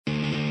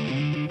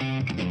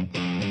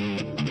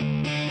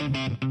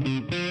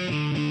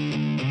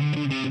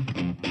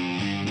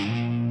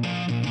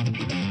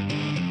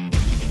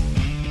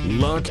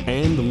lock,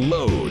 and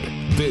load.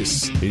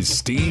 This is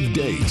Steve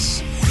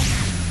Deace.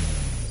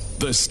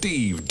 The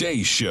Steve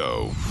Deace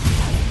Show.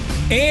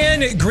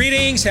 And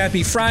greetings.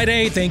 Happy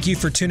Friday. Thank you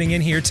for tuning in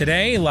here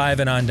today,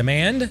 live and on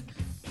demand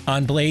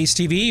on Blaze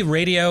TV,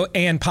 radio,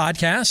 and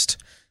podcast.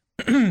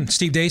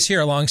 Steve Deace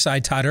here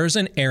alongside Todd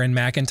Erzen, Aaron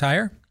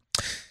McIntyre.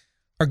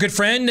 Our good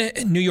friend,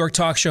 New York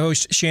talk show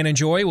host Shannon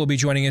Joy will be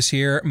joining us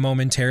here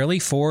momentarily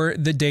for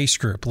the Deace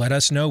Group. Let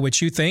us know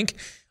what you think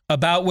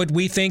about what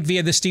we think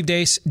via the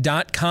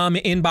stevedeace.com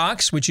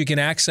inbox, which you can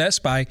access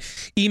by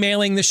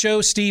emailing the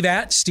show,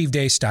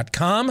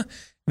 steve@stevedeace.com.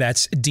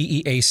 That's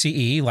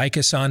DEACE. Like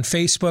us on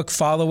Facebook,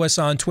 follow us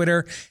on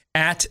Twitter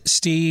at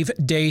Steve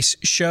Deace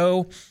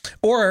Show.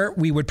 Or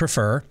we would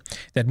prefer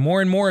that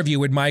more and more of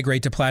you would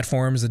migrate to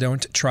platforms that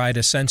don't try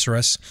to censor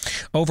us.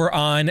 Over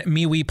on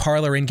MeWe,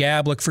 Parler, and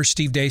Gab, look for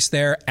Steve Deace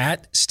there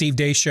at Steve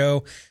Deace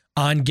Show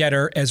on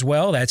Getter as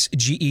well. That's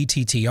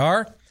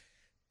GETTR.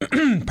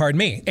 Pardon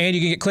me. And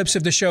you can get clips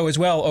of the show as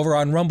well over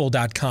on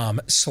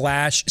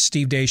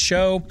rumble.com/Steve Deace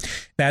Show.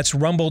 That's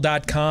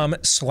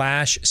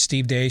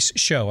rumble.com/Steve Deace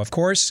Show. Of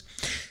course,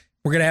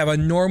 we're going to have a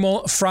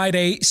normal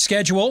Friday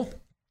schedule.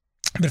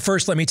 But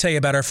first, let me tell you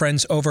about our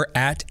friends over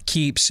at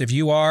Keeps. If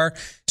you are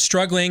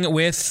struggling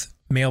with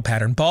male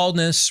pattern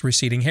baldness,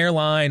 receding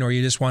hairline, or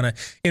you just want to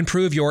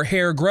improve your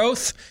hair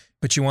growth,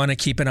 but you want to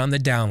keep it on the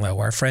down low,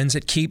 our friends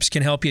at Keeps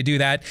can help you do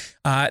that.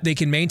 They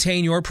can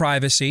maintain your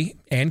privacy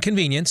and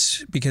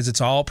convenience because it's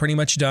all pretty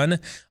much done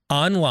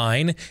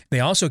online.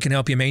 They also can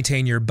help you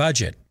maintain your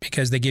budget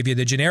because they give you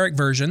the generic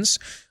versions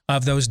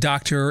of those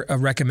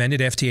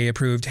doctor-recommended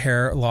FDA-approved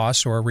hair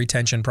loss or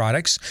retention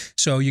products.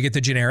 So you get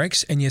the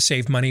generics and you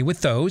save money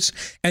with those.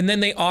 And then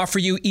they offer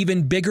you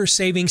even bigger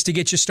savings to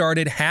get you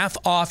started, half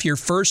off your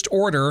first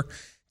order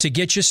to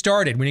get you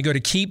started when you go to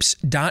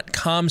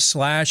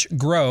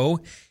keeps.com/grow.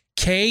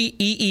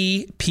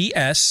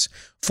 KEEPS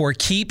for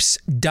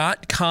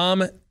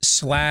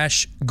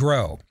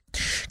keeps.com/grow.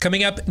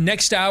 Coming up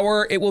next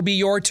hour, it will be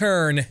your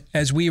turn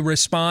as we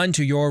respond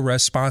to your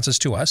responses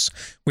to us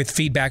with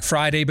Feedback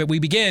Friday. But we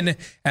begin,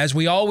 as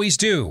we always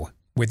do,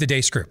 with the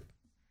Deace Group.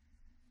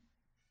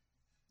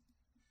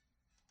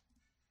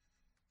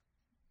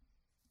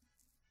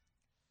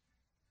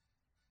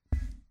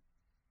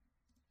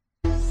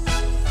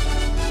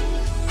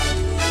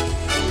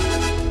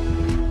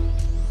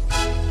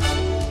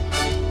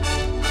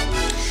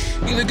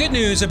 The good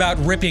news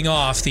about ripping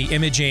off the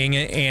imaging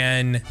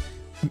and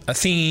a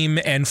theme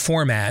and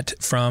format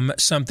from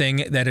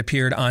something that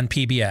appeared on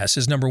PBS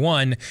is, number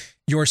one,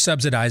 you're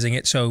subsidizing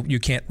it, so you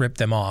can't rip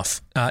them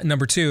off.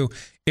 Number two,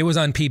 it was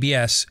on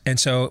PBS, and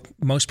so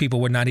most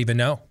people would not even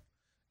know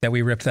that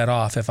we ripped that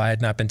off if I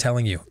had not been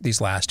telling you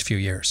these last few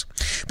years.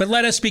 But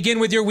let us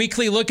begin with your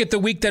weekly look at the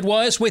week that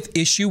was with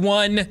Issue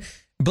 1.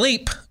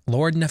 Bleep,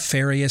 Lord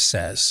Nefarious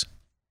says.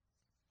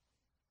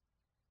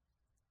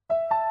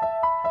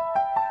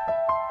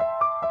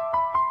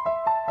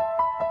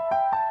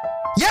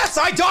 Yes,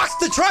 I doxed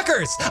the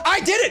truckers.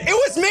 I did it. It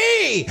was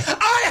me.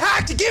 I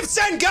hacked Give,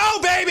 Send, Go,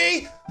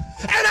 baby.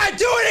 And I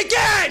do it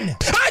again.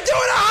 I do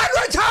it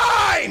 100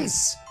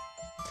 times.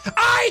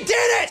 I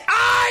did it.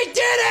 I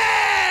did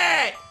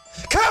it.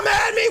 Come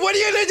at me. What are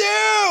you going to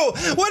do?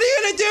 What are you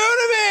going to do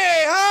to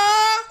me,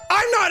 huh?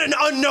 I'm not an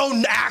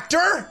unknown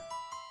actor.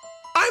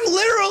 I'm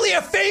literally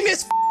a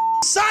famous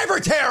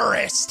cyber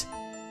terrorist.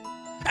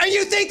 And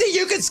you think that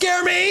you could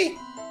scare me?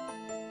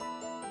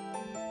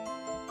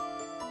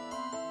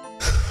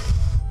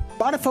 A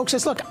lot of folks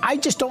says, look, I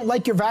just don't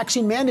like your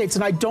vaccine mandates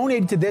and I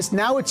donated to this.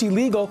 Now it's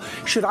illegal.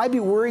 Should I be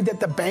worried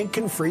that the bank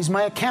can freeze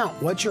my account?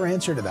 What's your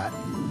answer to that?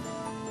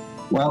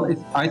 Well,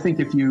 I think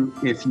if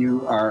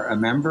you are a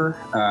member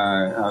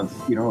of,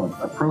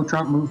 a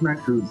pro-Trump movement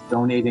who's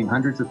donating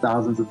hundreds of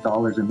thousands of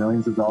dollars and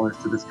millions of dollars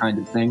to this kind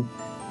of thing,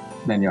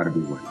 then you ought to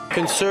be worried.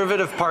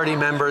 Conservative Party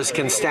members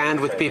can stand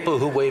with people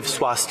who wave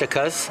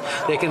swastikas.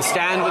 They can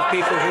stand with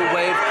people who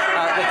wave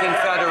the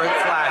Confederate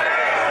flag.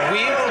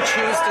 We will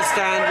choose to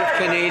stand with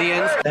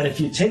Canadians. That if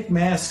you take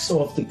masks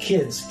off the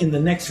kids in the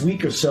next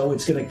week or so,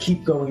 it's going to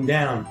keep going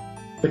down.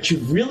 But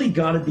you've really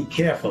got to be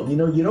careful. You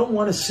don't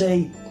want to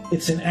say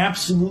it's an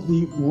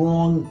absolutely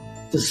wrong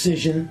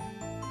decision.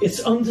 It's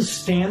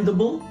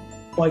understandable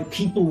why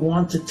people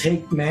want to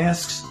take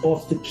masks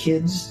off the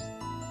kids.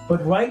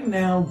 But right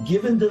now,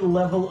 given the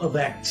level of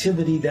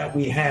activity that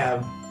we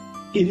have,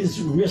 it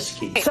is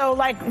risky. So,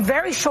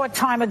 very short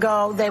time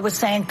ago, they were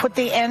saying put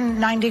the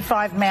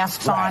N95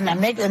 masks on,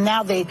 and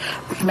now they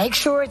make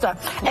sure it's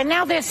and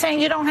now they're saying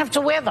you don't have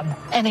to wear them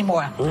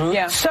anymore. Mm-hmm.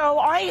 Yeah. So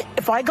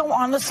if I go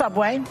on the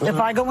subway, mm-hmm. if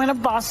I go in a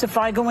bus, if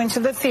I go into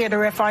the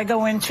theater, if I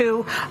go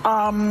into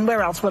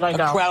where else would I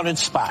go? A crowded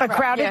spot. A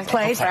crowded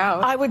place.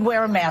 I would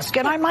wear a mask,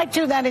 and I might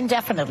do that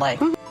indefinitely.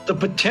 The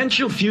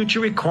potential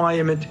future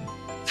requirement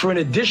for an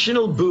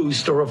additional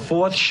boost or a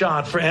fourth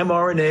shot for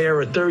mRNA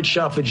or a third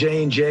shot for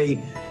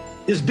J&J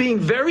is being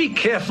very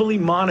carefully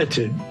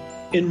monitored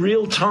in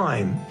real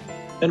time,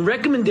 and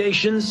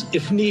recommendations,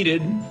 if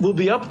needed, will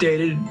be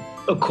updated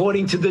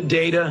according to the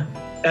data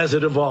as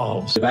it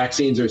evolves. The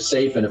vaccines are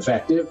safe and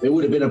effective. It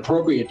would have been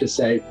appropriate to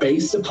say,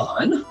 based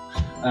upon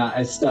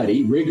a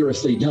study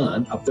rigorously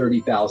done of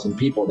 30,000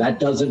 people, that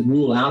doesn't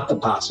rule out the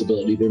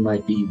possibility there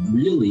might be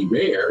really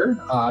rare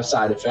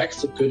side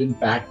effects that could in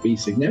fact be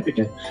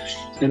significant.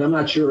 And I'm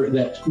not sure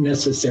that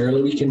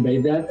necessarily we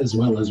conveyed that as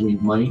well as we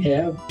might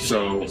have.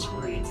 So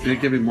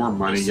giving more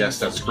money, yes,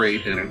 that's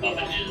great, and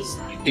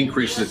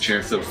increases the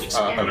chance of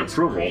an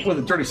approval. Well,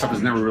 the dirty stuff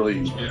is never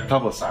really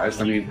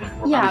publicized. I mean,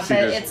 yeah,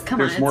 but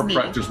there's more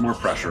pressure. There's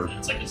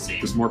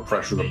more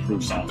pressure to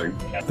prove something.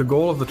 The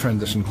goal of the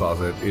transition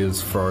closet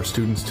is for our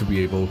students to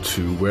be able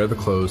to wear the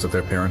clothes that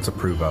their parents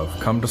approve of,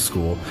 come to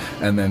school,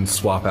 and then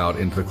swap out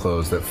into the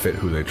clothes that fit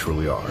who they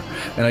truly are.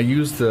 And I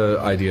use the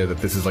idea that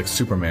this is like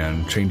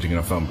Superman changing in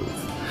a phone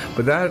booth.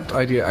 But that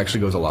idea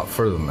actually goes a lot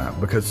further than that,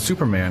 because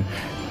Superman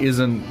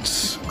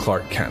isn't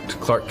Clark Kent.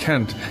 Clark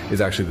Kent is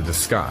actually the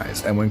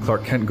disguise. And when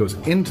Clark Kent goes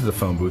into the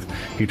phone booth,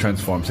 he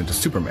transforms into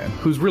Superman,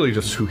 who's really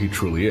just who he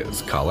truly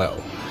is, Kal-El.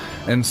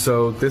 And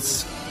so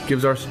this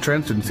gives our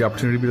trans students the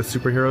opportunity to be the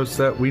superheroes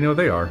that we know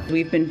they are.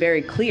 We've been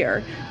very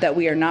clear that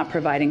we are not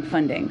providing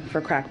funding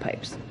for crack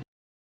pipes.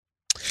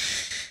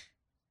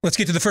 Let's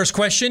get to the first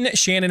question.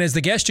 Shannon, as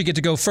the guest, you get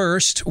to go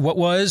first. What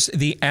was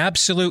the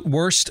absolute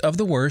worst of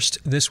the worst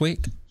this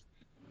week?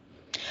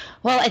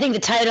 Well, I think the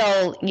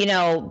title,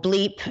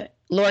 Bleep,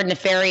 Lord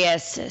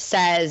Nefarious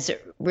says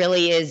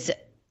really is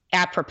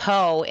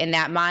apropos in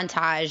that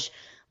montage,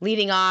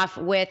 leading off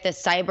with the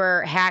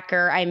cyber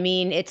hacker. I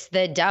mean, it's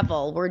the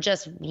devil. We're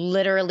just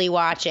literally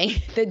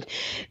watching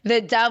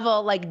the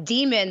devil, like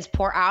demons,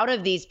 pour out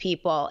of these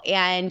people.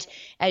 And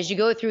as you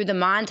go through the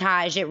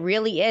montage, it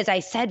really is. I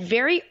said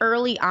very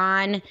early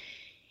on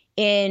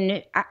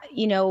in,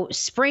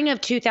 spring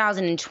of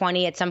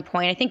 2020 at some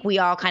point, I think we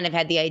all kind of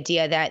had the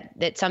idea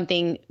that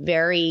something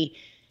very,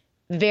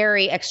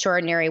 very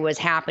extraordinary was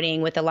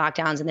happening with the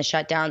lockdowns and the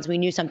shutdowns. We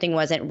knew something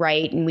wasn't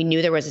right, and we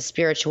knew there was a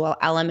spiritual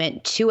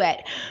element to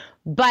it.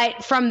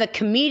 But from the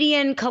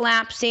comedian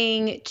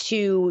collapsing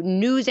to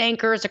news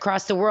anchors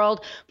across the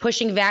world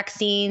pushing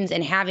vaccines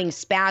and having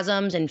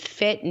spasms and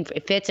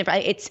fits,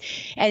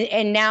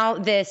 and now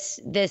this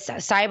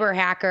cyber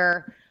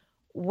hacker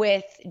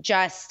with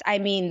just,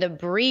 the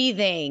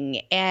breathing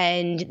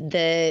and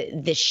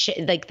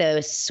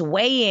the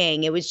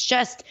swaying. It was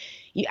just,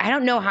 I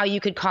don't know how you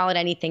could call it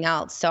anything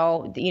else.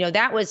 So,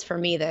 that was for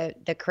me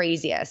the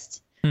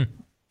craziest.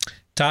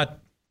 Todd?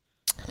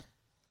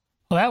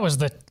 Well, that was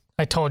the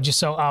I told you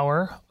so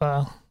hour.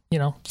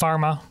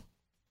 Pharma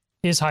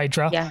is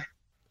Hydra. Yeah.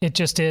 It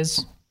just is.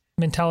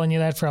 I've been telling you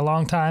that for a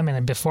long time,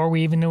 and before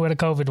we even knew what a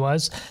COVID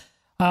was.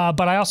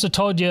 But I also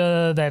told you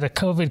that a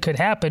COVID could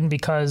happen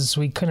because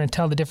we couldn't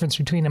tell the difference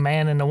between a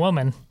man and a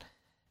woman.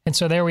 And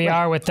so there we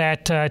are with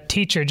that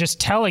teacher just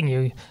telling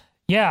you,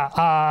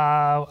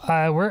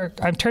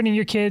 I'm turning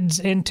your kids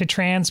into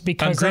trans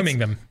because I'm grooming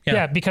them.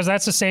 Yeah, because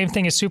that's the same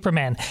thing as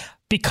Superman.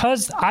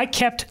 Because I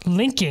kept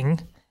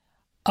linking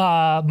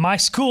my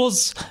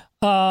school's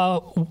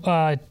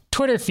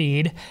Twitter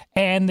feed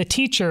and the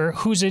teacher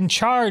who's in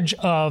charge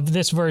of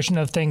this version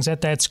of things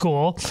at that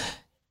school,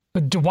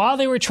 while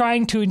they were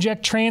trying to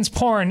inject trans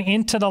porn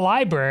into the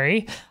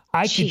library,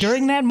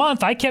 during that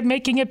month, I kept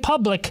making it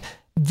public.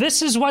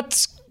 This is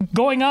what's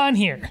going on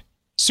here.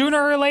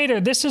 Sooner or later,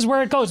 this is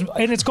where it goes.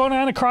 And it's going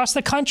on across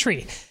the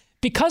country.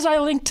 Because I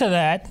linked to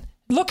that,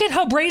 look at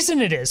how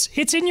brazen it is.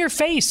 It's in your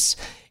face.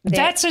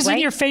 That's as in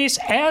your face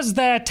as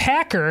that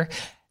hacker.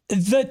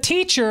 The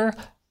teacher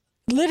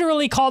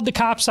literally called the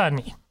cops on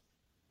me.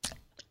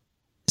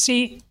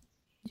 See,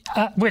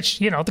 which,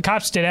 the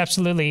cops did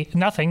absolutely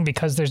nothing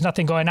because there's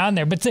nothing going on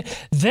there. But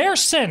their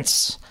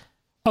sense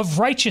of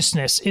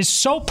righteousness is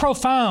so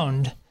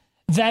profound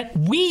that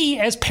we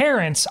as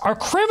parents are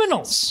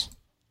criminals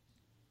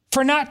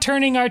for not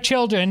turning our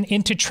children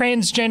into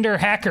transgender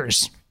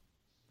hackers.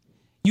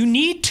 You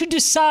need to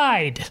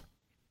decide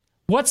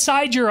what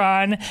side you're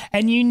on,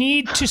 and you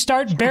need to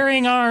start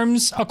bearing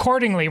arms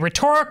accordingly.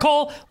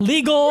 Rhetorical,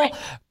 legal,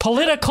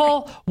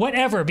 political,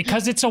 whatever,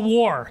 because it's a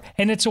war,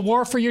 and it's a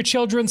war for your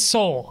children's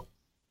soul.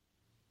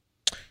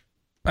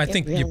 I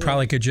think you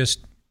probably could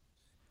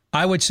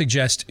I would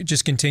suggest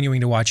just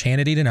continuing to watch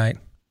Hannity tonight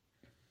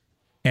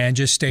and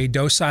just stay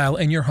docile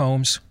in your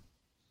homes.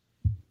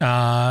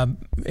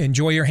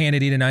 Enjoy your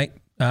Hannity tonight.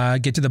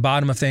 Get to the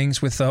bottom of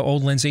things with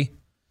old Lindsay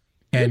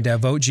and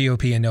vote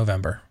GOP in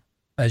November,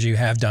 as you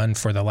have done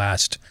for the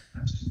last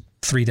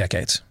 3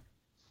 decades.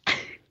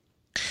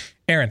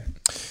 Aaron.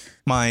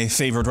 My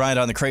favorite ride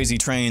on the crazy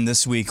train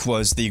this week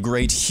was the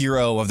great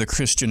hero of the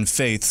Christian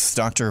faith,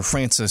 Dr.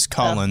 Francis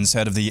Collins,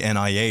 head of the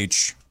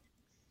NIH,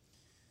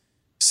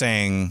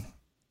 saying,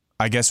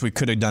 I guess we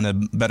could have done a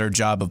better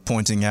job of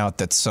pointing out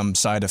that some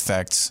side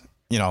effects,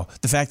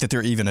 the fact that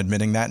they're even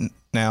admitting that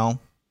now,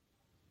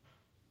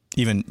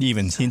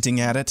 even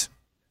hinting at it,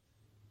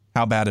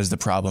 how bad is the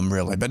problem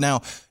really? But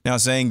now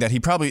saying that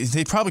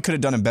they probably could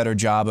have done a better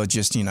job of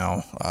just,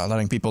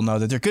 letting people know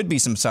that there could be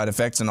some side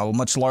effects in a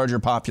much larger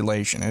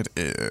population. It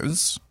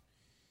is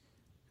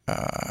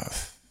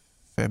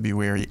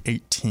February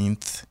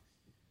 18th,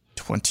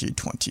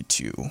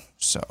 2022.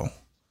 So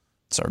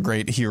it's our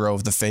great hero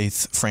of the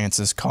faith,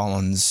 Francis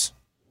Collins.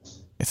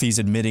 If he's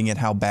admitting it,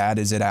 how bad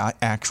is it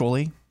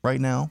actually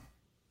right now?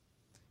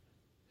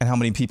 And how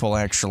many people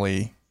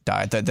actually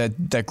died?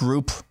 That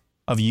group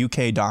of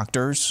UK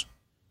doctors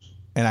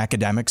and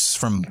academics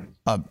from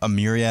a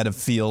myriad of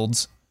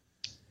fields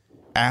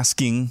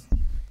asking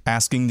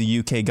the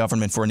UK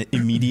government for an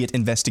immediate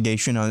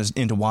investigation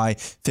into why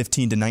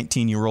 15 to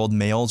 19-year-old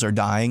males are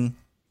dying.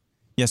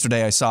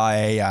 Yesterday, I saw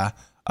a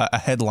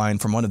headline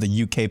from one of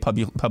the UK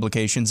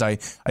publications. I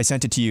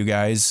sent it to you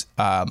guys,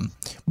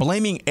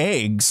 blaming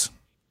eggs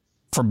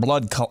for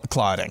blood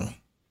clotting.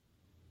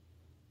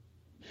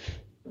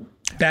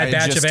 Bad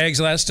batch of eggs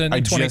last in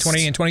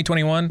 2020 and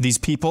 2021. These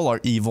people are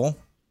evil.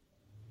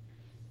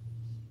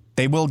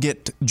 They will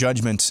get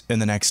judgment in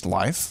the next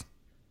life,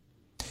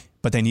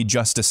 but they need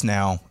justice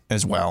now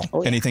as well.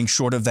 Oh, yeah. Anything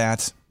short of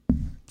that,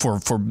 for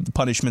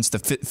punishments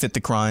that fit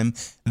the crime,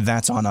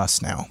 that's on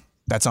us now.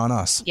 That's on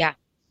us. Yeah.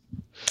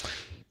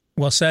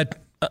 Well said.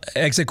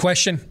 Exit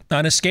question.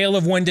 On a scale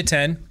of 1 to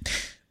 10,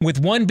 with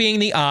 1 being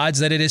the odds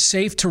that it is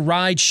safe to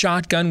ride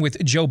shotgun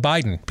with Joe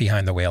Biden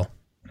behind the wheel,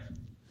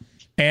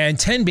 and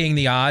 10 being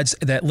the odds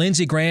that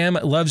Lindsey Graham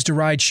loves to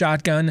ride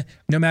shotgun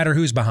no matter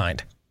who's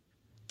behind.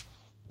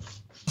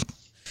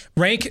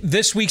 Rank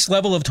this week's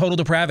level of total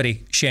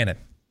depravity, Shannon.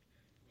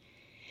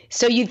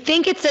 So you'd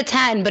think it's a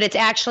 10, but it's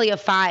actually a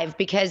 5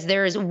 because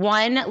there's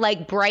one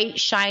like bright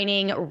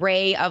shining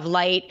ray of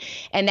light.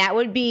 And that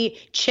would be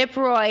Chip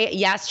Roy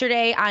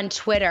yesterday on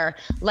Twitter,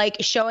 like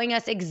showing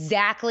us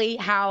exactly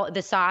how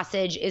the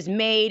sausage is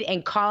made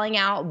and calling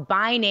out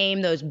by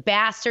name those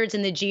bastards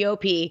in the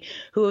GOP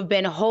who have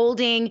been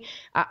holding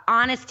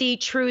honesty,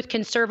 truth,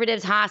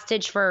 conservatives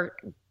hostage for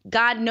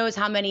God knows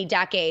how many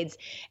decades.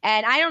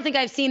 And I don't think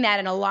I've seen that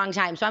in a long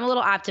time. So I'm a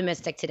little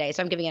optimistic today.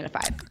 So I'm giving it a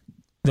 5.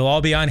 They'll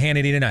all be on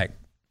Hannity tonight.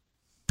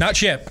 Not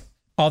Chip.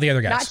 All the other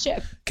guys. Not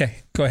Chip. Okay,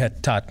 go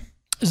ahead, Todd.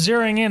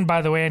 Zeroing in,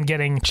 by the way, and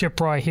getting Chip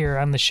Roy here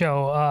on the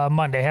show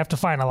Monday. Have to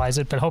finalize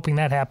it, but hoping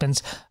that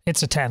happens.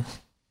 It's a 10.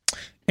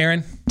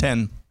 Aaron?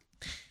 10.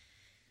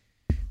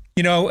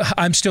 You know,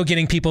 I'm still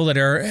getting people that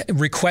are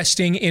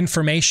requesting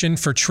information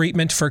for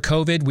treatment for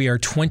COVID. We are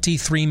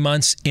 23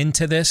 months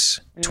into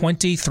this.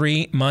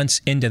 23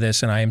 months into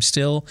this, and I am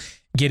still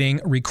getting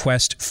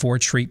requests for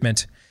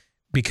treatment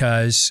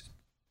because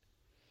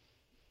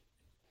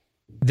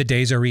the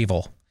days are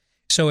evil.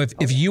 So if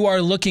you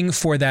are looking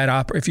for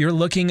that if you're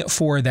looking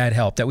for that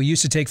help that we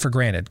used to take for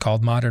granted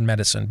called modern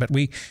medicine, but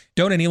we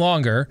don't any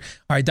longer,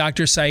 all right,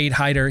 Dr. Saeed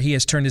Haider, he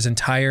has turned his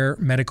entire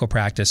medical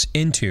practice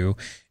into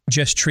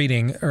just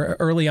treating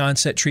early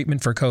onset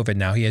treatment for COVID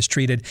now. He has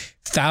treated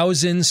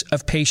thousands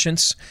of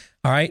patients,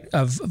 all right,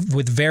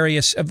 with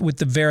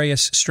the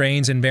various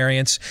strains and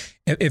variants.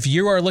 If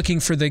you are looking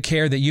for the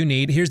care that you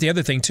need, here's the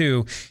other thing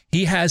too.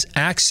 He has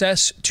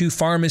access to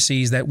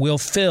pharmacies that will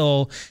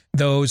fill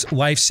those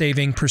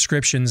life-saving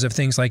prescriptions of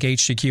things like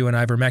HCQ and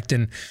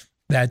ivermectin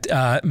that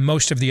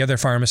most of the other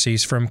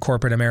pharmacies from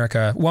corporate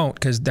America won't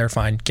because they're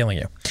fine killing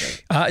you.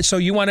 So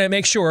you want to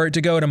make sure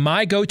to go to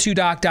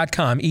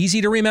mygotodoc.com.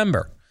 Easy to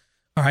remember.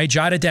 All right,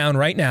 jot it down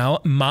right now.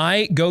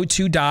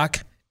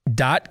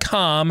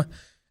 mygotodoc.com.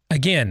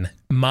 Again,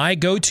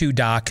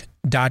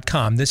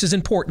 mygotodoc.com. This is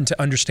important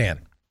to understand.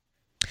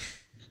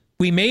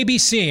 We may be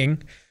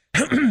seeing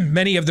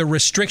many of the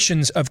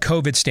restrictions of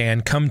COVID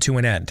stand come to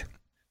an end.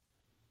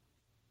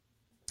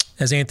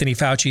 As Anthony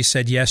Fauci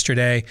said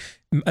yesterday,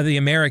 the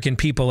American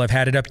people have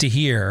had it up to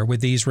here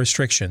with these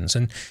restrictions.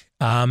 And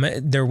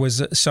there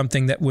was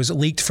something that was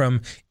leaked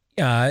from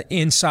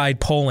inside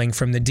polling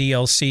from the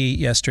DLC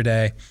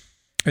yesterday,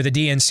 or the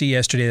DNC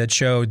yesterday, that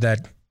showed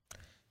that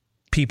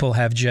people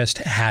have just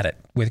had it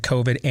with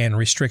COVID and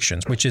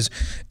restrictions,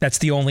 that's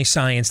the only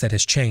science that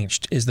has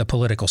changed, is the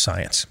political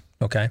science.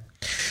 Okay.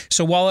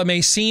 So while it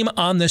may seem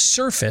on the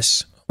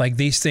surface like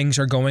these things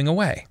are going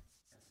away,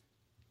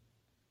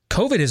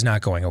 COVID is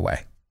not going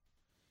away.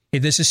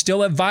 This is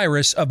still a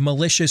virus of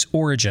malicious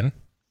origin.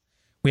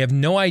 We have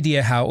no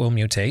idea how it will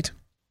mutate.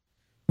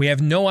 We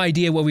have no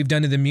idea what we've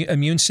done to the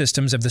immune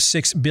systems of the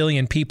 6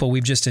 billion people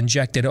we've just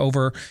injected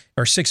or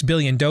 6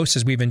 billion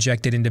doses we've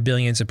injected into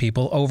billions of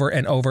people over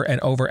and over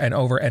and over and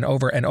over and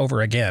over and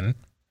over again.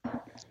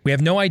 We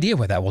have no idea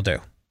what that will do.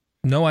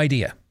 No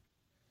idea.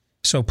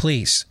 So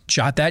please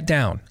jot that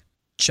down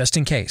just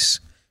in case,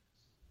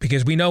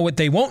 because we know what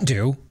they won't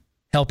do.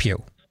 Help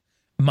you.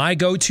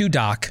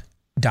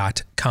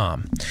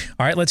 mygotodoc.com.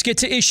 All right, let's get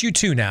to issue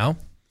 2 now.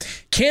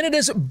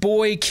 Canada's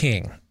Boy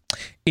King.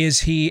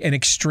 Is he an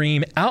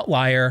extreme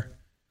outlier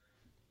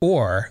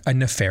or a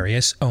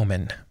nefarious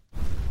omen?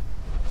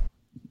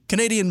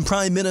 Canadian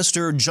Prime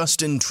Minister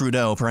Justin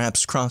Trudeau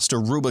perhaps crossed a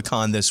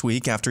Rubicon this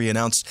week after he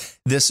announced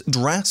this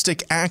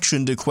drastic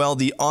action to quell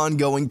the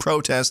ongoing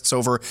protests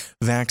over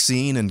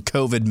vaccine and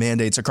COVID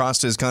mandates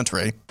across his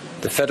country.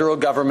 The federal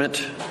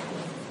government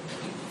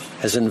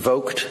has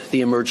invoked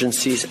the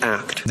Emergencies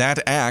Act. That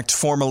act,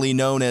 formerly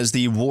known as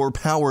the War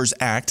Powers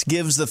Act,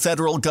 gives the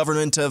federal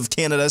government of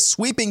Canada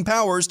sweeping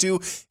powers to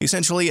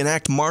essentially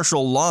enact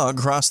martial law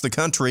across the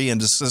country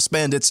and to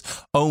suspend its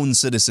own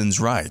citizens'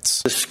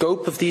 rights. The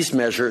scope of these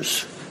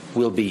measures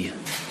will be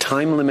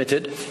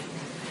time-limited,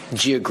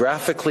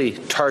 geographically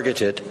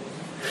targeted,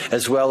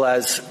 as well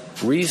as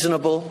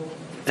reasonable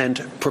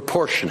and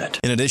proportionate.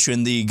 In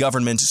addition, the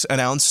government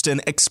announced an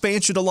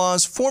expansion to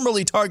laws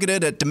formerly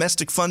targeted at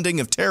domestic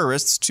funding of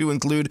terrorists to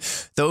include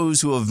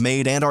those who have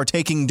made and are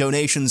taking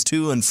donations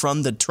to and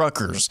from the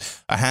truckers.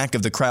 A hack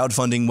of the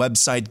crowdfunding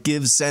website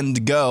Give,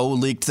 Send, Go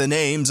leaked the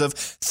names of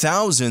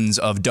thousands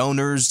of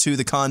donors to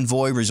the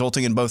convoy,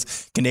 resulting in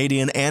both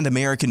Canadian and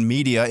American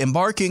media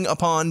embarking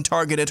upon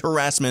targeted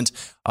harassment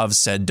of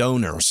said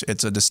donors.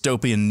 It's a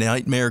dystopian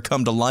nightmare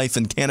come to life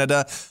in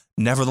Canada.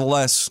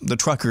 Nevertheless, the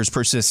truckers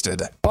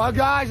persisted. Well,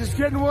 guys, it's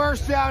getting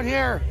worse down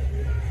here.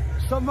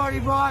 Somebody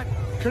bought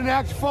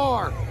Connect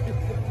 4.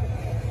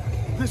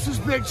 This is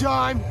big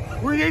time.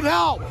 We need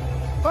help.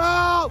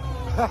 Help!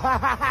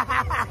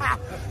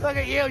 Look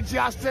at you,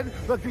 Justin.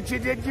 Look what you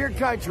did to your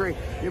country.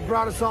 You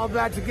brought us all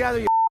back together.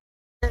 You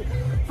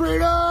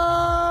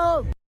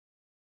freedom!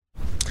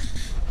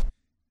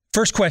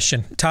 First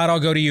question. Todd, I'll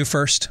go to you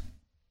first.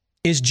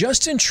 Is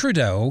Justin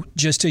Trudeau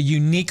just a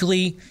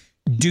uniquely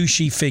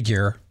douchey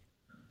figure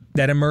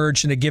that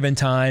emerged in a given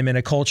time in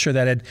a culture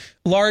that had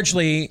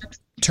largely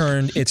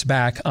turned its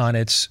back on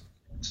its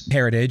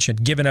heritage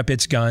and given up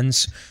its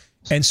guns?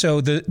 And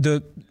so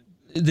the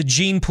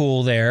gene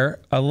pool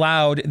there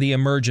allowed the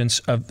emergence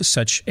of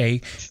such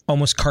a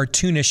almost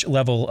cartoonish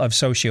level of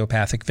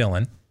sociopathic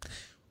villain?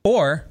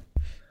 Or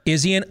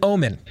is he an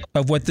omen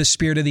of what the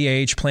spirit of the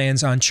age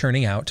plans on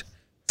churning out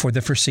for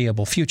the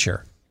foreseeable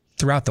future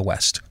throughout the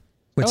West?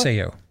 What say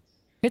you?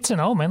 It's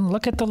an omen.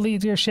 Look at the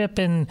leadership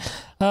in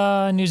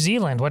New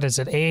Zealand. What is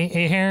it?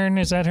 Ahern,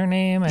 is that her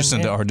name?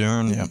 Jacinda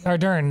Ardern, yeah.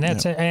 Ardern,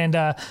 that's it. And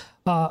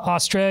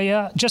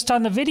Australia, just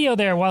on the video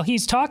there while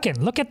he's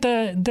talking. Look at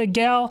the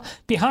gal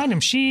behind him.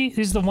 She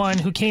is the one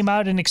who came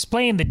out and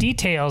explained the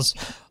details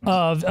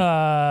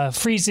of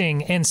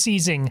freezing and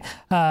seizing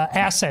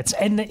assets.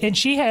 And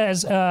she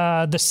has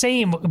the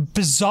same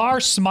bizarre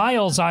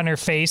smiles on her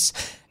face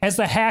as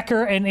the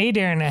hacker and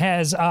Ardern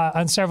has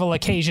on several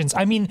occasions.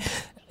 I mean,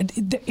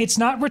 it's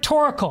not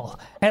rhetorical.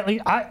 At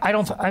least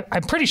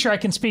I'm pretty sure I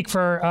can speak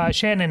for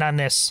Shannon on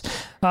this.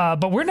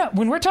 But we're not.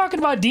 When we're talking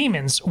about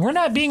demons, we're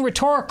not being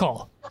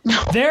rhetorical.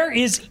 There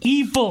is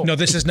evil. No,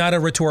 this is not a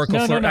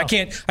rhetorical flourish.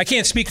 No. I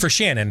can't speak for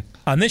Shannon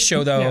on this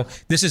show, though. Yeah.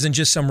 This isn't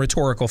just some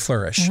rhetorical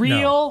flourish.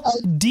 Real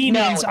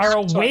demons are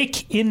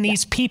awake in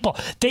these people.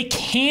 They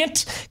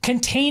can't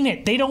contain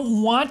it. They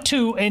don't want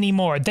to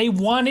anymore. They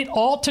want it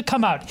all to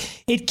come out.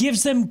 It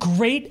gives them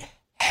great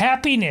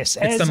happiness.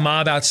 It's the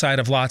mob outside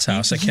of Lot's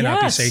house that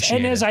cannot be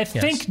satiated. And as I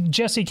think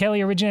Jesse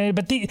Kelly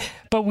originated,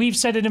 but we've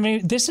said it, I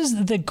mean, this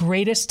is the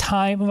greatest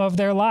time of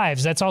their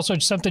lives. That's also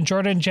something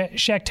Jordan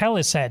Schachtel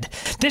has said.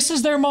 This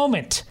is their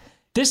moment.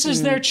 This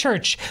is their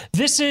church.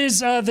 This is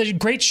the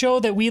great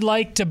show that we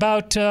liked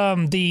about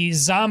the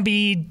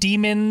zombie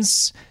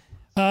demons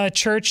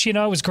church. You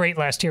know, it was great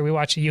last year. We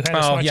watched it. You had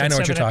us watch I know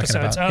what you're talking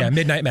episodes. about.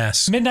 Midnight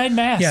Mass. Midnight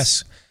Mass.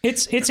 Yes.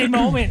 It's a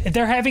moment.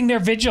 They're having their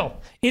vigil.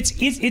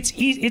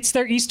 It's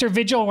their Easter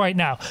vigil right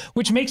now,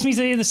 which makes me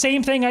say the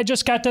same thing I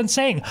just got done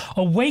saying.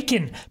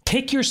 Awaken,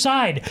 pick your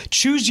side,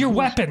 choose your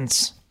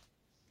weapons.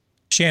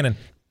 Shannon.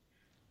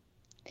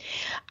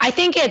 I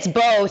think it's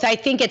both. I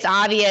think it's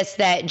obvious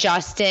that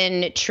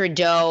Justin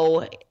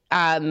Trudeau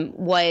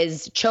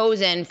was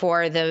chosen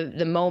for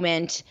the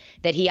moment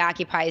that he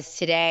occupies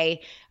today.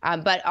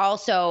 But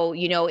also,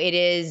 you know, it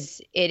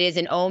is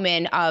an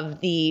omen of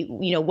the,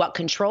 you know, what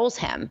controls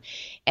him.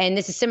 And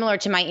this is similar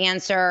to my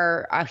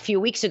answer a few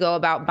weeks ago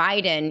about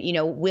Biden. You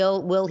know,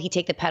 will he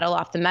take the pedal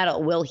off the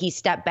metal? Will he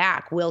step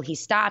back? Will he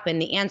stop?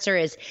 And the answer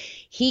is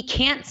he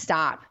can't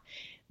stop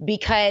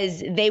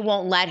because they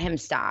won't let him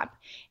stop.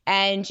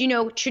 And, you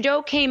know,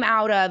 Trudeau came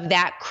out of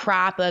that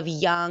crop of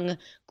young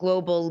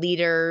global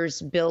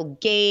leaders, Bill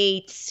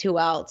Gates, who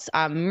else?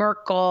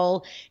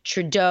 Merkel,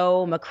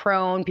 Trudeau,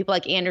 Macron, people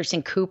like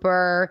Anderson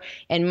Cooper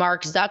and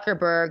Mark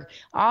Zuckerberg,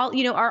 all,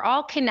 you know, are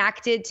all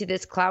connected to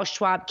this Klaus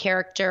Schwab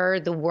character,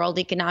 the World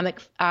Economic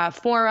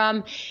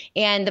Forum,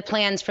 and the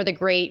plans for the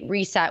Great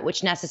Reset,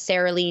 which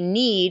necessarily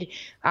need,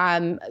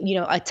 you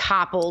know, a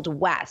toppled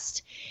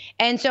West.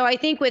 And so I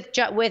think with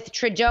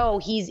Trudeau,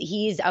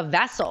 he's a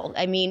vessel.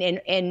 I mean,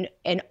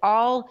 in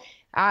all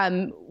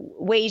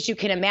ways you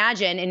can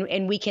imagine,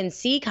 and we can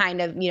see kind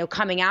of, you know,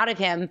 coming out of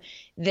him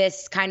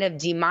this kind of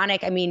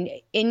demonic, I mean,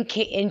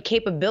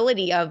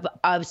 incapability of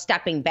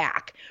stepping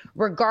back,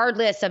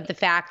 regardless of the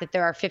fact that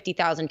there are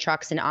 50,000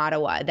 trucks in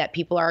Ottawa, that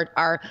people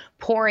are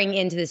pouring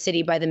into the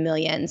city by the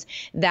millions,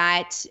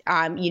 that,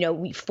 you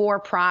know, 4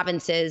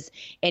 provinces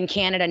in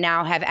Canada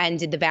now have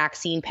ended the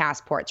vaccine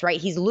passports, right?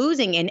 He's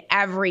losing in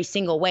every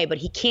single way, but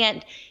he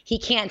can't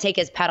take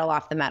his pedal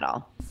off the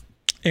metal.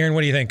 Aaron,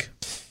 what do you think?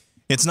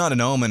 It's not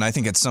an omen. I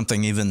think it's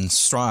something even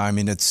strong. I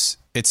mean, it's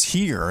it's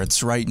here.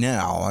 It's right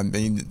now. I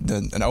mean,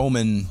 an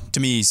omen to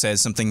me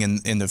says something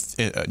in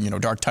the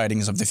dark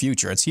tidings of the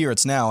future. It's here.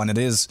 It's now, and it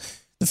is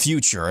the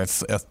future.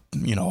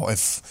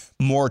 If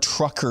more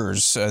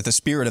truckers, the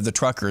spirit of the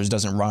truckers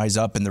doesn't rise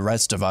up in the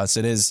rest of us,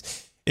 it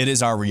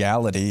is our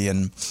reality.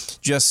 And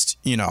just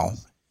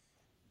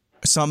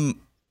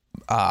some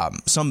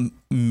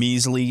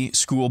measly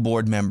school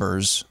board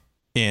members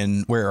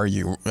in, where are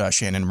you,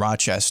 Shannon,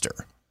 Rochester,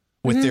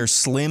 with their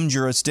slim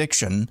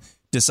jurisdiction,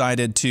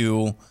 decided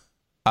to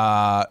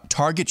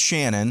target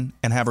Shannon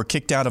and have her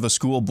kicked out of a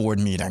school board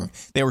meeting.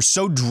 They were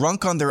so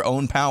drunk on their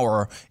own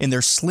power in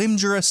their slim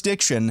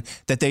jurisdiction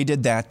that they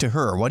did that to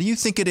her. What do you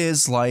think it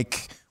is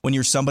like when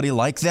you're somebody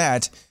like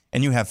that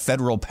and you have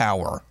federal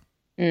power?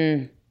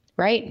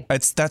 Right.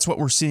 That's what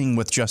we're seeing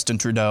with Justin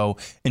Trudeau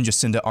and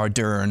Jacinda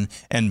Ardern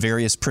and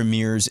various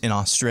premiers in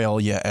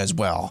Australia as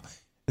well.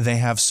 They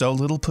have so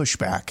little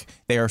pushback.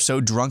 They are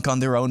so drunk on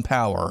their own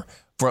power,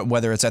 for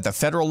whether it's at the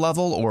federal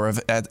level or if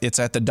it's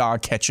at the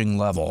dog catching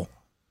level.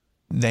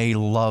 They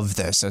love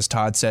this. As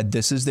Todd said,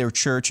 this is their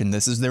church and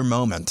this is their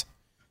moment.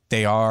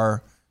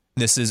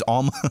 This is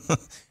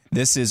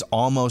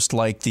almost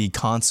like the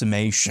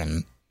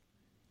consummation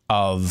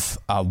of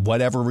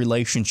whatever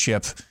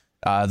relationship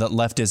that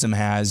leftism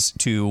has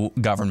to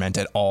government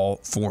at all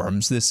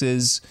forms. This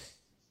is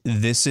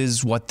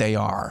what they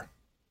are.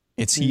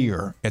 It's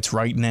here. It's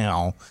right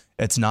now.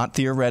 It's not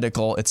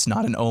theoretical. It's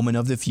not an omen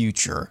of the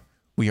future.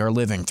 We are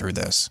living through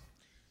this.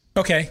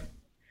 Okay.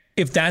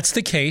 If that's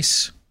the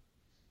case,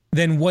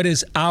 then what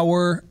is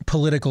our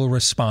political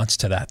response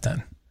to that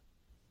then?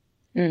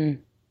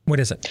 What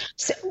is it?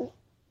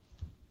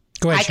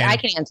 Go ahead, Shannon. I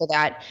can answer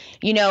that.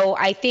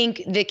 I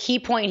think the key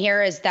point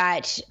here is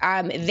that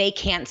they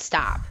can't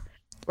stop,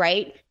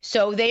 right?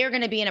 So they are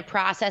going to be in a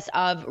process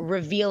of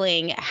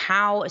revealing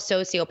how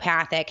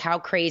sociopathic, how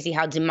crazy,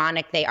 how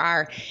demonic they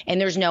are, and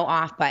there's no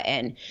off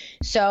button.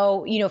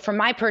 So, from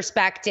my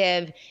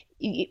perspective,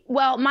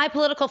 well, my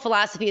political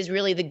philosophy is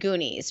really the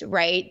Goonies,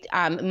 right?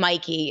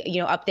 Mikey,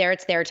 up there,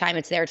 it's their time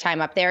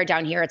up there.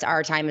 Down here, it's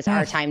our time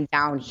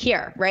down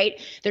here, right?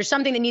 There's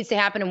something that needs to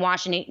happen in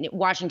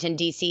Washington,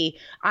 D.C.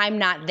 I'm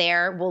not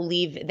there. We'll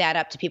leave that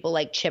up to people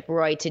like Chip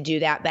Roy to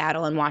do that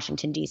battle in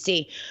Washington,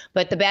 D.C.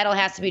 But the battle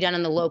has to be done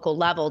on the local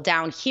level.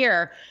 Down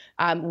here,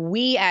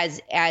 we as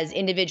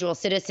individual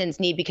citizens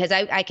need, because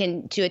I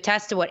can, to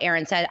attest to what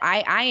Aaron said,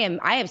 I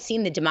have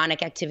seen the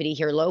demonic activity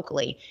here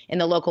locally in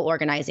the local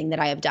organizing that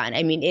I have done.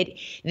 I mean,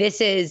 this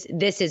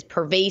is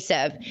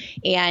pervasive,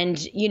 and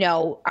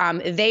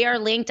they are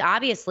linked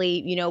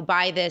obviously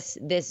by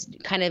this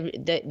kind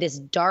of this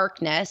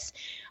darkness,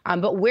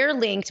 but we're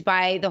linked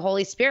by the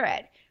Holy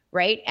Spirit.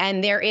 Right.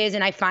 And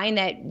and I find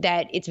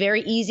that it's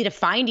very easy to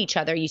find each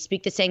other. You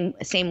speak the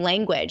same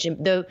language.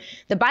 And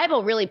the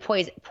Bible really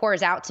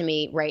pours out to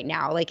me right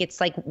now. Like,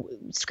 it's like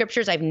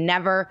scriptures I've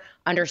never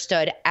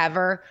understood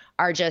ever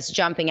are just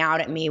jumping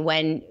out at me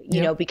when,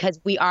 because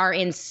we are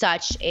in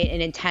such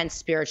an intense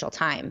spiritual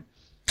time.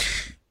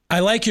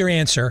 I like your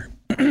answer.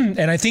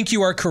 And I think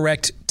you are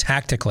correct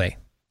tactically.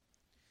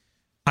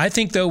 I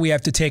think, though, we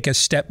have to take a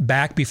step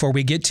back before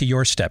we get to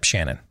your step,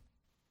 Shannon.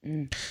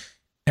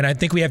 And I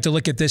think we have to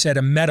look at this at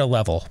a meta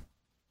level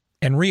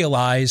and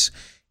realize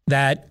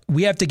that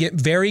we have to get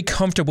very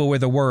comfortable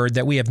with a word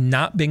that we have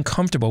not been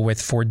comfortable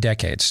with for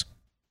decades.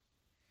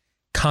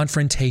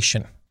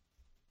 Confrontation.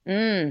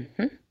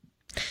 Mm-hmm.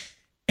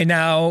 And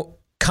now,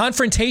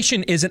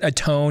 confrontation isn't a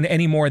tone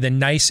any more than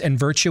nice and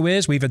virtue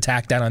is. We've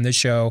attacked that on this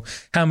show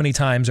how many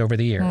times over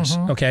the years,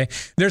 okay?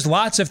 There's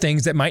lots of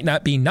things that might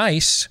not be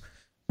nice,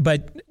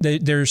 but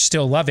they're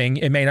still loving.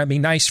 It may not be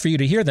nice for you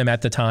to hear them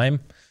at the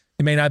time.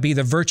 It may not be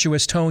the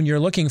virtuous tone you're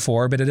looking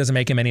for, but it doesn't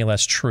make them any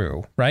less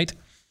true, right?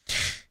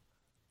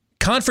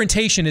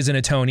 Confrontation isn't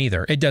a tone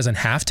either. It doesn't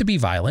have to be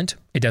violent.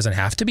 It doesn't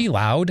have to be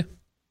loud.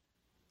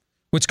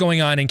 What's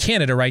going on in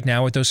Canada right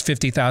now with those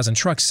 50,000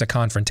 trucks is a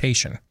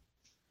confrontation.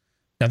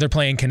 Now they're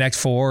playing Connect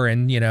Four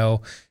and,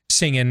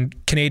 singing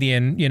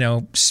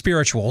Canadian,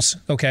 spirituals,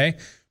 okay?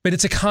 But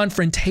it's a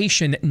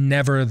confrontation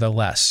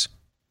nevertheless.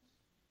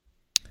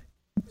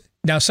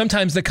 Now,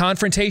 sometimes the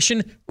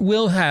confrontation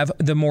will have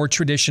the more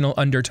traditional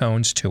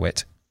undertones to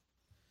it.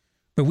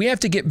 But we have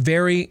to get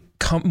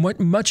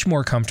much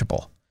more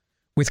comfortable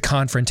with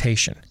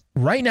confrontation.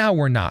 Right now,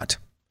 we're not.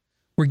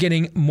 We're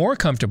getting more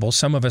comfortable.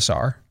 Some of us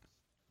are.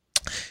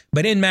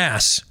 But en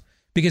masse,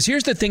 because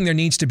here's the thing there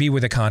needs to be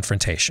with a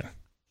confrontation.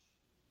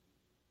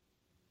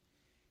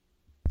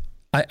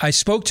 I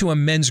spoke to a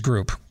men's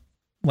group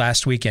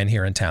last weekend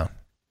here in town.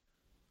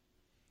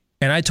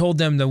 And I told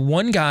them the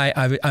one guy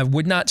I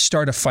would not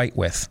start a fight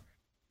with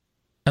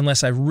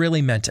unless I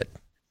really meant it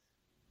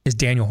is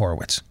Daniel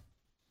Horowitz.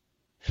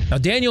 Now,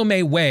 Daniel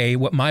may weigh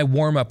what my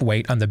warm-up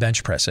weight on the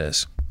bench press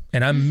is,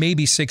 and I'm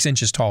maybe 6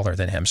 inches taller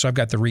than him, so I've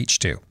got the reach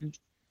too.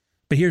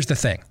 But here's the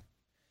thing.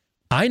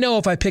 I know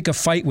if I pick a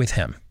fight with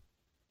him,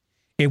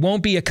 it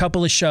won't be a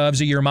couple of shoves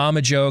or your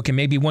mama joke, and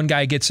maybe one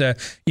guy gets one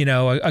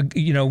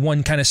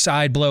kind of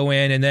side blow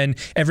in, and then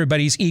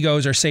everybody's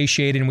egos are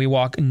satiated and we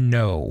walk.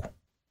 No.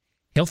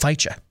 He'll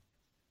fight you.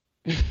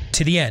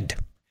 to the end.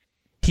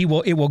 It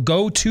will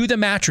go to the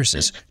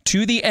mattresses,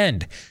 to the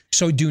end.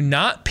 So do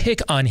not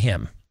pick on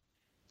him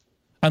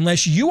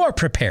unless you are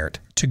prepared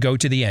to go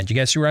to the end. You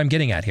guys see where I'm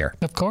getting at here?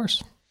 Of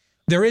course.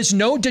 There is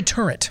no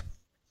deterrent.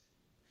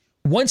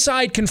 One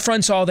side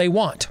confronts all they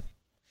want.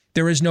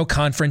 There is no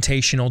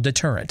confrontational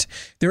deterrent.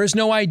 There is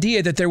no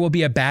idea that there will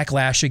be a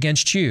backlash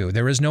against you.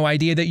 There is no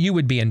idea that you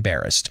would be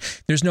embarrassed.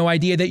 There's no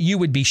idea that you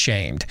would be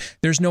shamed.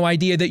 There's no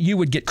idea that you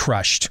would get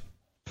crushed,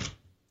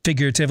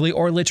 figuratively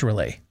or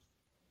literally.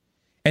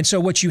 And so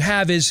what you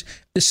have is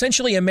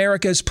essentially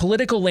America's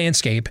political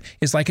landscape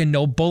is like a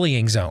no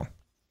bullying zone.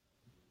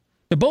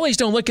 The bullies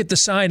don't look at the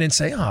sign and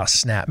say, oh,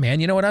 snap, man.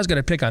 You know what? I was going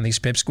to pick on these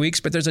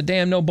pipsqueaks, but there's a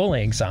damn no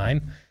bullying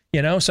sign,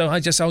 so I'll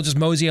just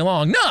mosey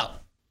along. No,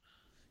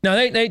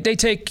 they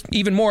take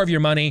even more of your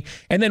money.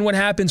 And then what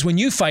happens when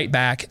you fight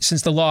back,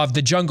 since the law of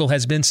the jungle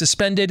has been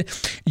suspended,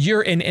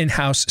 you're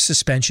in-house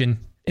suspension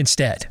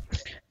instead.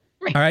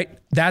 Right. All right.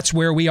 That's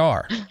where we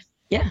are.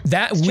 Yeah.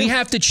 That we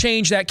have to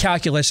change that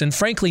calculus. And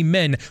frankly,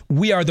 men,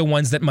 we are the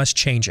ones that must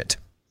change it.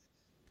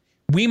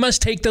 We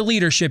must take the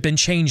leadership in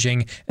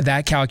changing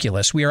that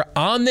calculus. We are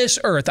on this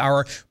earth.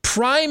 Our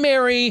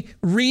primary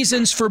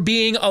reasons for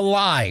being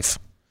alive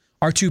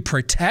are to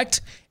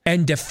protect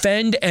and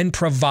defend and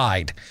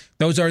provide.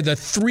 Those are the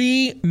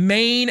three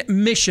main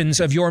missions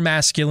of your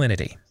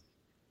masculinity.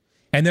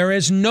 And there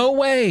is no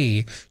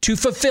way to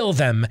fulfill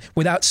them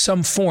without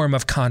some form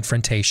of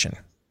confrontation.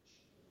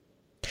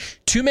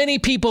 Too many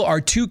people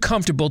are too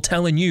comfortable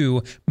telling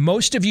you,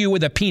 most of you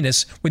with a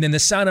penis within the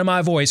sound of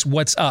my voice,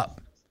 what's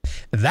up.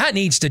 That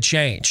needs to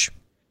change.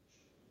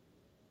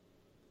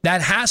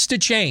 That has to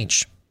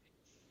change.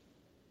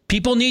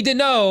 People need to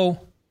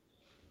know,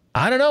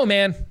 I don't know,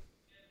 man.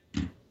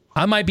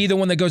 I might be the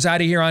one that goes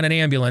out of here on an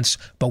ambulance,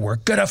 but we're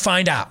going to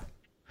find out.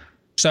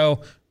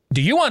 So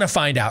do you want to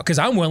find out? Because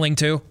I'm willing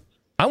to.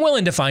 I'm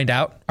willing to find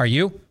out. Are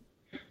you?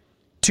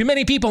 Too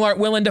many people aren't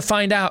willing to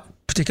find out,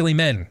 particularly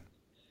men.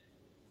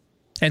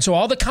 And so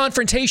all the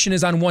confrontation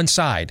is on one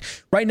side.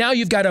 Right now,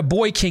 you've got a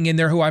boy king in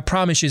there who I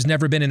promise you has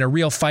never been in a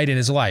real fight in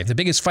his life. The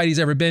biggest fight he's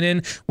ever been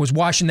in was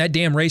washing that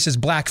damn racist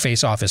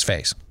blackface off his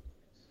face.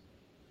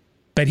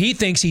 But he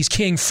thinks he's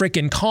King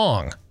frickin'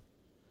 Kong.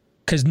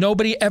 Because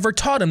nobody ever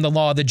taught him the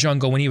law of the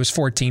jungle when he was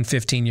 14,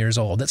 15 years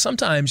old. That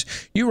sometimes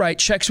you write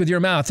checks with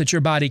your mouth that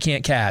your body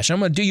can't cash. I'm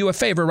going to do you a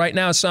favor right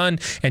now, son,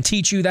 and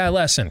teach you that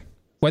lesson.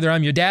 Whether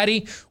I'm your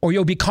daddy or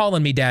you'll be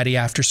calling me daddy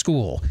after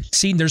school.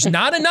 See, there's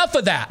not enough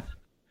of that.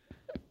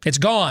 It's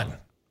gone.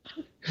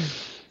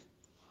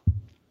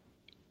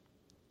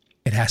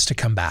 It has to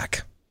come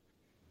back.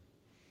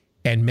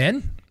 And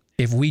men,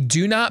 if we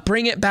do not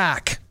bring it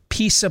back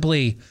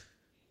peaceably,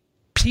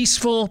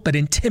 peaceful but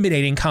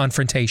intimidating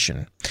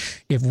confrontation,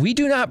 if we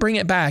do not bring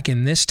it back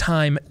in this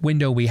time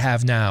window we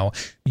have now,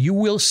 you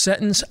will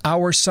sentence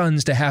our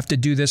sons to have to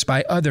do this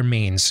by other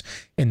means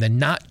in the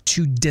not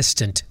too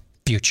distant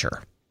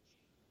future.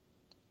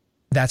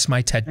 That's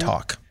my TED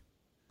Talk.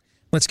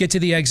 Let's get to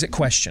the exit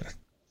question.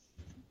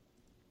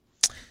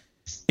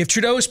 If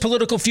Trudeau's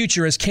political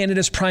future as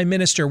Canada's prime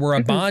minister were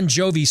a Bon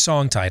Jovi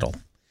song title,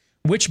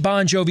 which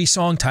Bon Jovi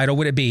song title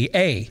would it be?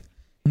 A,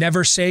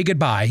 Never Say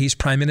Goodbye, he's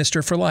prime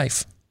minister for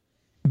life.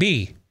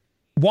 B,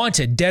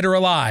 Wanted, Dead or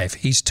Alive,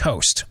 he's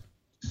toast.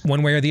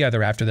 One way or the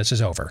other after this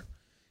is over.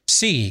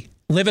 C,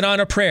 Living on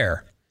a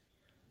Prayer,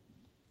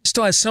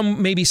 still has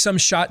maybe some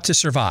shot to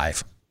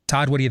survive.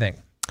 Todd, what do you think?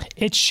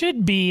 It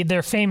should be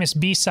their famous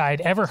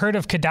B-side, Ever Heard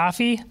of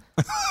Gaddafi?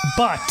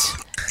 But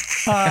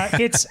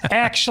it's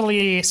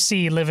actually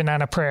C, Living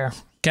on a Prayer.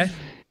 Okay.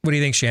 What do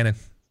you think, Shannon?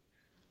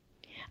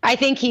 I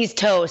think he's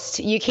toast.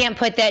 You can't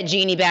put that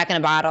genie back in a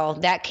bottle.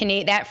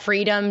 That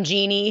freedom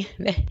genie,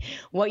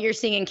 what you're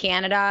seeing in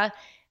Canada,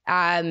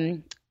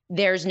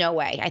 there's no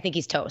way. I think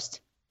he's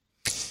toast.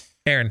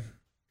 Aaron?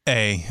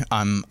 A.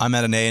 I'm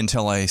at an A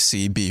until I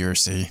see B or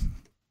C.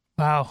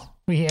 Wow.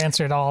 We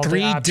answered all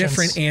three the options.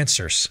 Different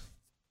answers.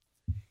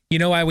 You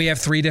know why we have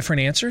three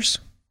different answers?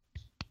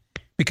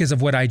 Because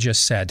of what I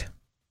just said.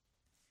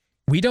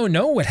 We don't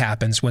know what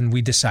happens when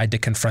we decide to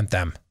confront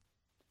them.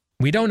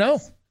 We don't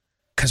know.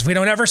 Because we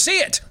don't ever see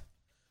it.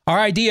 Our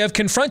idea of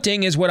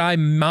confronting is what I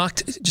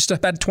mocked just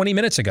about 20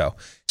 minutes ago.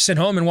 Sit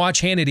home and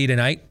watch Hannity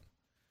tonight.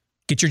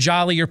 Get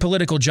your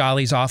political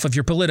jollies off of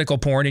your political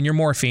porn and your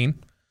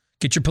morphine.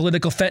 Get your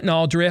political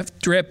fentanyl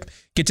drip.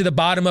 Get to the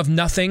bottom of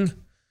nothing.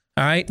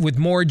 All right, with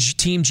more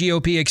Team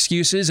GOP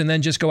excuses, and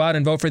then just go out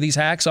and vote for these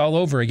hacks all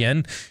over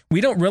again.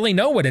 We don't really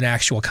know what an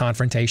actual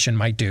confrontation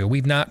might do.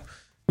 We've not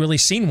really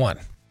seen one.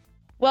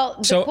 Well,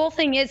 the cool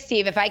thing is,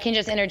 Steve, if I can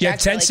just interject. You have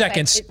 10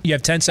 seconds. You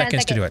have 10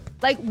 seconds to do it.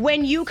 Like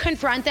when you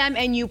confront them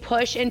and you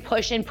push and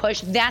push and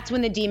push, that's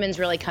when the demons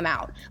really come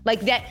out.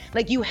 Like that.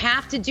 Like you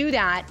have to do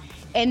that,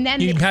 and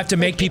then you have to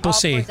make people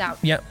see.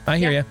 Yeah, I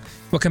hear you.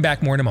 We'll come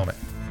back more in a moment.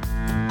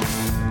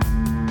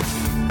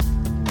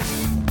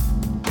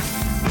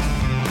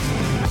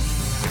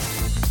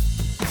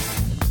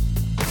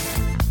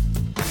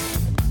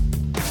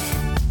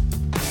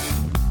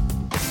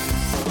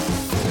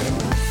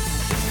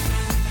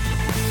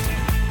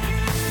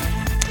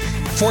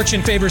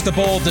 Fortune favors the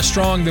bold, the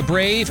strong, the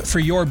brave. For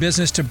your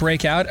business to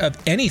break out of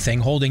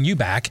anything holding you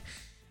back,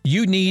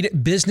 you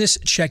need business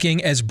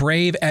checking as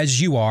brave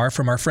as you are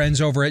from our friends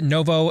over at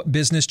Novo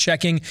Business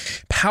Checking.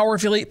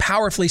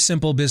 Powerfully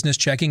simple business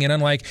checking. And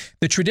unlike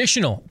the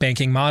traditional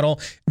banking model,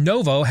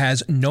 Novo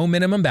has no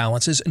minimum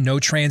balances, no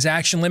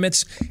transaction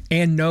limits,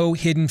 and no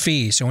hidden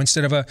fees. So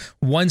instead of a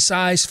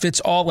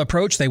one-size-fits-all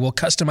approach, they will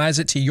customize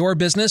it to your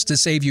business to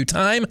save you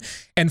time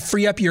and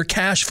free up your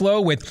cash flow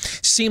with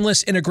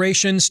seamless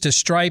integrations to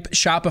Stripe,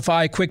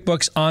 Shopify,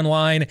 QuickBooks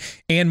Online,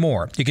 and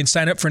more. You can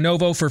sign up for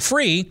Novo for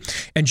free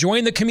and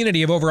join the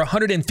community of over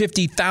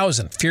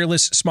 150,000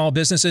 fearless small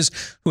businesses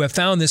who have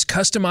found this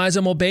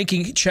customizable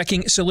banking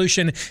checking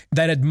solution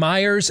that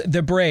admires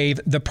the brave,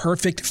 the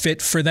perfect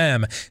fit for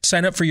them.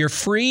 Sign up for your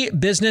free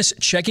business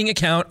checking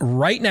account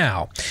right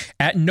now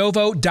at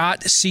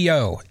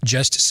novo.co.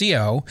 Just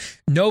co.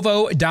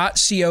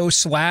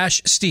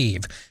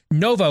 Novo.co/Steve.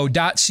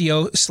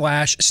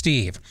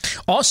 Novo.co/Steve.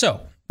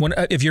 Also,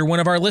 if you're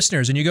one of our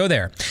listeners and you go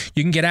there,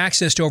 you can get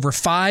access to over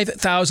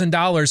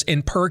 $5,000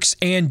 in perks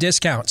and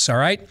discounts, all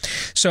right?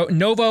 So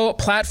Novo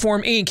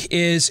Platform Inc.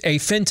 is a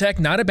fintech,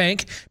 not a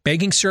bank.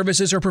 Banking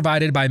services are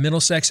provided by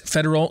Middlesex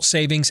Federal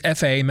Savings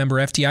FA, member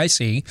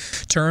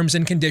FDIC. Terms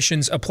and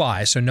conditions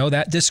apply, so know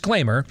that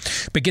disclaimer.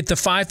 But get the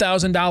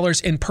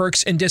 $5,000 in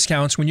perks and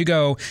discounts when you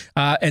go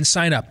and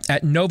sign up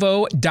at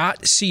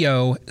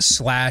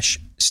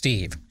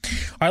novo.co/Steve.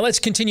 All right, let's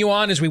continue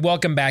on as we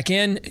welcome back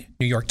in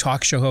New York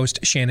talk show host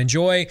Shannon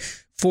Joy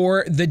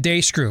for the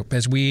Deace Group.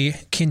 As we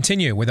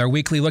continue with our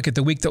weekly look at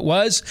the week that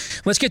was,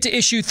 let's get to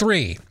issue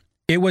 3.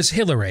 It was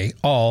Hillary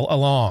all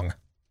along.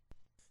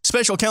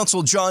 Special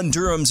counsel John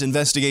Durham's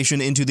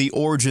investigation into the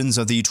origins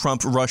of the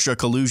Trump-Russia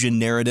collusion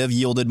narrative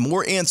yielded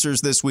more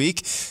answers this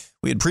week.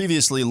 We had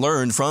previously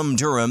learned from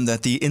Durham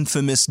that the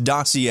infamous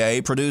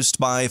dossier produced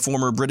by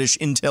former British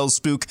intel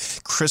spook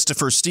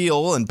Christopher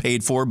Steele and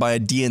paid for by a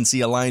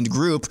DNC-aligned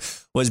group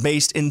was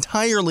based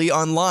entirely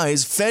on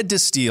lies fed to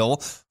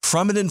Steele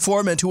from an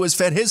informant who was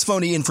fed his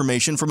phony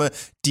information from a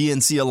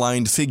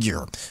DNC-aligned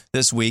figure.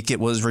 This week, it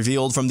was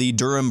revealed from the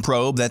Durham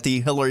probe that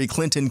the Hillary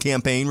Clinton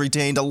campaign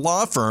retained a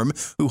law firm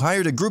who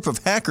hired a group of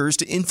hackers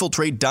to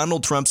infiltrate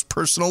Donald Trump's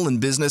personal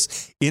and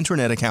business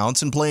internet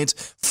accounts and plant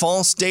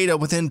false data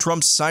within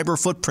Trump's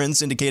cyber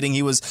footprints, indicating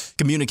he was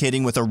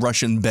communicating with a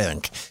Russian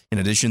bank. In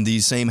addition,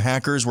 these same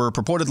hackers were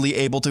purportedly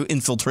able to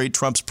infiltrate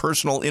Trump's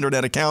personal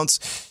internet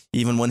accounts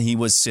even when he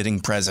was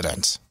sitting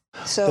president.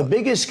 So the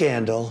biggest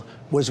scandal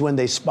was when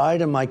they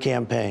spied on my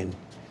campaign.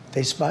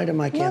 They spied on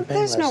my campaign.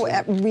 There's no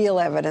real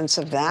evidence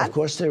of that. Of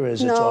course there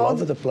is. No. It's all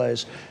over the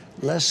place.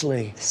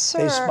 Leslie,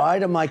 Sir, they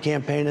spied on my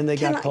campaign and they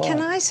got caught.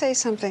 Can I say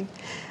something?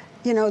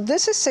 You know,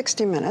 this is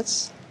 60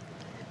 Minutes,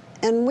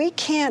 and we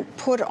can't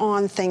put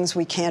on things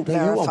we can't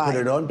verify. You won't put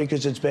it on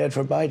because it's bad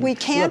for Biden. We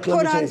can't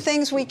put on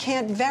things we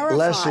can't verify.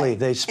 Leslie,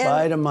 they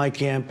spied on my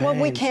campaign. Well,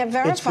 we can't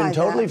verify that. It's been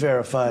totally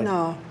verified.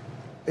 No.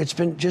 It's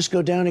been, just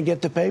go down and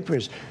get the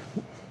papers.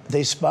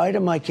 They spied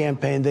on my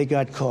campaign, they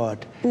got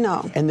caught.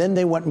 No. And then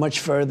they went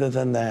much further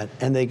than that,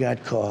 and they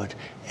got caught.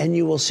 And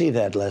you will see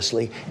that,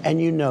 Leslie,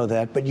 and you know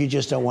that, but you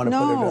just don't want to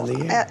put it on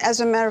the air. As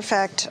a matter of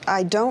fact,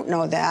 I don't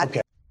know that.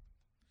 Okay.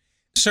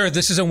 Sir,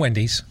 this is a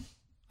Wendy's.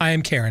 I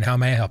am Karen. How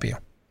may I help you?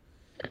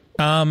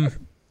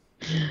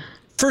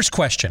 First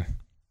question.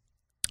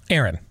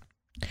 Aaron.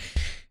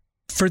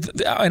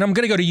 And I'm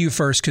going to go to you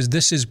first because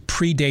this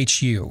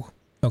predates you.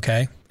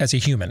 Okay, as a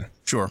human.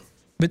 Sure.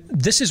 But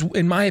this is,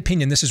 in my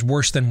opinion, this is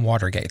worse than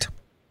Watergate.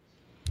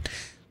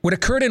 What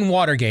occurred in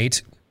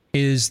Watergate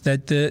is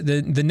that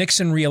the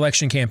Nixon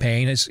re-election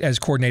campaign, as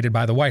coordinated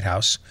by the White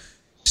House,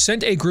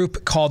 sent a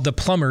group called the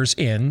Plumbers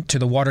in to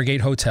the Watergate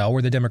Hotel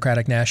where the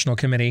Democratic National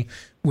Committee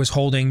was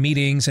holding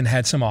meetings and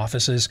had some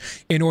offices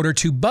in order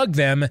to bug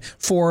them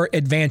for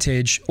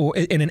advantage or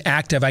in an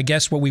act of, I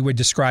guess, what we would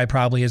describe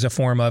probably as a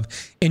form of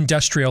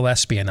industrial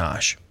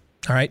espionage.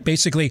 All right,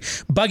 basically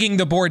bugging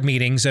the board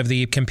meetings of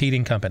the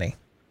competing company.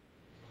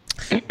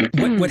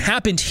 What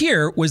happened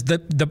here was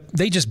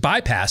they just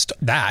bypassed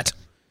that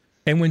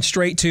and went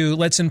straight to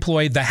let's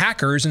employ the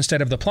hackers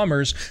instead of the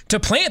plumbers to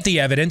plant the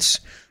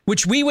evidence,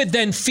 which we would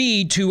then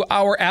feed to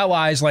our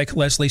allies like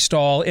Leslie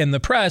Stahl in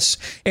the press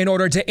in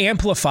order to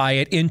amplify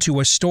it into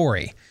a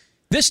story.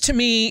 This to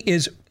me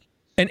is...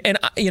 And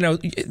you know,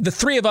 the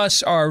three of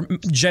us are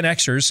Gen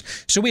Xers,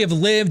 so we have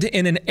lived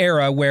in an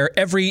era where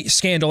every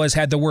scandal has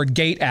had the word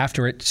gate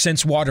after it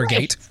since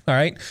Watergate, all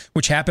right,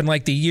 which happened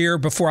like the year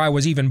before I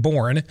was even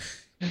born.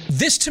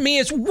 This to me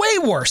is way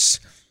worse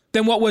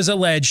than what was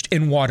alleged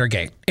in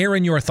Watergate.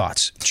 Aaron, your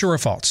thoughts? True or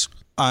false?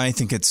 I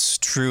think it's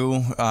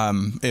true.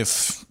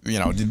 If, you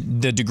know,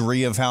 the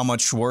degree of how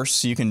much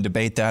worse, you can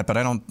debate that, but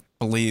I don't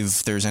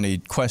believe there's any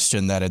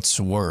question that it's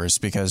worse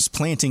because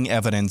planting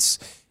evidence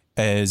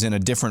is in a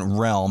different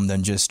realm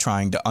than just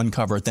trying to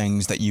uncover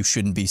things that you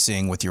shouldn't be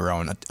seeing with your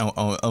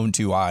own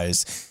two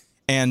eyes.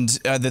 And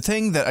the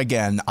thing that,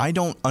 again, I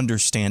don't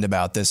understand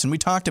about this, and we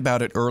talked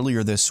about it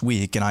earlier this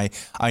week, and I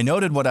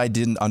noted what I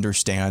didn't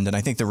understand, and I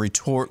think the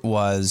retort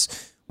was,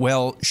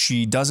 Well,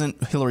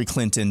 Hillary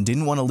Clinton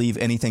didn't want to leave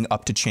anything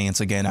up to chance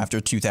again after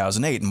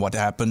 2008 and what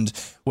happened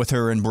with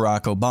her and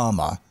Barack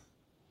Obama.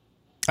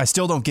 I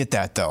still don't get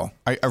that, though.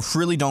 I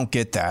really don't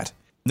get that.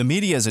 The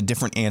media is a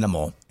different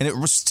animal, and it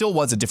still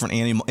was a different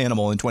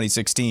animal in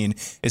 2016,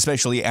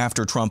 especially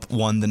after Trump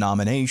won the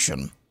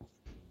nomination.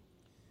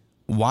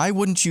 Why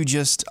wouldn't you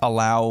just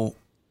allow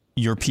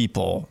your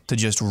people to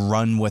just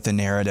run with a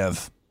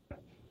narrative?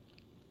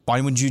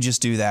 Why wouldn't you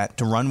just do that,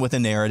 to run with a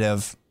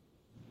narrative,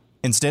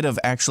 instead of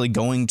actually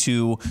going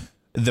to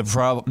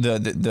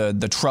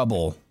the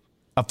trouble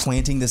of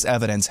planting this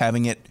evidence,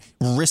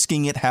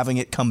 risking it, having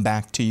it come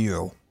back to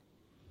you?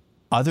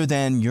 Other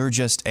than you're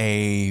just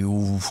a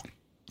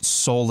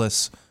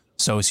soulless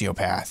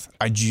sociopath.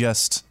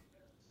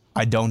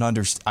 I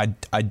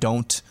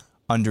don't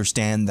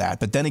understand that.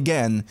 But then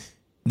again,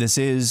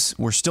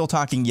 we're still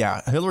talking,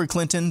 Hillary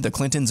Clinton, the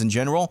Clintons in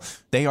general,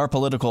 they are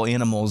political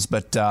animals.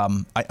 But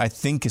I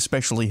think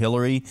especially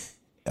Hillary,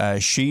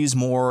 she's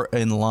more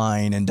in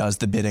line and does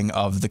the bidding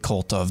of the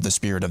cult of the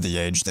spirit of the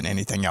age than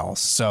anything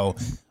else. So,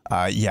 to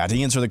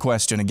answer the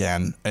question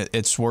again,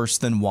 it's worse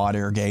than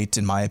Watergate,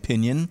 in my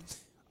opinion.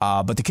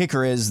 But the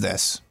kicker is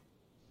this.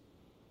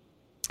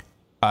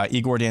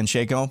 Igor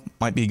Danchenko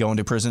might be going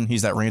to prison.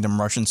 He's that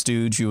random Russian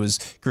stooge who was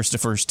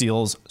Christopher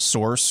Steele's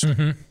source.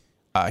 Mm-hmm.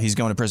 He's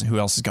going to prison. Who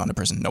else is going to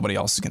prison? Nobody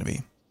else is going to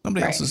be.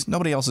 Nobody else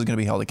is going to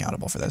be held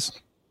accountable for this.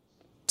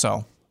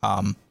 So,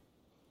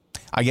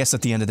 I guess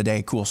at the end of the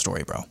day, cool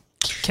story, bro.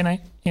 Can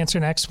I answer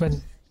next?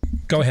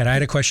 Go ahead. I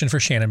had a question for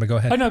Shannon, but go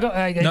ahead. Oh, no, go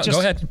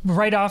ahead.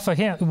 Right off of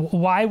him.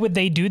 Why would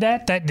they do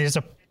that? That is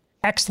a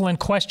excellent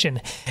question.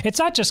 It's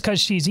not just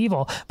because she's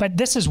evil, but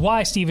this is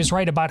why Steve is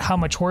right about how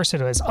much worse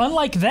it is.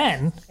 Unlike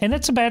then, and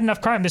it's a bad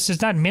enough crime, this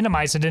does not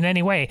minimize it in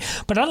any way,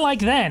 but unlike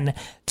then,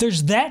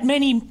 there's that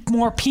many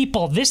more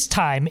people this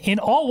time in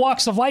all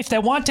walks of life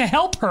that want to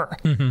help her.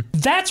 Mm-hmm.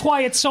 That's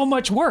why it's so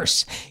much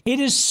worse.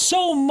 It is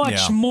so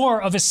much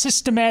more of a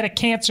systematic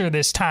cancer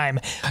this time.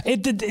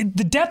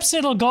 The depths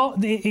it'll go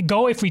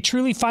if we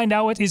truly find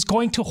out it is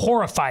going to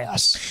horrify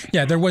us.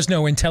 Yeah, there was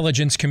no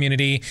intelligence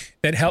community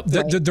that helped.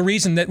 The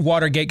reason that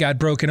Watergate got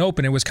broken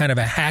open, it was kind of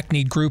a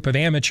hackneyed group of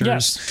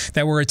amateurs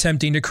that were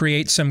attempting to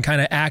create some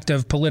kind of act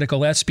of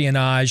political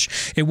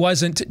espionage. It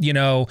wasn't,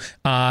 Mr.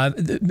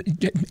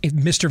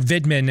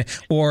 Vidman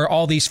or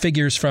all these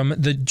figures from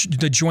the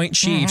Joint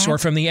Chiefs or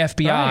from the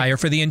FBI or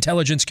for the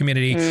intelligence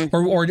community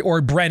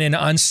or Brennan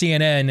on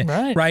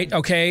CNN, right?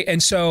 Okay,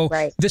 and so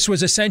this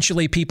was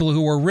essentially people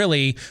who were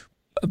really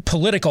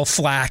political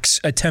flacks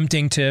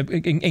attempting to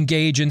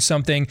engage in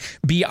something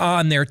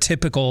beyond their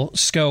typical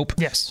scope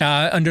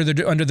under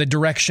the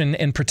direction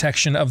and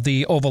protection of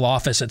the Oval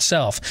Office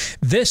itself.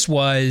 This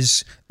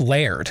was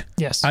layered.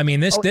 Yes. I mean,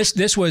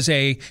 this was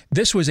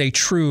a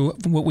true,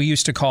 what we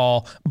used to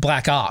call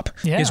black op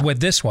is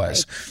what this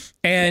was.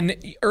 And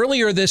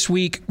earlier this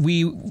week,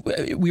 we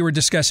were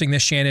discussing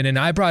this, Shannon, and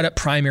I brought up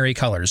Primary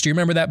Colors. Do you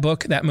remember that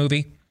book, that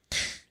movie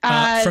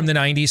from the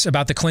 90s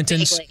about the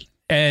Clintons?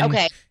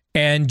 Vaguely.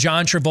 And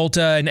John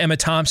Travolta and Emma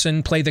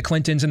Thompson play the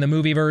Clintons in the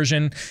movie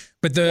version.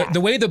 But the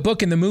way the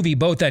book and the movie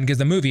both end, because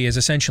the movie is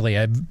essentially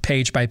a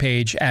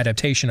page-by-page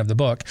adaptation of the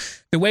book,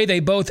 the way they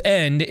both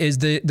end is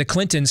the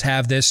Clintons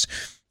have this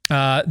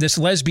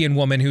lesbian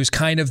woman who's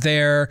kind of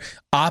their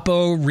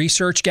Oppo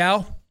research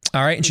gal,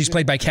 all right? And she's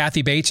played by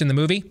Kathy Bates in the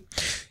movie.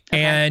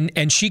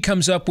 And she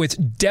comes up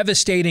with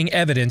devastating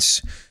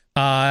evidence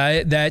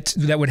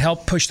that would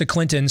help push the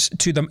Clintons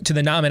to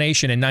the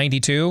nomination in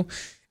 92.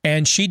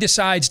 And she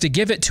decides to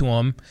give it to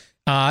them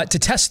to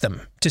test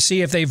them, to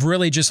see if they've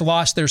really just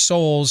lost their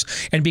souls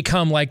and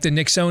become like the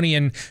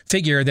Nixonian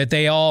figure that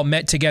they all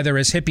met together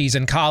as hippies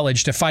in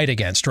college to fight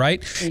against,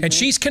 right? Mm-hmm. And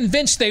she's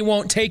convinced they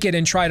won't take it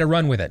and try to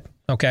run with it,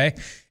 okay?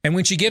 And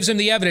when she gives them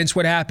the evidence,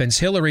 what happens?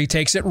 Hillary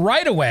takes it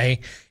right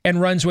away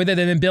and runs with it,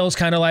 and then Bill's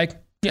kind of like,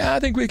 yeah,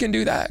 I think we can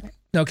do that.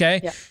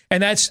 Okay. Yeah.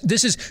 And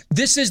this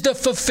is the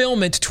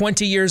fulfillment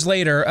 20 years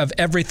later of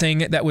everything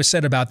that was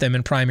said about them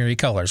in Primary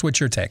Colors.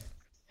 What's your take?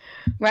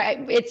 Right.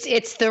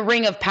 It's the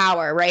ring of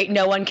power, right?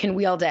 No one can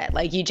wield it.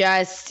 Like you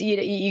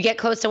get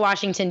close to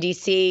Washington,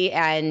 D.C.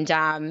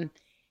 and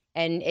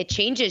it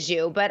changes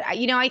you. But,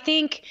 I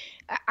think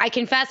I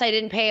confess I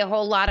didn't pay a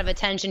whole lot of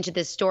attention to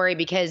this story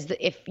because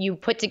if you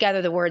put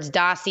together the words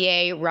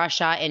dossier,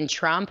 Russia, and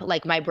Trump,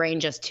 like my brain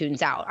just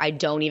tunes out. I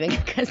don't even,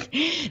 because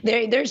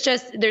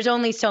there's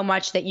only so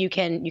much that you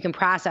can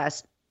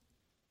process.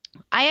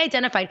 I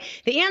identified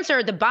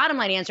the bottom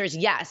line answer is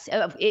yes.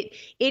 It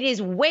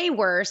is way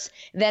worse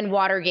than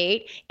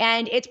Watergate,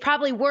 and it's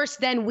probably worse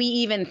than we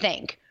even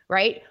think,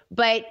 right?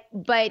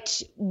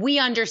 But we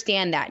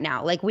understand that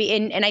now. Like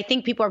and I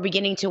think people are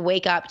beginning to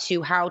wake up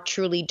to how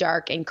truly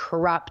dark and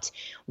corrupt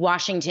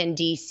Washington,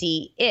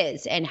 D.C.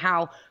 is, and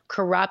how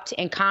corrupt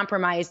and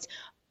compromised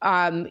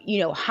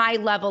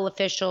high-level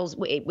officials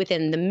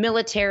within the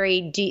military,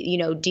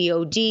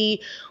 DOD,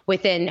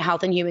 within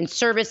Health and Human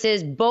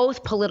Services,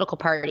 both political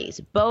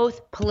parties,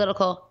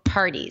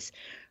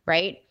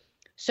 right?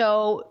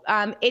 So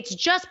it's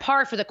just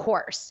par for the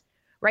course,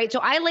 right? So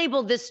I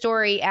labeled this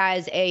story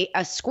as a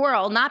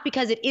squirrel, not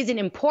because it isn't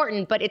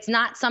important, but it's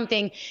not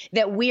something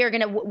that we are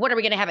going to, what are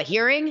we going to have a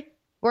hearing?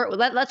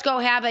 Let's go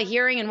have a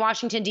hearing in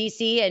Washington,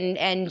 D.C.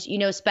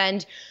 and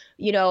spend,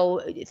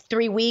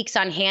 3 weeks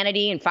on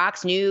Hannity and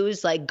Fox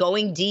News, like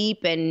going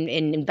deep and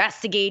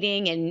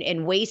investigating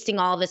and wasting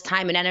all this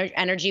time and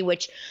energy,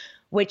 which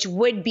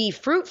would be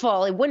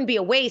fruitful. It wouldn't be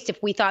a waste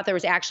if we thought there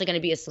was actually going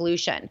to be a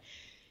solution.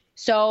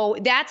 So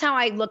that's how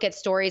I look at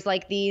stories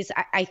like these.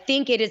 I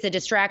think it is a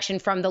distraction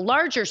from the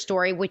larger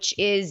story, which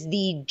is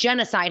the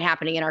genocide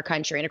happening in our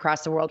country and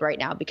across the world right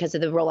now because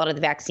of the rollout of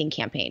the vaccine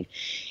campaign.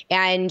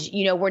 And,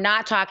 we're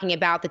not talking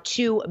about the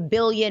 $2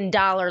 billion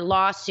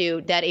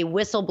lawsuit that a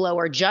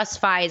whistleblower just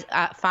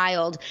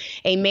filed,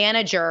 a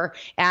manager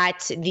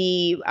at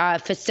the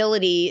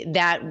facility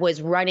that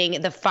was running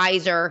the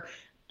Pfizer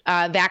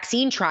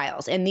vaccine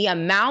trials, and the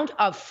amount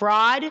of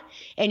fraud.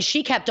 And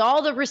she kept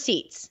all the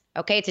receipts.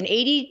 Okay, it's an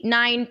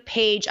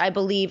 89-page, I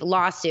believe,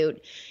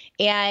 lawsuit.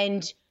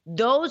 And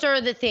those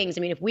are the things.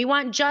 I mean, if we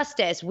want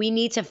justice, we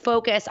need to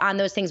focus on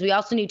those things. We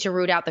also need to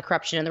root out the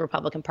corruption in the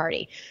Republican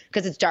Party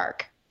because it's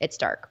dark. It's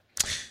dark.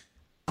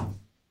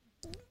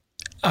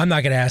 I'm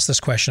not going to ask this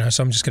question,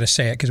 so I'm just going to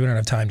say it because we don't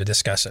have time to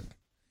discuss it.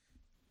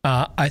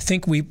 I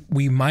think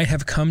we might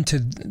have come to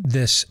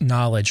this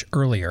knowledge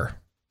earlier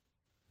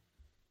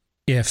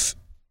if,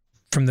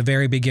 from the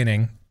very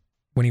beginning,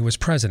 when he was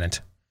president,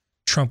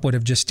 Trump would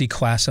have just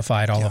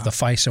declassified all of the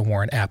FISA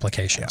warrant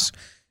applications.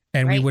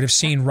 Yeah. And we would have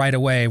seen right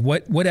away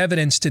what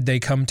evidence did they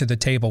come to the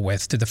table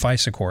with, to the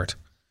FISA court,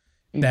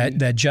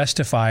 that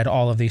justified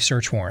all of these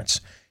search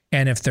warrants.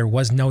 And if there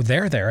was no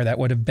there, that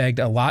would have begged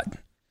a lot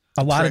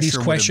of these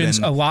questions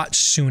a lot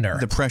sooner.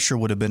 The pressure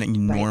would have been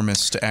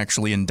enormous to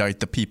actually indict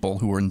the people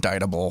who were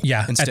indictable.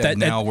 Yeah. Instead,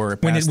 now we're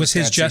when it was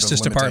his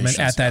Justice Department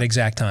at that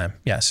exact time.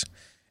 Yes.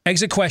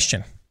 Exit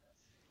question.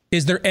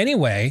 Is there any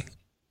way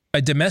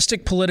a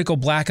domestic political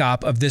black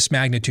op of this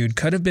magnitude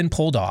could have been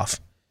pulled off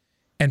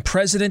and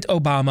President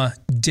Obama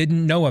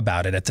didn't know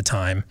about it at the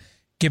time,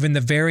 given the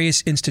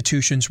various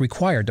institutions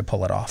required to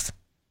pull it off?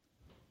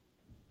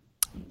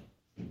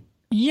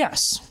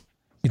 Yes.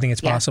 You think it's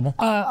possible?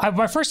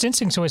 My first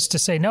instinct was to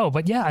say no,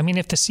 but yeah, I mean,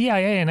 if the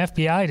CIA and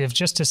FBI have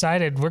just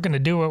decided we're going to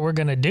do what we're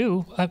going to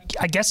do,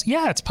 I guess,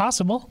 yeah, it's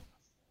possible.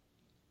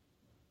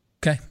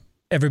 Okay.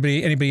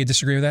 Anybody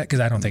disagree with that? Because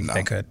I don't think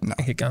they could. No.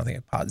 I don't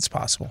think it's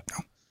possible.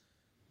 No.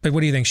 But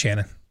what do you think,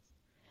 Shannon?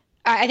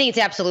 I think it's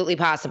absolutely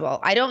possible.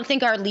 I don't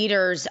think our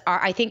leaders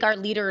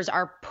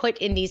are put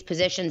in these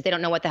positions. They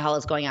don't know what the hell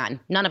is going on.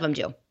 None of them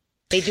do.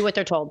 They do what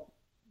they're told.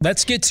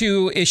 Let's get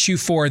to issue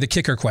 4, the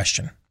kicker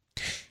question.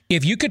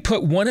 If you could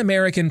put one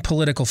American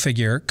political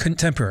figure,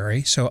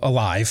 contemporary, so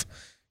alive,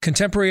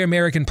 contemporary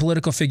American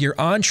political figure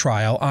on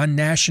trial on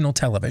national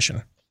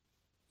television,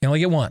 you only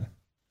get one.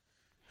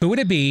 Who would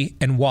it be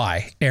and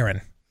why? Aaron.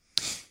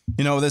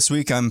 This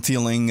week I'm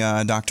feeling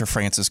Dr.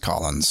 Francis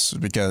Collins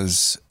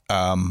because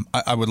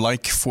I would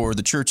like for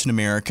the church in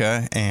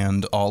America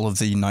and all of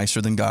the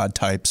nicer than God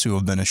types who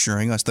have been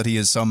assuring us that he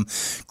is some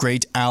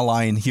great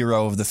ally and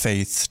hero of the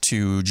faith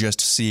to just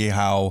see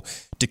how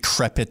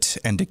decrepit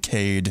and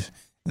decayed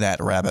that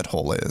rabbit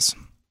hole is.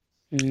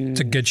 It's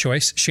a good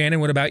choice. Shannon,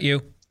 what about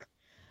you?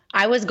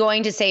 I was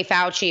going to say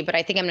Fauci, but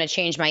I think I'm going to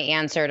change my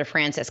answer to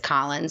Francis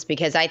Collins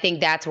because I think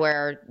that's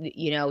where,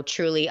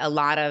 truly a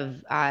lot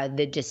of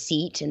the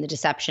deceit and the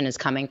deception is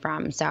coming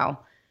from. So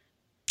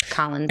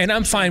Collins. And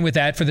I'm fine with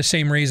that for the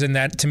same reason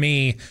that, to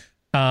me,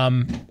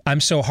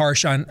 I'm so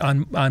harsh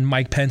on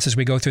Mike Pence as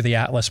we go through the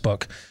Atlas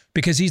book,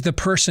 because he's the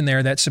person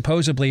there that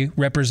supposedly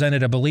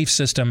represented a belief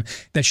system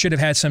that should have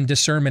had some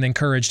discernment and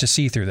courage to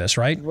see through this,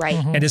 right? Right.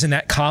 Mm-hmm. And isn't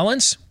that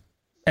Collins?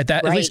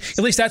 At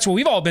least that's what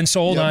we've all been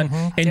sold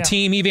on in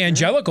Team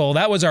Evangelical.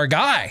 That was our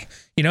guy,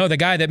 the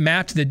guy that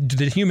mapped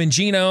the human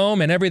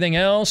genome and everything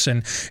else,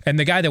 and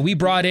the guy that we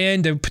brought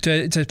in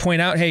to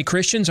point out, hey,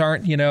 Christians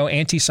aren't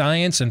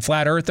anti-science and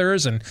flat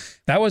earthers, and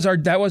that was our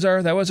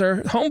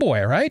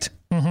homeboy, right?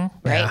 Mm-hmm.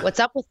 Right. Yeah. What's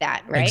up with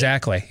that? Right.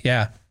 Exactly.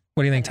 Yeah.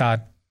 What do you think,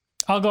 Todd?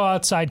 I'll go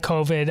outside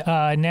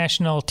COVID.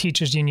 National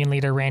Teachers Union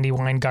leader Randy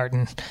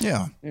Weingarten.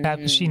 Yeah.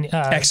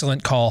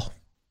 Excellent call.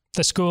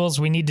 The schools,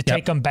 we need to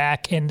take them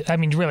back. And I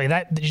mean, really,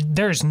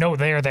 there's no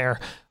there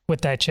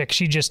with that chick.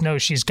 She just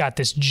knows she's got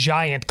this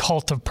giant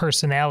cult of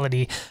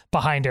personality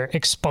behind her.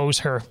 Expose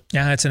her.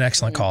 Yeah, that's an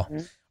excellent call. All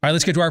right,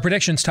 let's get to our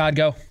predictions. Todd,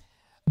 go.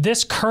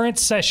 This current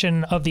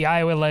session of the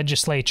Iowa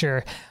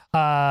legislature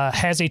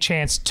has a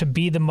chance to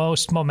be the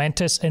most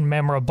momentous and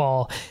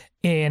memorable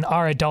in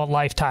our adult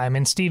lifetime.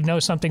 And Steve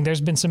knows something. There's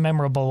been some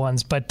memorable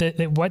ones, but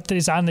what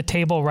is on the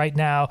table right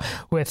now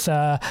with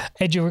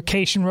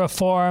education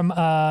reform,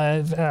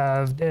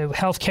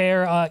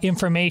 healthcare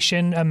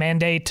information, a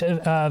mandate,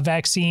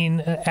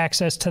 vaccine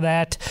access to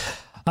that,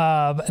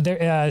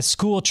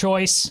 school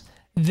choice.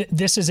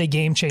 This is a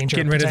game changer.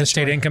 Getting rid of the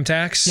state income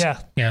tax? Yeah.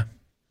 Yeah.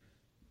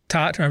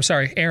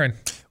 Aaron.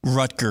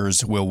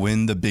 Rutgers will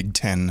win the Big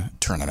Ten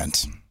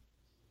tournament.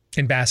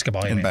 In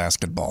basketball,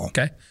 basketball.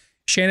 Okay.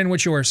 Shannon,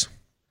 what's yours?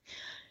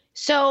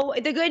 So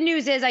the good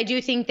news is I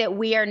do think that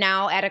we are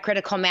now at a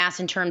critical mass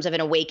in terms of an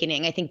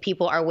awakening. I think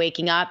people are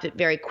waking up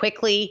very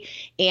quickly.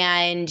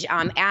 And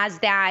as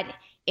that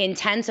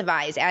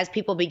intensifies, as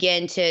people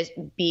begin to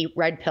be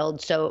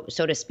red-pilled, so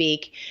to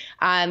speak,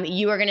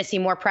 you are going to see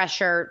more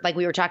pressure, like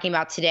we were talking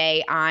about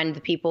today, on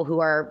the people who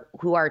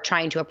are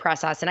trying to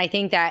oppress us. And I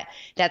think that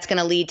that's going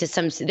to lead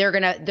to they're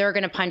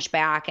going to punch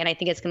back, and I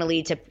think it's going to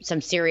lead to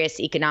some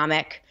serious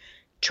economic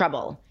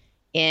trouble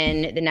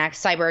in the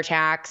next cyber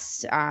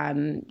attacks,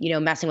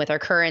 messing with our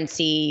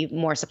currency,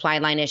 more supply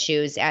line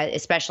issues,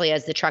 especially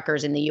as the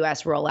truckers in the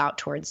U.S. roll out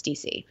towards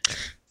D.C.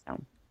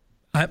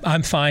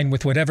 I'm fine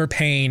with whatever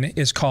pain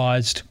is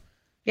caused.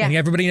 Yeah. And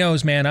everybody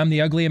knows, man, I'm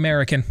the ugly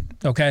American.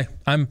 Okay.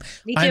 I'm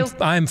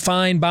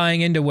fine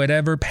buying into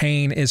whatever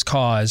pain is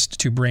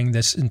caused to bring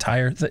this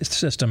entire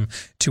system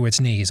to its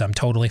knees. I'm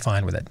totally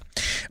fine with it.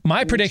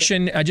 My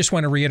prediction, I just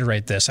want to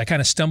reiterate this. I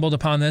kind of stumbled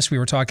upon this. We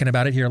were talking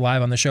about it here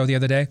live on the show the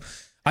other day.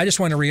 I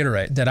just want to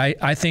reiterate that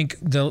I think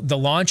the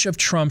launch of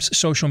Trump's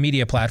social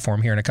media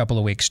platform here in a couple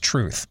of weeks,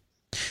 Truth,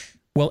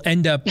 will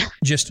end up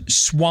just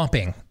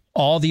swamping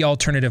all the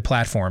alternative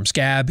platforms,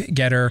 Gab,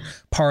 Getter,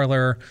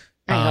 Parler,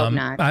 I hope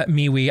not.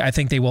 MeWe. I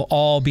think they will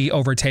all be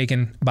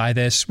overtaken by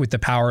this with the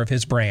power of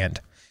his brand.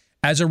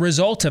 As a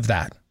result of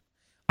that,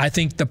 I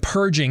think the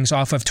purgings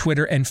off of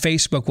Twitter and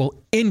Facebook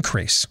will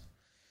increase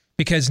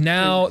because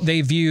now they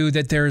view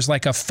that there's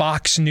like a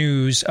Fox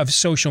News of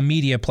social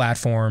media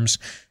platforms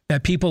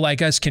that people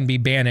like us can be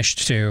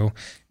banished to,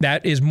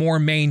 that is more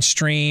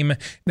mainstream,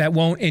 that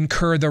won't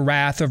incur the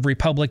wrath of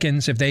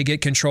Republicans if they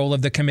get control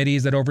of the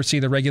committees that oversee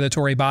the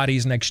regulatory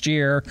bodies next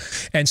year.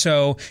 And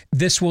so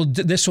this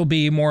will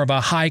be more of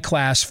a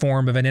high-class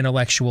form of an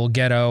intellectual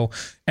ghetto.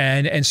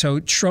 And so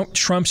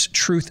Trump's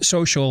Truth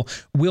Social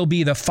will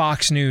be the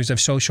Fox News of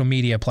social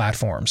media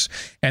platforms.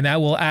 And that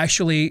will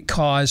actually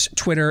cause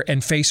Twitter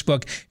and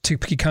Facebook to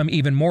become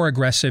even more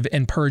aggressive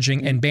in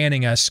purging and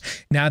banning us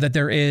now that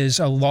there is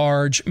a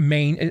large,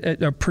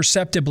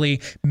 perceptibly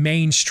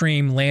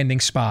mainstream landing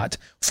spot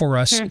for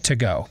us to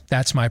go.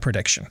 That's my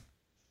prediction.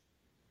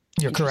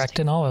 You're correct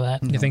in all of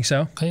that. You think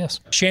so? Oh, yes.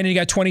 Shannon, you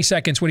got 20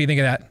 seconds. What do you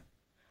think of that?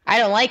 I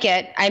don't like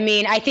it. I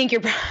mean, I think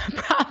you're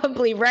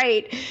probably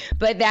right,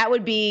 but that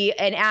would be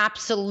an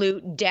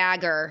absolute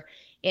dagger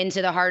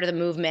into the heart of the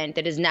movement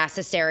that is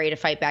necessary to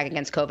fight back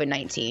against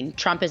COVID-19.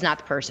 Trump is not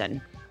the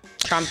person.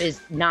 Trump is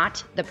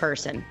not the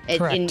person. It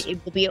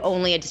will be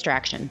only a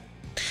distraction.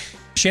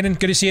 Shannon,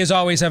 good to see you as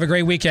always. Have a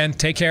great weekend.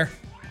 Take care.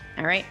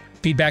 All right.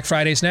 Feedback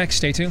Friday's next.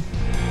 Stay tuned.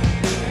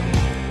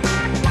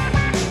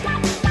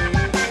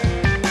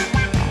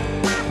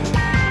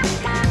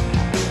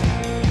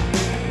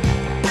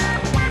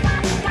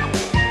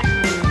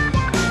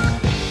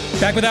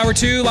 Back with Hour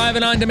 2, live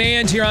and on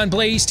demand here on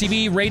Blaze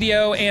TV,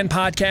 radio, and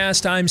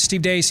podcast. I'm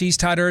Steve Deace. He's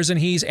Todd Erzin.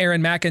 He's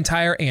Aaron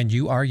McIntyre. And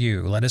you are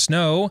you. Let us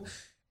know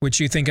what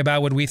you think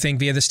about what we think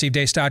via the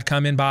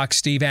stevedeace.com inbox,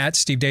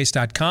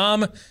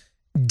 steve@stevedeace.com.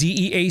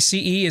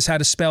 DEACE is how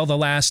to spell the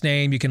last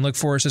name. You can look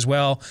for us as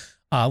well.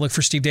 Look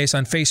for Steve Deace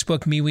on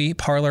Facebook, MeWe,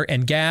 Parler,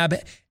 and Gab.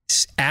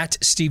 At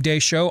Steve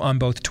Deace Show on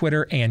both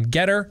Twitter and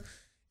Getter.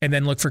 And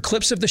then look for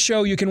clips of the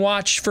show you can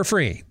watch for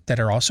free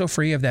that are also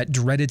free of that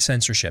dreaded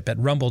censorship at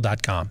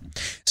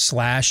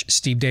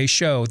rumble.com/Steve Deace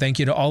Show. Thank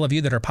you to all of you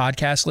that are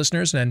podcast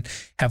listeners and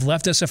have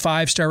left us a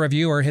 5-star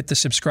review or hit the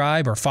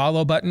subscribe or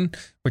follow button,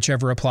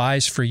 whichever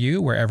applies for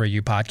you, wherever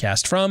you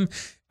podcast from.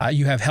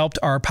 You have helped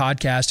our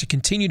podcast to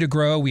continue to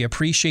grow. We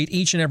appreciate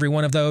each and every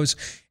one of those,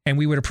 and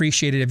we would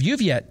appreciate it if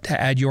you've yet to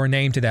add your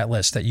name to that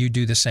list, that you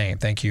do the same.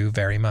 Thank you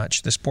very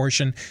much. This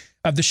portion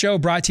of the show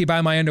brought to you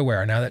by my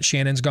underwear. Now that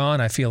Shannon's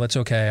gone, I feel it's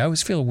okay. I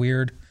always feel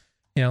weird,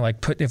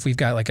 like if we've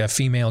got like a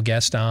female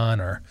guest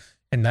on or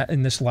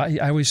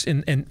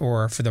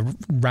or for the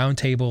round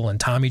table and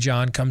Tommy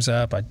John comes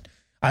up,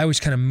 I always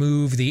kind of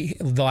move the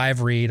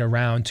live read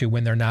around to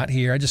when they're not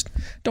here. I just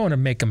don't want to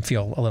make them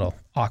feel a little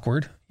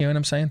awkward. You know what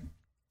I'm saying?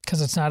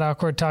 Because it's not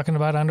awkward talking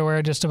about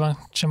underwear just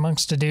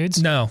amongst the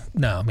dudes? No.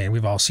 I mean,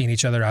 we've all seen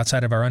each other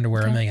outside of our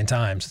underwear a million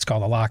times. It's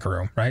called a locker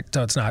room, right?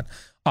 So it's not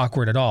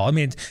awkward at all. I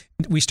mean,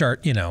 we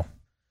start,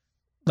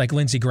 like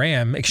Lindsey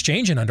Graham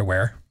exchanging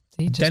underwear.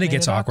 Then it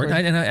gets awkward.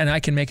 And I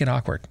can make it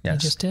awkward. Yes. You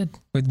just did.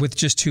 With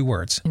just 2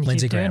 words. And you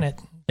Lindsey keep Graham. doing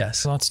it.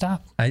 Yes. You won't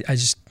stop. I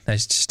just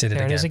did it again.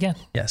 There it is again.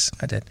 Yes,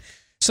 I did.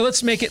 So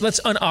let's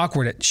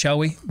unawkward it, shall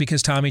we?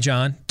 Because Tommy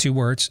John, 2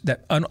 words,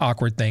 that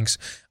unawkward things.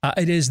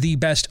 It is the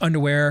best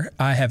underwear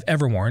I have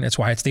ever worn. That's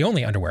why it's the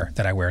only underwear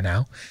that I wear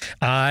now.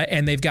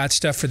 And they've got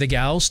stuff for the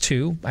gals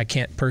too. I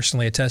can't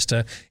personally attest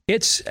to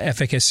its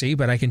efficacy,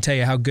 but I can tell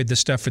you how good the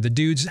stuff for the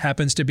dudes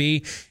happens to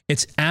be.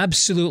 It's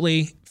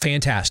absolutely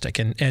fantastic.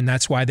 And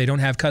that's why they don't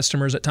have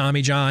customers at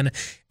Tommy John.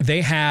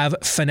 They have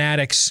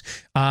Fanatics,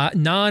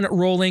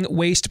 non-rolling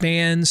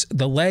waistbands.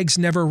 The legs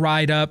never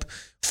ride up.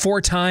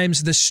 4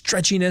 times the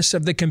stretchiness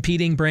of the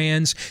competing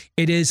brands.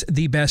 It is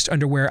the best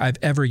underwear I've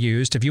ever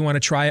used. If you want to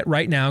try it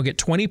right now, get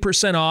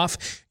 20% off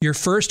your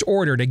first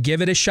order to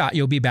give it a shot.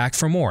 You'll be back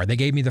for more. They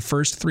gave me the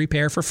first 3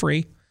 pair for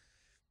free.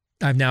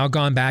 I've now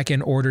gone back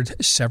and ordered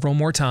several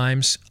more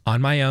times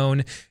on my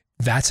own.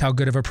 That's how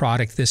good of a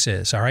product this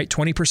is. All right,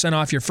 20%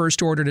 off your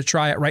first order to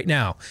try it right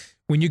now.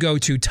 When you go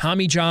to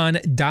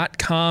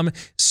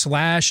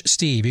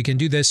TommyJohn.com/Steve, you can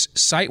do this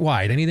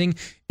site-wide. Anything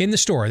in the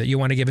store that you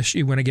want to give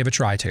a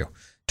try to.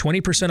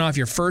 20% off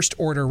your first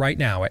order right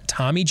now at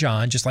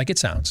TommyJohn, just like it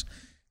sounds.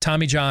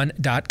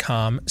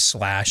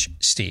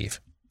 TommyJohn.com/Steve.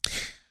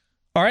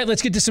 All right,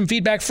 let's get to some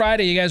Feedback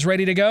Friday. You guys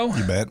ready to go?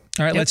 You bet.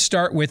 All right, Let's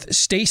start with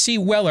Stacy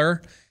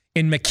Weller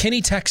in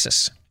McKinney,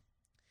 Texas.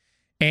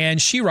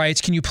 And she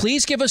writes, can you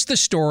please give us the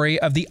story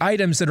of the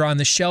items that are on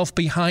the shelf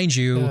behind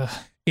you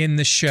in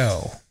the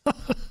show?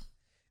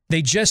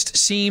 They just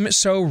seem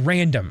so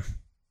random.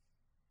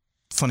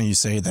 Funny you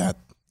say that.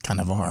 Kind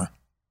of are.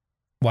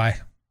 Why?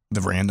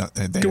 The random.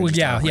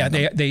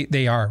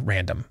 They are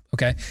random.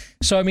 Okay.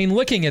 So, I mean,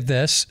 looking at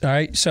this, all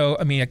right. So,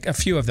 I mean, a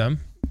few of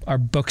them are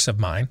books of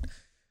mine.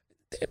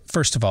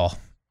 First of all,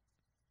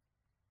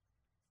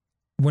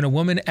 when a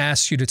woman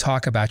asks you to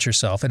talk about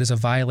yourself, it is a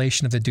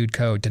violation of the dude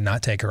code to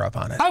not take her up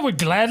on it. I would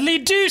gladly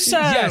do so.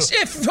 Yes,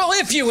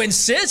 if you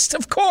insist,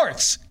 of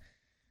course.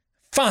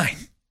 Fine.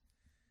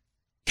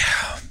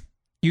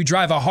 You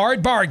drive a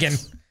hard bargain,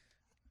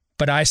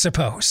 but I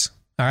suppose.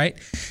 All right.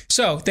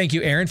 So thank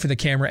you, Aaron, for the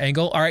camera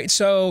angle. All right.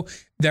 So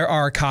there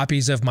are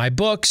copies of my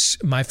books,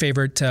 my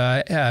favorite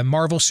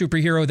Marvel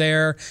superhero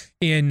there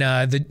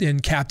in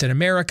Captain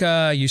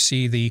America. You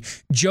see the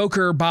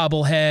Joker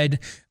bobblehead.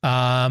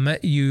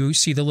 You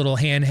see the little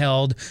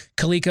handheld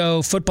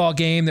Coleco football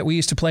game that we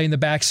used to play in the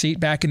back seat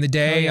back in the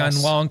day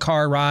on long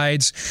car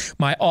rides.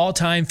 My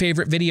all-time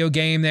favorite video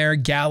game there,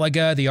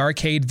 Galaga, the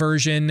arcade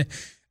version.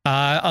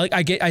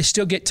 I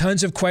still get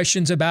tons of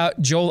questions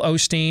about Joel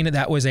Osteen.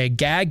 That was a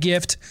gag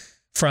gift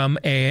from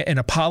an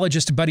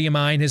apologist buddy of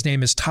mine. His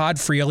name is Todd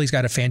Friel. He's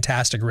got a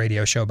fantastic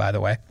radio show, by the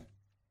way.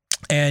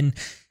 And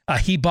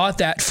he bought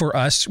that for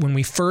us when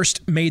we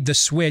first made the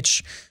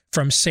switch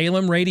from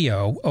Salem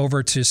Radio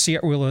over to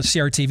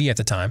CRTV at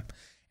the time.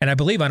 And I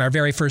believe on our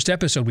very first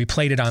episode, we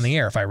played it on the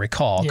air, if I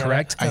recall,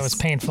 correct? That was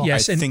painful.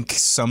 Yes, I think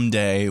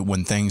someday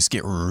when things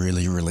get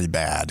really, really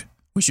bad,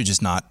 we should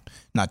just not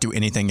do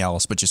anything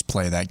else but just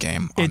play that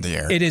game on the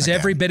air. It is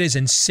every bit as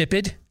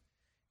insipid,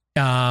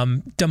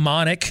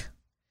 demonic,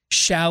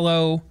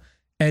 shallow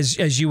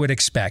as you would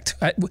expect.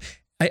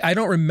 I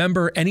don't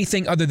remember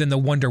anything other than the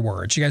wonder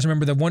words. You guys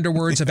remember the wonder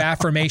words of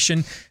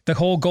affirmation? The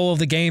whole goal of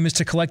the game is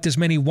to collect as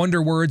many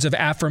wonder words of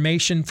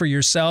affirmation for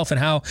yourself and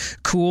how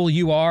cool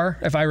you are,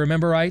 if I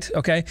remember right.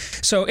 Okay.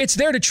 So it's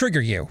there to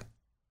trigger you.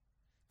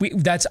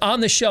 That's on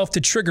the shelf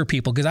to trigger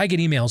people, because I get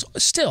emails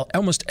still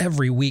almost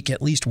every week,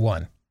 at least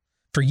one,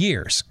 for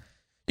years.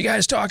 You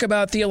guys talk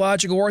about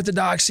theological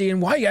orthodoxy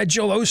and why you had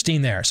Joel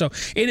Osteen there. So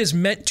it is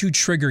meant to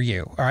trigger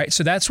you. All right.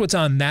 So that's what's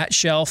on that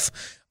shelf.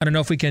 I don't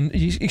know if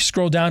you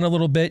scroll down a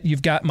little bit.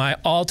 You've got my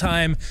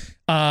all-time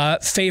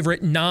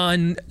favorite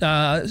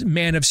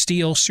non-Man of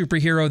Steel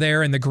superhero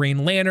there in the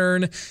Green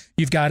Lantern.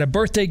 You've got a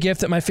birthday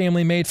gift that my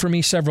family made for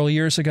me several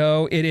years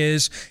ago. It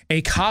is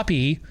a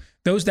copy.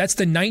 That's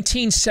the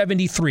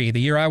 1973, the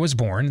year I was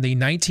born, the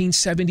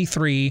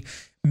 1973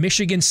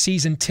 Michigan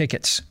season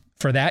tickets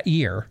for that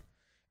year.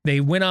 They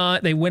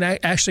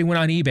actually went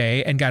on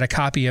eBay and got a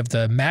copy of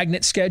the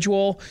magnet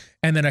schedule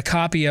and then a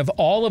copy of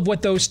all of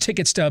what those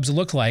ticket stubs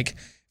look like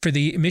for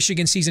the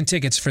Michigan season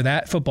tickets for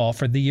that football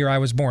for the year I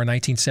was born,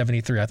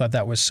 1973. I thought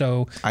that was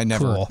so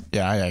cool.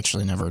 Yeah, I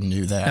actually never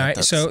knew that. All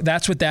right, so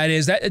that's what that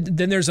is.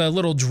 Then there's a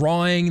little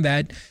drawing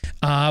that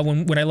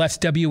when I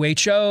left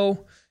WHO,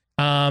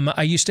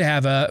 I used to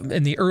have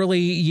in the early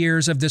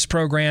years of this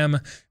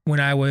program, when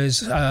I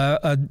was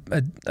a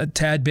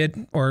tad bit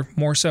or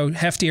more so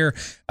heftier,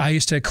 I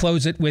used to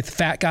close it with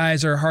fat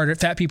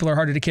people are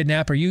harder to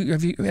kidnap.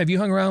 Have you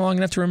hung around long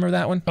enough to remember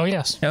that one? Oh,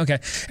 yes. Okay.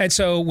 And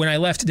so when I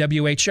left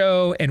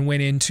WHO and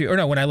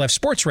when I left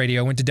sports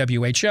radio, went to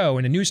WHO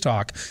and a news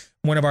talk,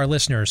 one of our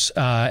listeners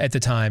at the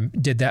time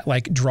did that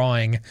like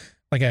drawing,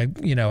 like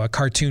a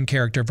cartoon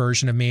character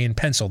version of me in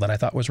pencil that I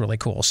thought was really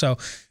cool. So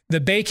the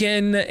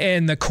bacon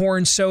and the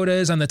corn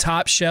sodas on the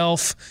top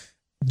shelf,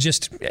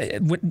 just,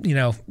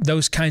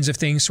 those kinds of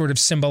things sort of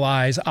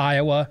symbolize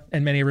Iowa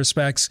in many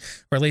respects,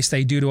 or at least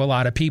they do to a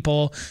lot of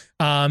people.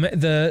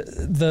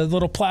 The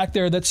little plaque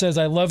there that says,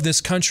 "I love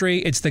this country.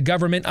 It's the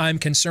government I'm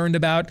concerned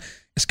about,"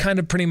 is kind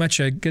of pretty much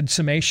a good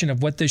summation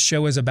of what this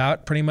show is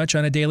about pretty much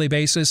on a daily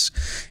basis.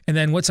 And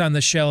then what's on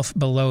the shelf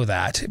below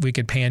that, if we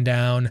could pan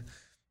down.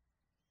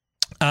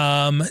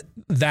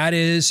 That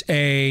is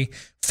a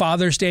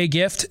Father's Day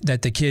gift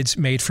that the kids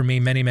made for me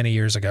many, many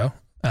years ago.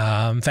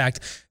 In fact,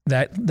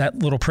 that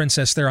little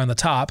princess there on the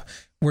top,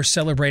 we're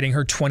celebrating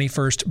her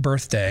 21st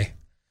birthday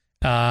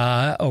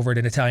over at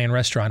an Italian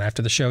restaurant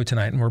after the show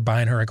tonight, and we're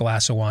buying her a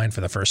glass of wine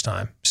for the first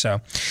time. So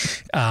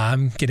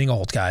I'm getting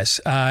old, guys.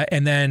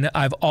 And then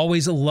I've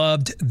always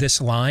loved this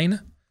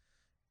line,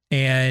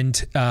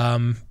 and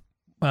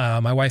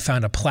my wife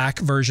found a plaque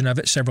version of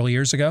it several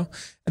years ago,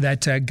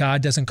 that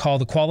God doesn't call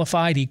the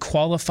qualified, he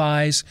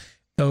qualifies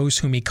those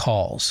whom he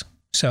calls.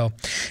 So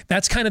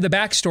that's kind of the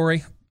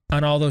backstory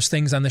on all those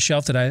things on the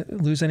shelf. Did I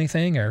lose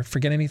anything or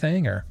forget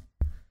anything? Or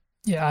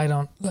yeah, I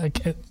don't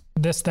like it.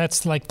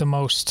 That's like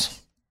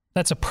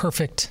that's a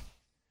perfect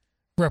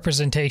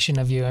representation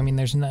of you. I mean,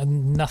 there's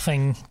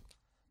nothing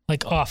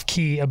like off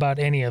key about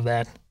any of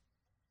that.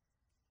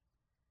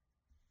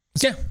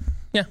 Yeah.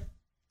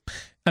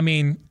 I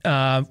mean,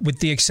 with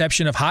the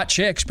exception of hot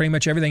chicks, pretty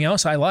much everything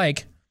else I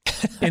like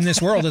in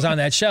this world is on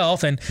that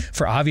shelf. And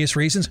for obvious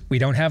reasons, we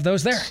don't have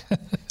those there.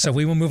 So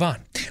we will move on.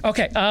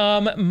 Okay.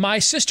 My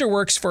sister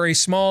works for a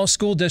small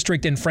school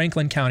district in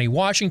Franklin County,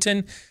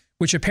 Washington,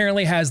 which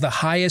apparently has the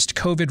highest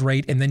COVID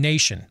rate in the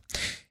nation.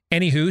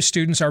 Anywho,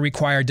 students are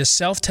required to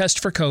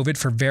self-test for COVID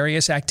for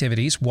various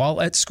activities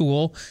while at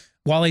school,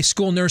 while a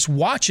school nurse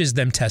watches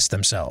them test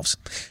themselves.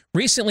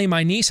 Recently,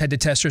 my niece had to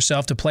test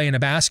herself to play in a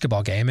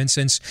basketball game, and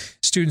since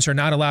students are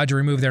not allowed to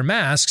remove their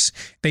masks,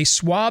 they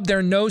swab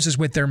their noses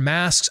with their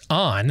masks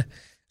on,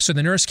 so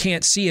the nurse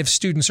can't see if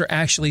students are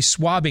actually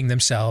swabbing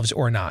themselves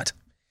or not.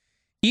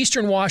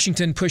 Eastern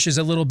Washington pushes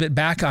a little bit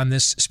back on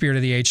this spirit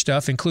of the age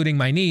stuff, including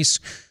my niece,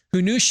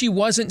 who knew she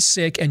wasn't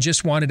sick and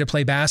just wanted to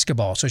play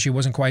basketball, so she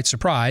wasn't quite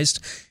surprised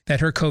that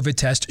her COVID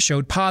test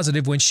showed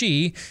positive when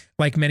she,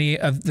 like many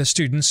of the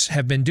students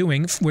have been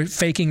doing, were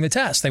faking the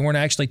test. They weren't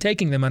actually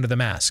taking them under the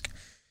mask.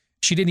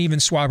 She didn't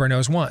even swab her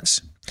nose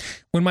once.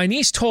 When my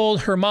niece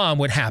told her mom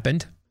what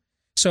happened,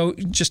 so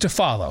just to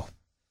follow,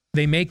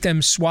 they make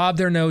them swab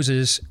their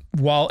noses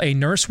while a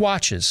nurse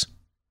watches,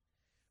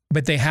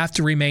 but they have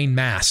to remain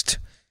masked.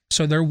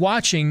 So they're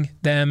watching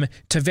them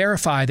to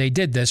verify they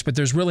did this, but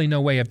there's really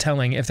no way of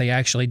telling if they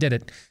actually did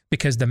it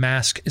because the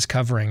mask is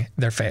covering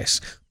their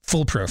face.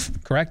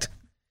 Foolproof, correct?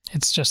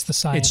 It's just the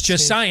science. It's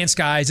just science,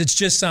 guys. It's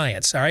just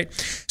science, all right?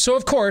 So,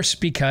 of course,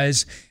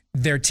 because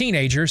they're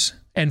teenagers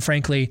and,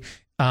 frankly,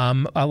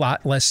 a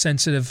lot more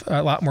sensitive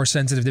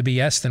to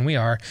BS than we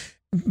are,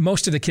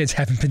 most of the kids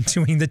haven't been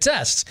doing the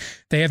tests.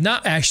 They have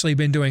not actually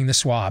been doing the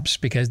swabs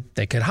because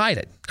they could hide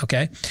it,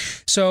 okay?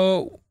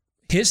 So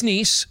his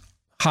niece,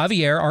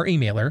 Javier, our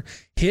emailer,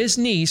 his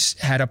niece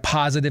had a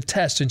positive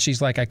test, and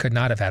she's like, I could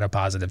not have had a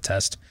positive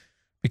test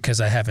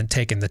because I haven't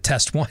taken the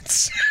test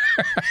once.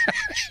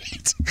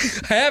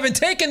 I haven't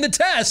taken the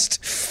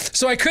test,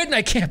 so I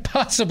can't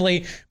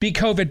possibly be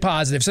COVID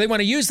positive. So they want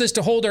to use this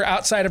to hold her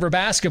outside of her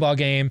basketball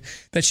game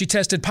that she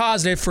tested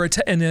positive for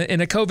in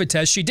a COVID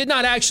test she did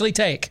not actually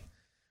take,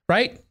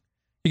 right?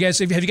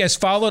 Have you guys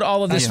followed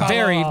all of this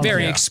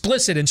very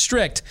explicit and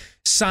strict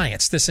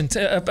science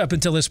up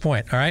until this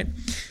point, all right?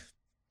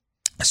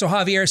 So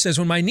Javier says,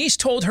 when my niece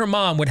told her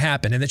mom what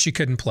happened and that she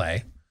couldn't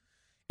play,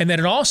 and that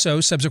it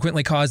also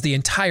subsequently caused the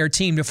entire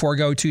team to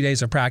forego 2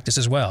 days of practice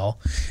as well,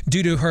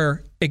 due to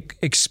her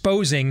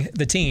exposing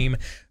the team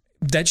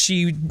that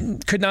she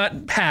could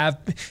not have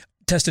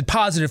tested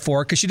positive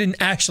for because she didn't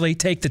actually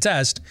take the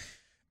test,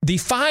 the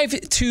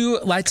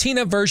 5'2"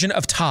 Latina version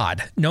of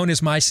Todd, known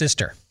as my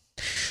sister,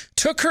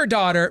 took her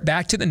daughter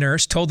back to the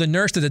nurse, told the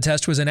nurse that the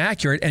test was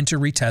inaccurate and to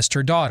retest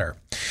her daughter.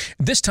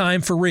 This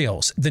time for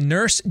reals. The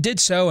nurse did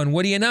so, and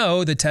what do you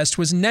know? The test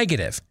was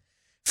negative.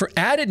 For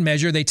added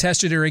measure, they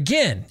tested her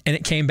again, and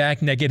it came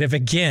back negative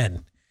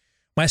again.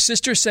 My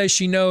sister says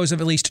she knows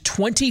of at least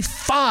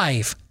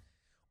 25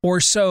 or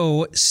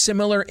so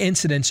similar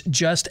incidents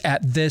just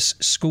at this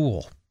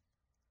school.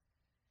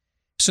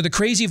 So the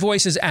crazy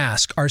voices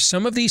ask, are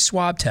some of these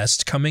swab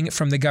tests coming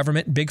from the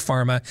government, Big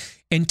Pharma,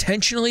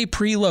 intentionally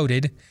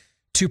preloaded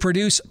to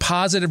produce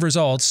positive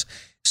results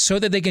so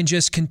that they can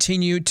just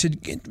continue to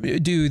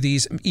do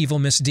these evil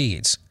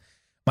misdeeds?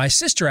 My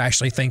sister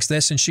actually thinks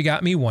this, and she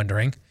got me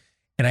wondering,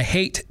 and I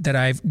hate that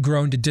I've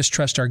grown to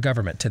distrust our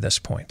government to this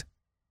point.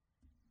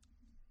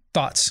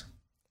 Thoughts?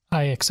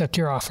 I accept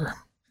your offer.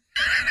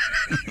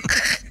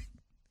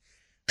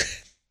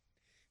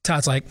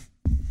 Todd's like,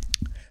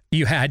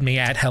 you had me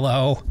at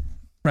hello,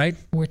 right?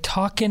 We're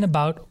talking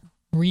about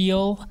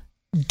real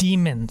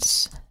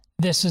demons.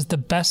 This is the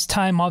best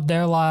time of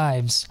their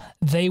lives.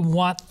 They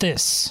want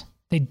this.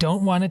 They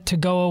don't want it to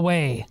go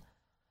away.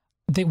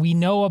 That we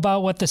know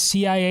about what the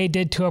CIA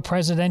did to a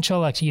presidential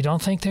election. You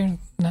don't think they're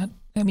not?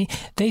 I mean,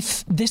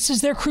 this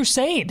is their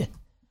crusade.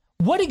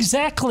 What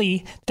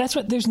exactly? That's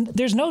what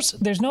there's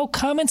no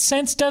common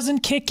sense doesn't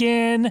kick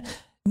in.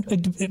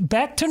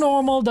 Back to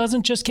normal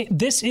doesn't just kick.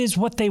 This is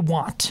what they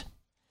want.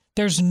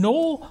 There's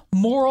no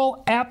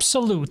moral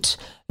absolute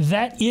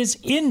that is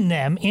in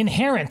them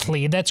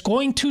inherently that's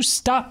going to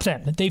stop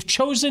them. They've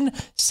chosen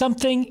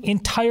something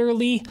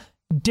entirely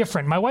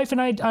different. My wife and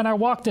I, on our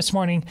walk this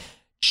morning,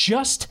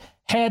 just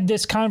had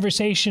this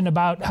conversation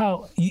about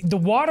how the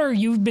water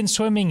you've been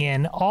swimming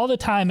in all the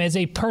time as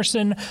a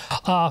person,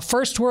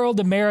 first world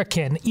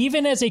American,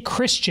 even as a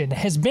Christian,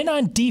 has been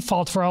on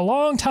default for a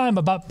long time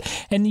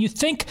and you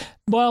think,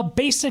 well,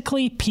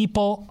 basically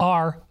people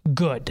are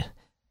good.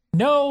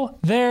 No,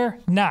 they're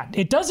not.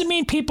 It doesn't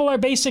mean people are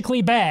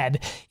basically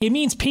bad. It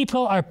means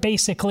people are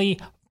basically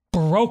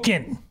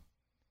broken.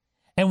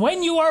 And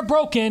when you are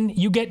broken,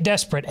 you get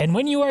desperate. And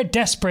when you are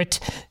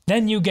desperate,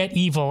 then you get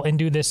evil and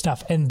do this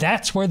stuff. And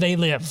that's where they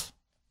live.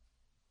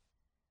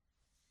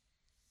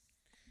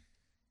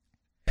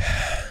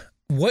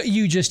 What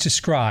you just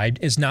described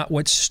is not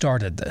what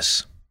started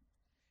this,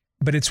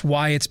 but it's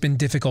why it's been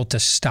difficult to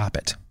stop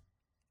it.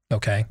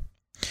 okay?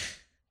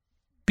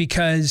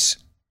 Because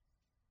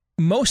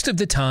most of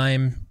the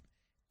time,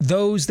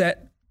 those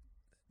that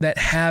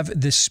have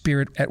this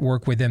spirit at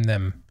work within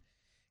them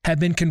have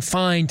been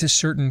confined to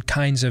certain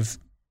kinds of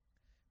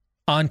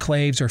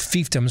enclaves or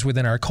fiefdoms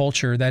within our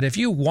culture that if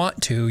you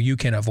want to, you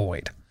can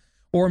avoid,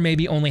 or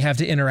maybe only have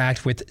to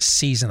interact with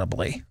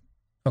seasonably,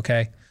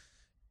 okay?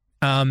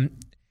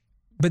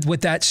 But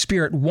what that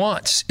spirit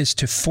wants is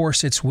to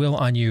force its will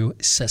on you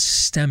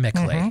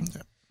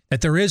systemically,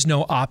 that there is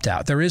no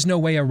opt-out. There is no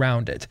way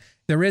around it.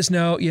 There is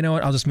no, you know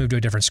what, I'll just move to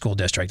a different school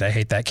district. I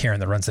hate that Karen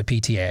that runs the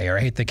PTA, or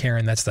I hate the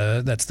Karen that's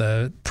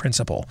the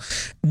principal.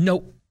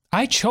 No.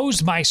 I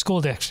chose my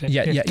school district.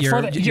 Yeah, you're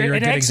a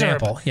good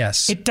example.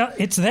 Yes.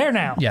 It's there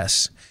now.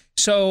 Yes.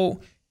 So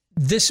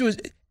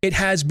it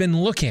has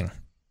been looking,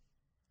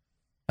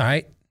 all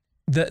right?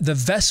 The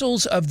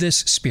vessels of this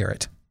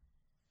spirit,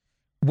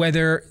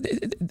 whether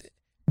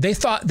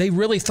they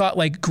really thought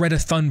like Greta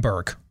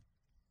Thunberg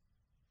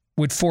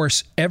would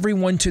force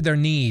everyone to their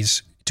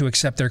knees to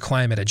accept their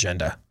climate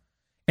agenda.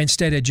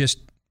 Instead, it just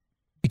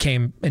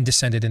became and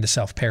descended into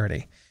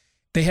self-parody.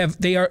 They have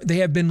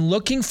been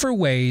looking for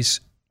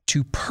ways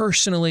to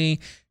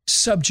personally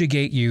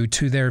subjugate you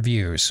to their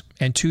views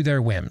and to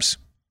their whims.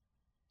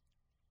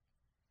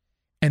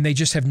 And they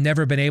just have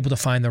never been able to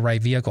find the right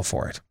vehicle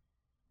for it.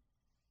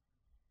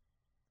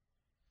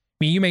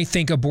 I mean, you may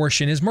think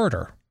abortion is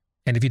murder,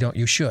 and if you don't,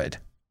 you should.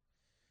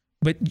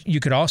 But you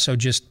could also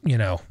just,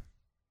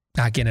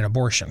 not get an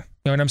abortion. You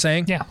know what I'm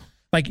saying? Yeah.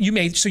 Like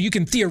so you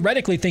can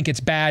theoretically think it's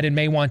bad and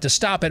may want to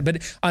stop it,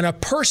 but on a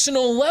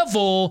personal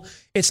level,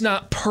 it's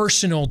not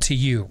personal to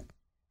you.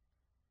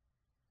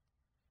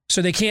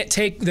 So they can't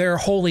take their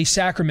holy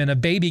sacrament of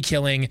baby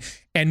killing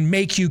and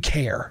make you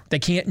care. They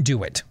can't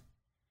do it.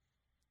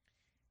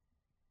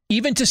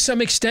 Even to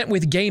some extent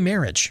with gay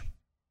marriage.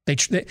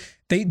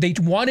 They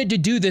wanted to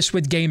do this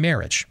with gay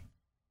marriage.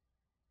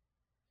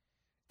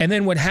 And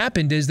then what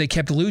happened is they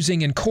kept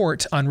losing in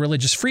court on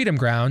religious freedom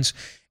grounds.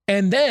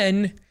 And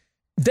then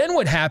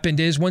what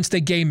happened is once the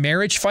gay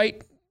marriage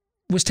fight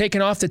was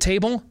taken off the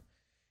table,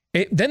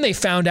 then they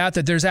found out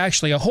that there's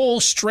actually a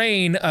whole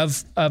strain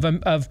of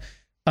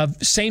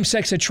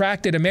same-sex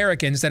attracted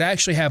Americans that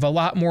actually have a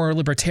lot more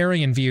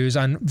libertarian views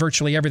on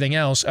virtually everything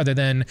else other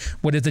than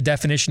what is the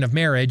definition of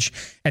marriage.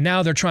 And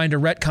now they're trying to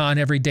retcon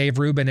every Dave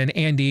Rubin and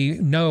Andy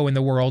No in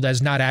the world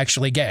as not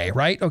actually gay,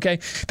 right? Okay.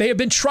 They have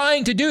been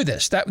trying to do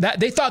this. That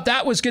they thought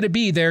that was going to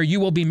be their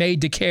 "you will be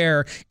made to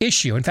care"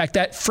 issue. In fact,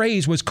 that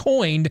phrase was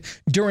coined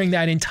during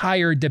that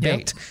entire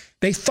debate. Yep.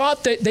 They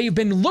thought that they've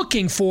been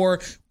looking for,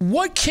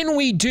 what can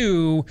we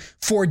do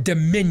for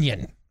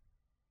dominion?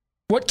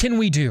 What can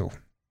we do?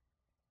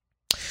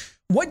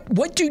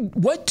 What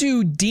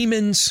do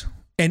demons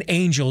and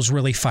angels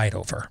really fight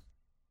over?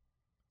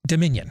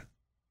 Dominion.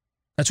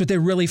 That's what they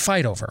really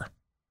fight over.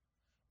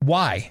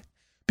 Why?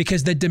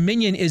 Because the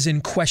dominion is in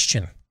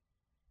question.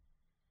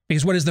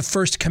 Because what is the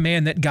first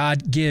command that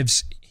God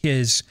gives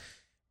his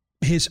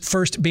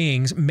first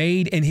beings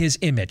made in his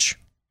image?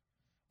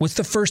 What's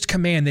the first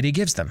command that he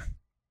gives them?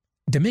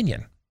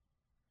 Dominion.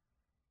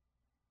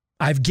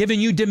 I've given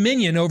you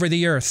dominion over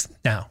the earth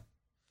now.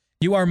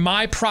 You are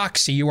my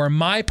proxy. You are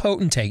my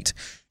potentate.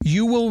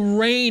 You will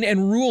reign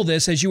and rule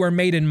this as you are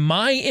made in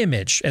my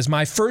image, as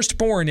my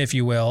firstborn, if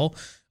you will.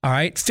 All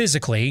right,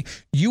 physically,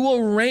 you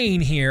will reign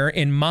here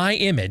in my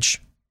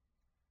image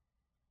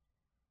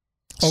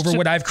over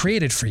what I've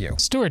created for you.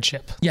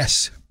 Stewardship.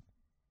 Yes.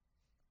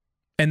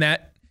 And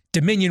that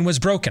dominion was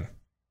broken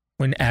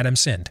when Adam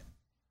sinned.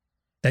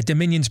 That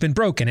dominion's been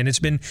broken, and it's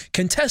been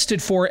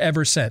contested for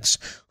ever since.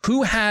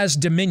 Who has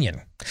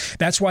dominion?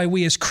 That's why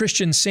we as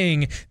Christians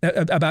sing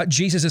about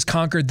Jesus has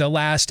conquered the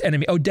last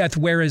enemy. Oh, death,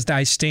 where is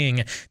thy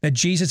sting? That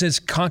Jesus has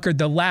conquered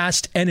the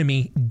last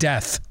enemy,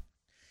 death.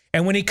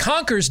 And when he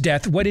conquers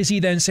death, what does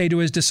he then say to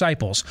his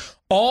disciples?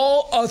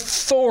 All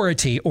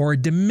authority or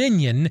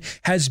dominion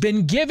has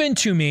been given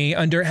to me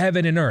under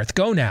heaven and earth.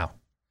 Go now.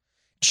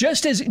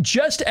 Just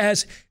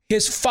as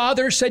his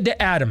father said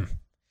to Adam,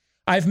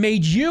 I've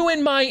made you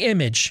in my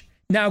image.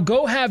 Now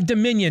go have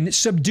dominion,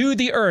 subdue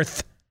the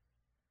earth.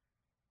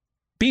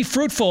 Be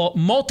fruitful,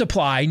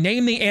 multiply,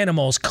 name the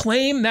animals,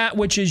 claim that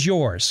which is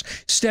yours.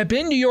 Step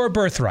into your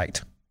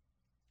birthright.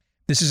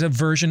 This is a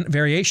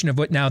variation of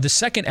what now the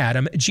second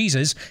Adam,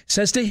 Jesus,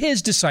 says to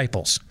his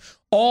disciples.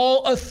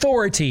 All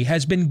authority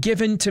has been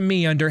given to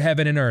me under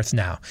heaven and earth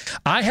now.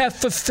 I have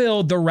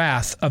fulfilled the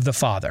wrath of the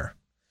Father,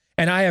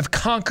 and I have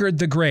conquered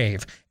the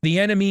grave. The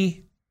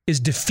enemy is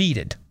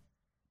defeated.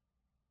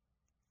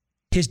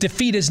 His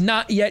defeat is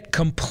not yet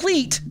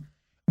complete,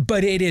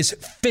 but it is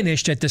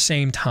finished at the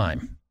same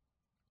time.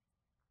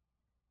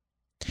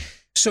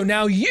 So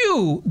now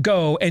you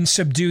go and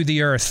subdue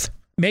the earth,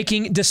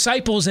 making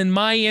disciples in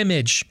my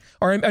image,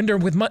 or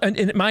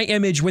in my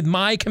image with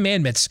my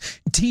commandments,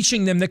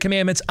 teaching them the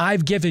commandments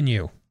I've given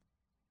you.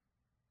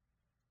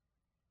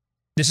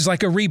 This is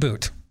like a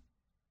reboot.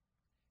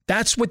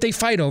 That's what they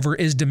fight over,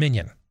 is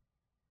dominion.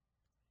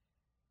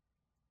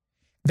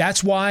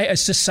 That's why a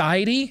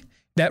society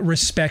that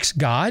respects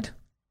God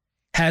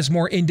has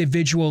more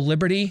individual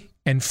liberty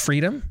and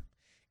freedom,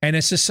 and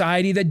a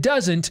society that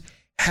doesn't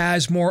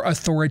has more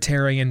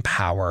authoritarian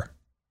power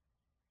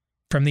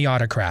from the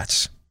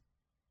autocrats.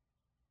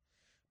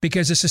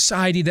 Because a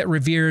society that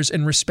reveres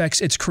and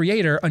respects its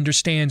creator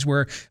understands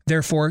where,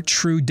 therefore,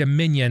 true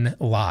dominion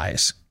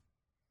lies.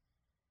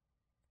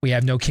 We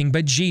have no king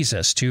but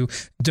Jesus. To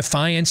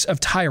defiance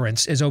of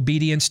tyrants is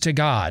obedience to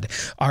God.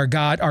 Our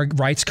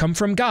rights come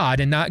from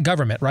God and not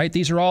government, right?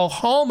 These are all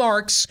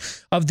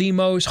hallmarks of the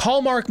most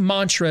hallmark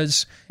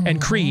mantras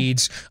and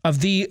creeds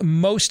of the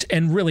most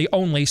and really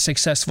only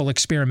successful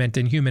experiment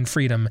in human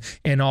freedom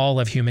in all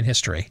of human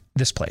history,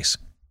 this place.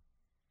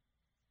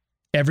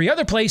 Every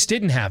other place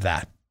didn't have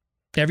that.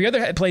 Every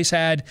other place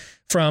had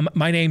from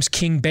my name's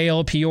King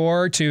Baal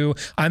Peor to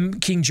I'm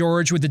King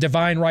George with the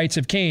divine rights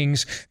of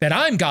kings, that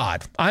I'm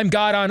God. I'm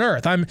God on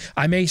earth.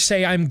 I may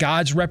say I'm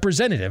God's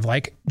representative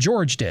like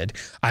George did.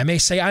 I may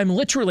say I'm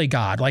literally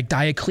God like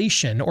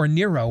Diocletian or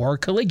Nero or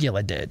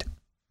Caligula did.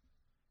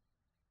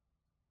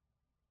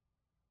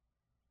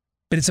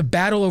 But it's a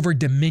battle over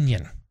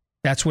dominion.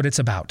 That's what it's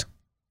about.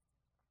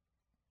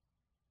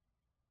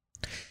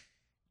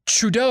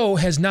 Trudeau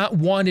has not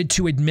wanted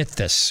to admit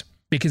this,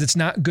 because it's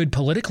not good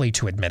politically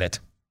to admit it.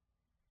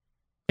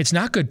 It's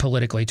not good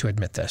politically to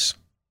admit this.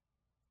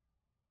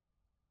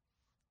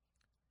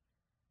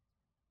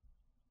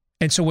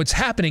 And so what's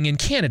happening in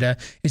Canada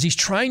is he's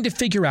trying to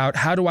figure out,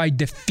 how do I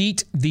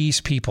defeat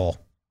these people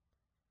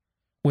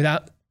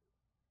without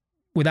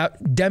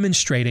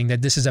demonstrating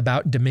that this is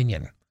about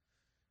dominion?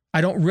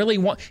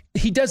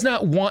 He does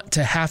not want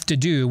to have to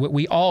do where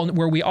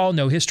we all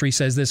know history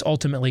says this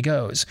ultimately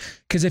goes.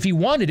 Because if he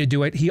wanted to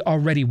do it, he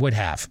already would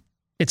have.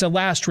 It's a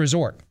last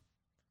resort.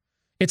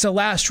 It's a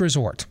last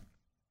resort.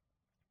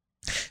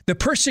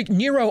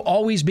 Nero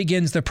always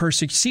begins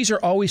Caesar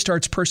always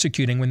starts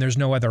persecuting when there's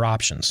no other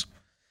options.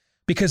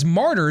 Because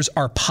martyrs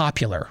are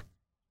popular.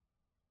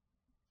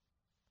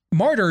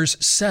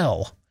 Martyrs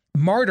sell.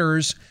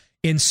 Martyrs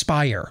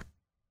inspire.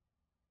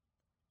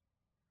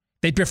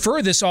 They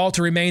prefer this all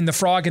to remain the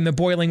frog in the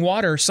boiling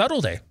water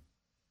subtlety.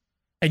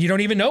 And you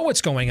don't even know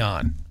what's going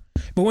on.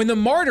 But when the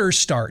martyrs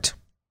start,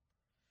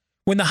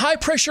 when the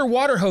high-pressure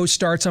water hose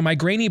starts on my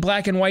grainy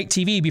black and white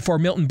TV before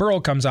Milton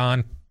Berle comes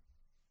on,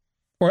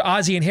 or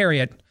Ozzie and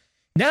Harriet,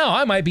 now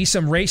I might be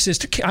some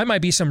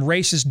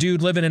racist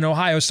dude living in an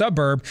Ohio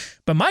suburb,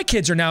 but my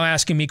kids are now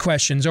asking me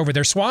questions over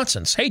their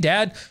Swansons. Hey,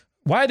 Dad,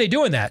 why are they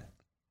doing that?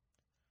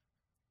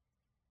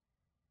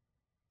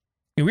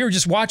 We were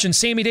just watching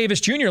Sammy Davis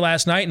Jr.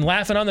 last night and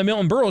laughing on the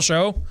Milton Berle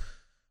show.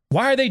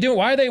 Why are they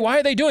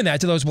doing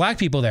that to those black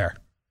people there?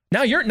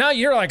 Now you're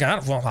like,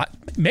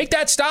 make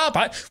that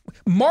stop.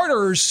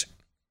 Martyrs,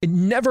 it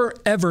never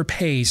ever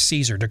pays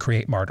Caesar to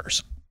create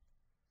martyrs.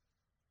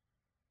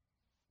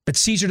 But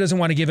Caesar doesn't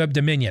want to give up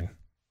dominion.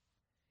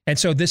 And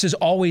so this is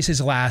always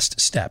his last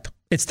step.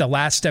 It's the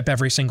last step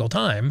every single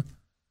time.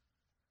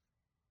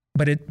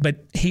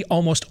 But he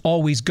almost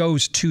always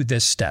goes to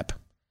this step.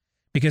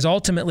 Because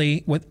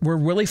ultimately, what we're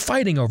really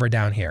fighting over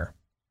down here,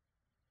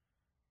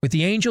 what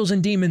the angels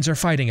and demons are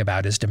fighting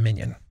about, is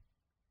dominion.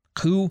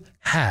 Who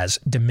has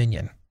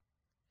dominion?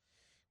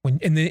 When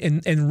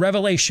in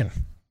Revelation,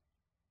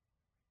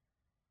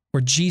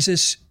 where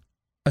Jesus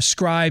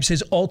ascribes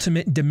his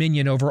ultimate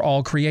dominion over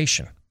all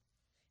creation,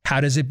 how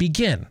does it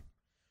begin?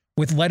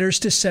 With letters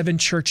to 7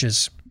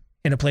 churches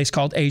in a place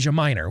called Asia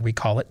Minor. We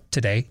call it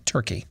today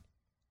Turkey.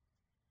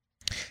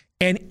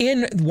 And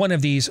in one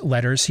of these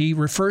letters, he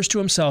refers to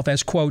himself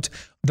as, quote,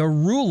 the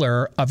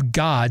ruler of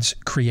God's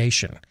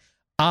creation.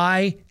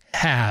 I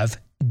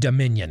have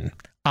dominion.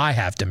 I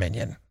have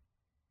dominion.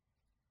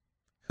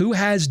 Who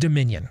has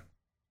dominion?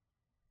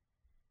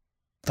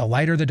 The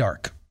light or the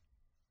dark?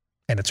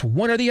 And it's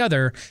one or the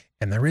other,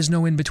 and there is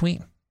no in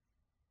between.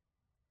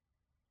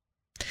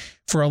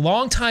 For a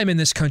long time in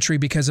this country,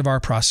 because of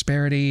our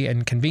prosperity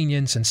and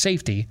convenience and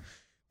safety,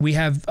 we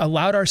have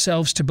allowed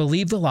ourselves to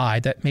believe the lie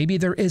that maybe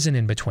there is an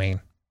in between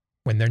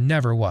when there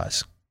never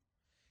was.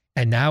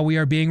 And now we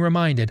are being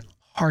reminded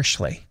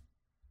harshly,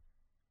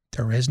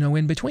 there is no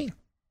in between.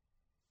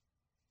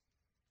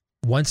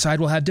 One side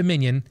will have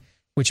dominion,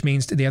 which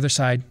means the other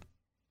side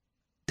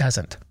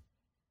doesn't.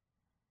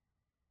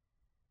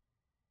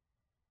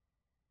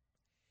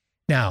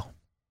 Now,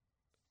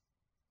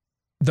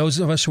 those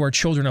of us who are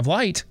children of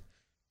light,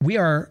 we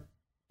are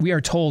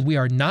told we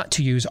are not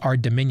to use our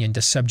dominion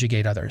to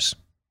subjugate others,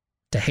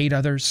 to hate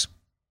others,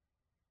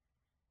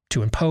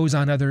 to impose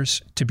on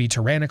others, to be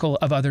tyrannical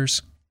of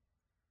others.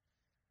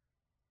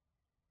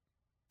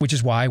 Which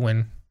is why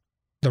when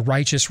the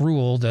righteous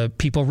rule, the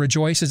people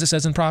rejoice, as it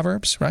says in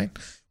Proverbs, right?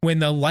 When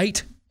the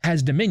light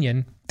has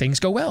dominion, things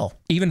go well,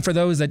 even for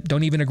those that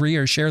don't even agree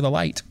or share the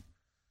light.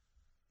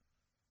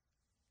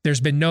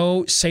 There's been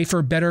no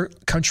safer, better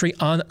country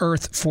on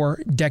earth for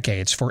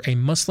decades for a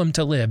Muslim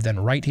to live than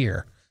right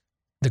here,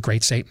 the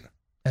Great Satan,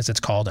 as it's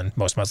called in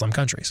most Muslim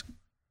countries.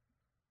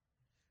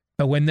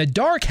 But when the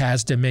dark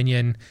has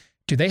dominion,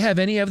 do they have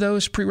any of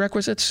those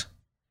prerequisites?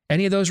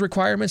 Any of those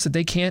requirements that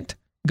they can't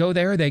go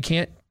there? They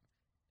can't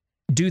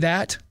do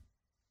that?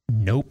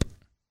 Nope.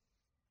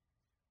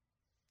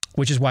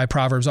 which is why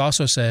Proverbs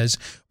also says,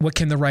 what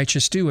can the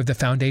righteous do if the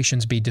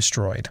foundations be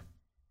destroyed?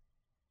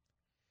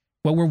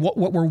 What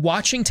we're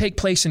watching take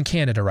place in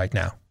Canada right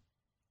now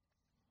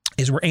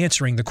is we're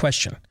answering the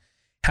question,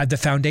 had the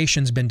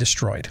foundations been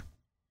destroyed?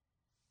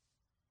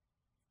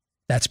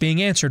 That's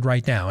being answered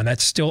right now, and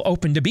that's still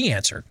open to be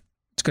answered.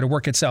 It's going to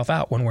work itself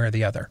out one way or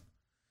the other.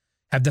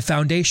 Have the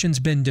foundations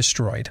been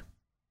destroyed?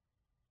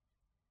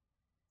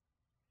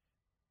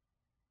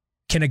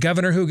 Can a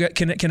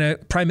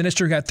prime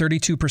minister who got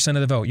 32%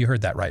 of the vote, you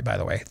heard that right, by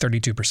the way,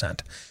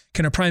 32%.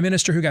 Can a prime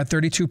minister who got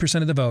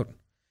 32% of the vote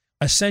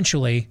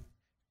essentially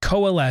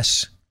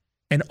coalesce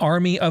an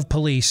army of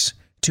police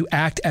to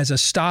act as a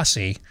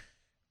Stasi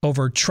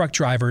over truck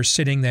drivers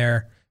sitting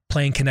there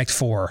playing Connect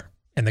 4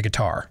 and the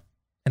guitar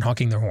and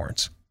honking their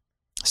horns?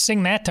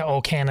 Sing that to O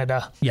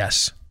Canada.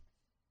 Yes.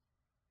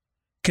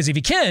 Because if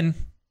you can,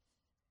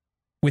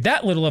 with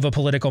that little of a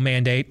political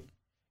mandate,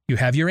 you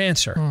have your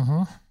answer.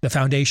 Mm-hmm. The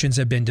foundations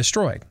have been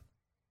destroyed.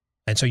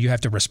 And so you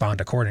have to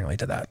respond accordingly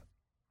to that.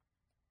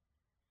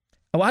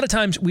 A lot of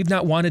times we've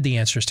not wanted the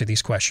answers to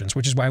these questions,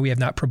 which is why we have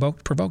not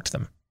provoked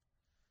them.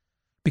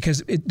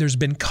 Because there's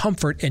been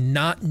comfort in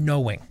not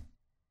knowing.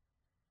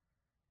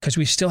 Because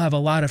we still have a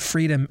lot of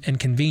freedom and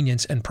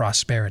convenience and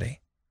prosperity.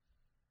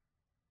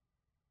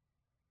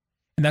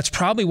 And that's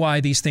probably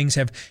why these things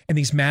have, and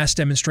these mass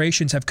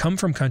demonstrations have come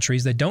from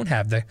countries that don't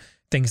have the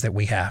things that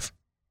we have.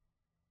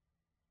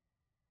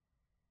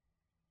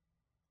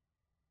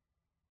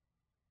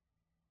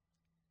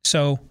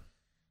 So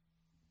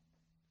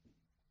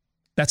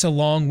that's a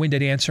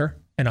long-winded answer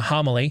and a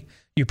homily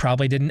you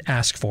probably didn't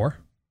ask for.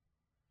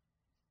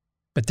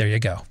 But there you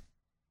go.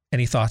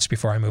 Any thoughts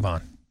before I move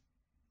on?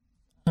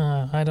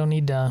 I don't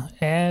need to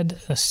add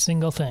a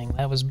single thing.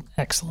 That was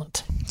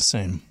excellent.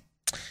 Same.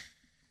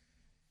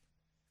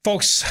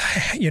 Folks,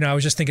 I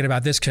was just thinking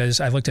about this because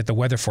I looked at the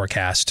weather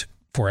forecast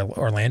for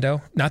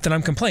Orlando. Not that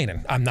I'm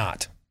complaining. I'm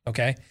not.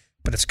 Okay?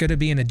 But it's going to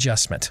be an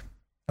adjustment.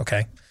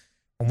 Okay?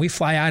 When we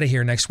fly out of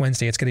here next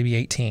Wednesday, it's going to be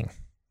 18.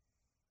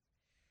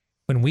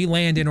 When we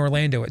land in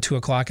Orlando at 2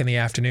 o'clock in the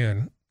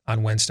afternoon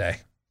on Wednesday,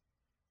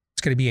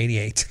 it's going to be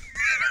 88.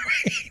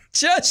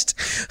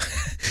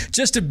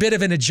 Just a bit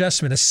of an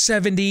adjustment, a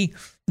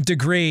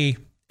 70-degree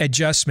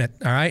adjustment.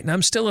 All right? And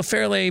I'm still a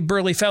fairly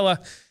burly fella.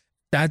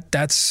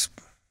 That's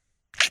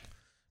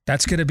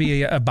going to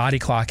be a body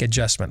clock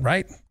adjustment,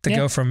 right? To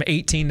go from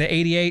 18 to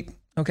 88.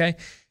 Okay.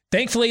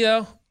 Thankfully,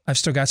 though, I've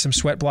still got some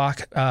sweat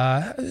block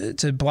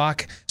to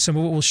block some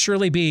of what will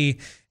surely be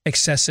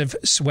excessive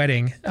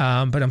sweating,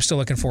 but I'm still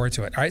looking forward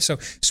to it. All right. So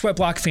Sweat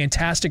Block,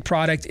 fantastic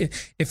product.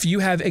 If you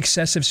have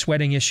excessive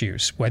sweating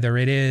issues, whether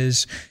it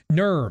is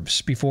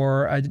nerves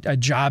before a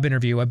job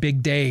interview, a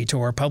big date,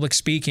 or public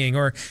speaking,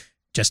 or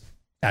just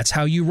that's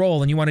how you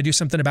roll and you want to do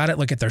something about it,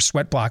 look at their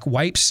Sweat Block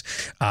wipes.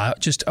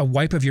 Just a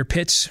wipe of your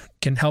pits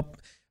can help.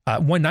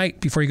 One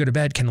night before you go to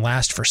bed can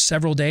last for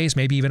several days,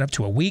 maybe even up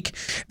to a week.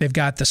 They've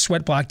got the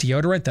Sweat Block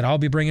deodorant that I'll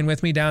be bringing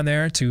with me down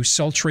there to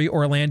sultry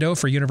Orlando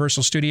for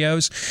Universal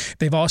Studios.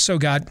 They've also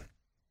got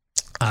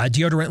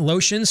deodorant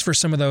lotions for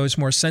some of those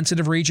more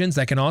sensitive regions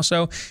that can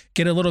also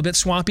get a little bit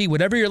swampy.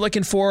 Whatever you're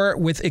looking for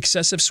with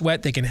excessive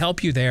sweat, they can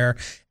help you there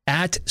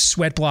at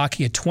Sweat Block.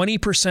 You get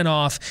 20%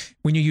 off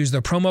when you use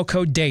the promo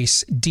code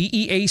DEACE,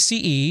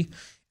 DEACE,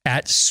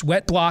 at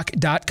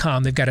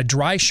sweatblock.com. They've got a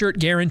dry shirt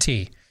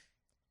guarantee.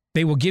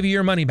 They will give you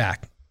your money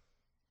back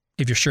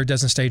if your shirt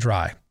doesn't stay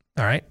dry.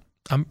 All right?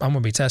 I'm going to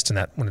be testing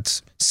that when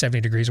it's 70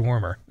 degrees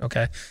warmer,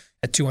 okay?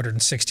 At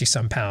 260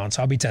 some pounds.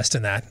 I'll be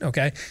testing that,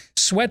 okay?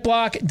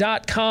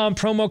 Sweatblock.com,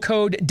 promo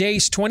code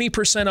DEACE,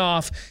 20%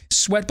 off.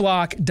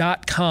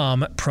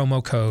 Sweatblock.com,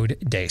 promo code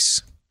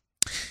DEACE.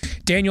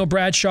 Daniel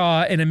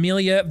Bradshaw in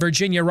Amelia,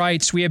 Virginia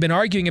writes, we have been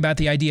arguing about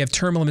the idea of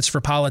term limits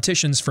for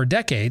politicians for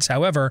decades.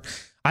 However,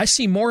 I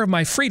see more of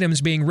my freedoms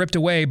being ripped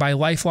away by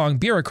lifelong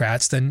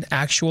bureaucrats than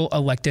actual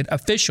elected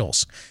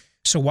officials.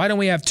 So why don't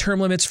we have term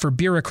limits for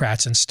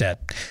bureaucrats instead?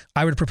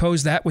 I would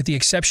propose that with the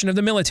exception of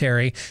the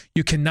military,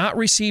 you cannot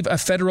receive a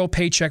federal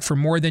paycheck for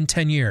more than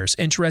 10 years.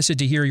 Interested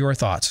to hear your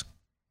thoughts.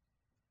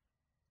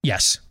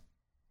 Yes.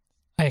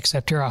 I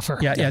accept your offer.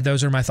 Yeah,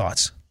 those are my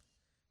thoughts.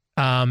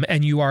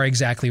 And you are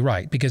exactly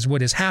right, because what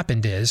has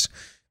happened is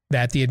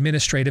that the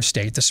administrative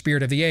state, the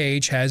spirit of the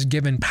age, has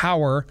given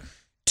power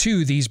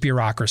to these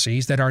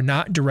bureaucracies that are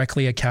not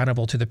directly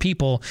accountable to the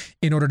people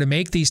in order to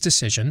make these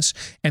decisions.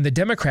 And the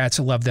Democrats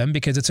love them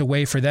because it's a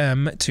way for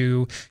them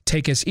to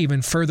take us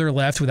even further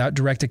left without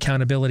direct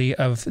accountability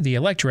of the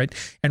electorate.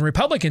 And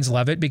Republicans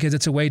love it because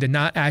it's a way to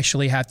not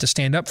actually have to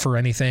stand up for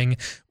anything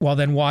while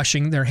then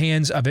washing their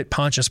hands of it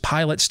Pontius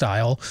Pilate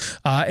style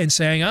and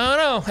saying, oh,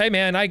 no, hey,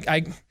 man,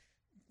 I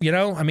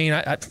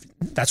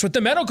that's what the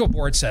medical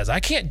board says.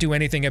 I can't do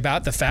anything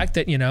about the fact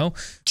that,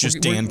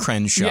 just Dan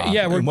Crenshaw.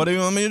 Yeah. What do you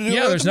want me to do?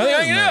 Yeah, there's nothing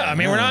I can do. I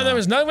mean,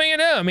 there's nothing we can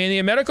do. I mean,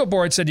 the medical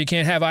board said you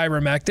can't have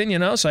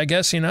ivermectin, so I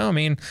guess,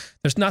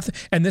 there's nothing.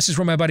 And this is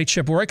where my buddy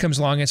Chip Roy comes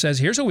along and says,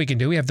 here's what we can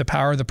do. We have the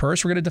power of the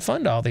purse. We're going to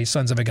defund all these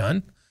sons of a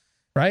gun,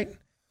 right?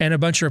 And a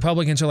bunch of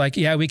Republicans are like,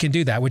 yeah, we can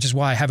do that, which is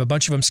why I have a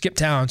bunch of them skip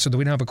town so that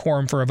we don't have a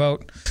quorum for a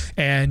vote.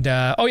 And,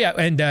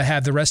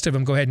 have the rest of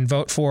them go ahead and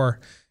vote for,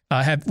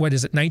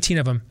 19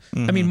 of them.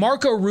 Mm-hmm. I mean,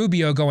 Marco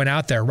Rubio going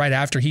out there right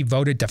after he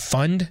voted to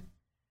fund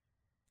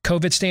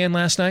COVID stand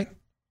last night.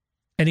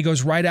 And he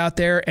goes right out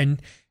there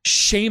and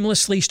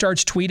shamelessly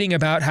starts tweeting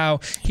about how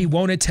he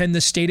won't attend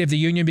the State of the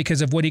Union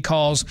because of what he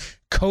calls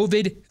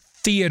COVID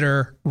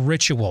theater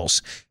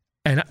rituals.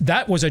 And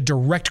that was a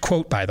direct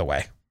quote, by the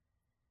way.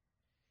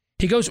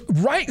 He goes,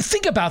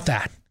 think about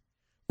that.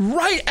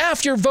 Right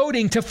after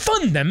voting to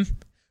fund them,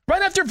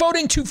 right after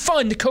voting to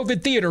fund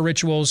COVID theater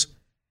rituals,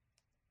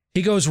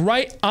 he goes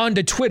right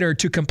onto Twitter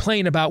to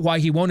complain about why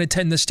he won't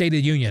attend the State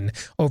of the Union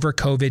over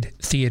COVID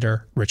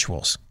theater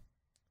rituals.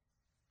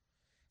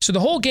 So the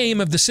whole game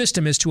of the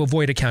system is to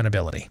avoid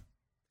accountability.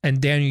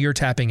 And Daniel, you're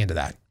tapping into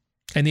that.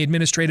 And the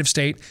administrative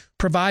state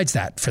provides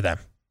that for them.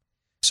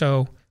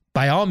 So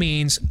by all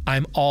means,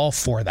 I'm all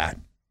for that.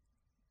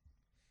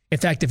 In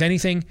fact, if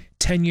anything,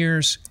 10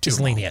 years is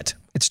lenient.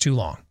 It's too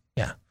long.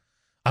 Yeah.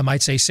 I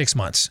might say 6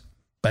 months,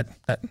 but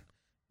that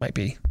might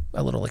be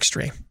a little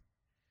extreme.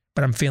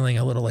 But I'm feeling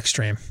a little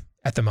extreme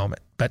at the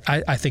moment. But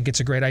I think it's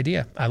a great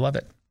idea. I love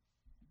it.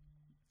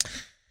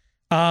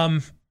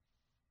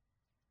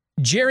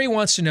 Jerry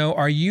wants to know,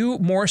 are you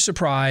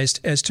surprised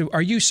as to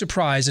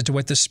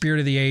what the spirit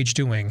of the age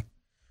doing?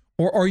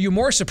 Or are you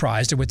more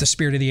surprised at what the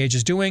spirit of the age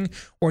is doing,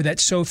 or that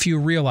so few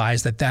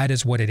realize that that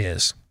is what it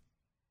is?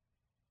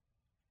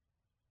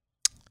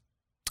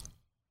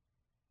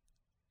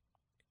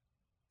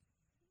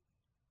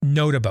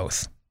 No to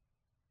both.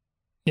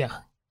 Yeah,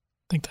 I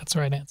think that's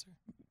the right answer.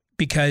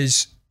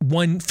 Because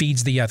one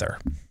feeds the other.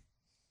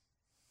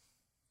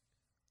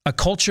 A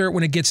culture,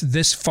 when it gets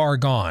this far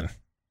gone,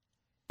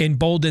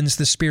 emboldens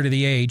the spirit of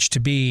the age to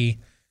be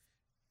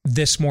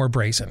this more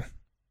brazen.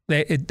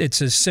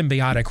 It's a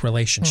symbiotic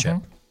relationship.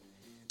 Mm-hmm.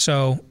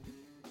 So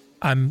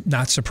I'm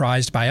not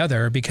surprised by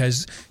other,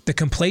 because the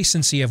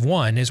complacency of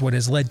one is what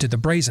has led to the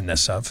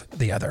brazenness of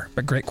the other.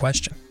 But great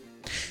question.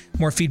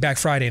 More Feedback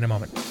Friday in a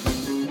moment.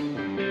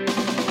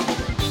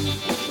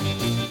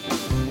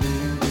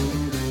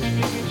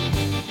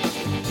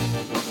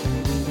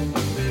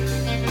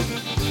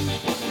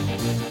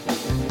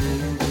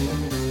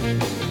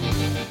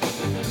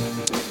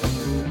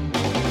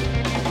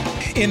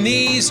 In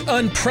these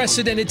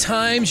unprecedented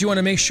times, you want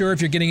to make sure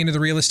if you're getting into the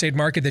real estate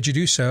market that you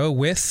do so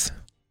with...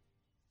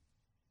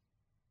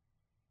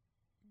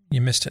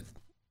 You missed it.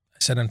 I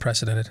said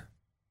unprecedented.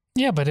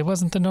 Yeah, but it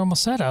wasn't the normal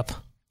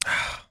setup.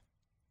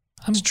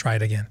 Let's try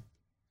it again.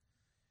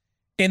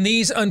 In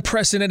these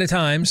unprecedented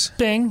times...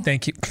 Bing.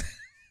 Thank you.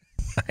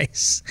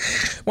 Nice.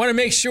 Want to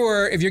make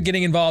sure if you're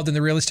getting involved in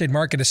the real estate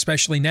market,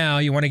 especially now,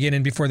 you want to get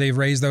in before they've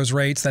raised those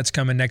rates. That's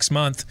coming next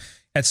month.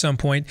 At some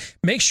point,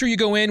 make sure you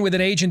go in with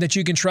an agent that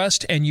you can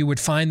trust, and you would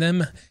find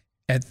them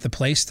at the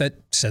place that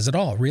says it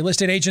all.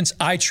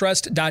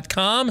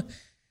 realestateagentsitrust.com.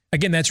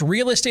 Again, that's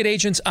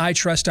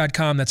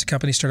realestateagentsitrust.com. That's a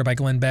company started by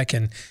Glenn Beck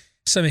and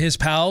some of his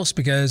pals,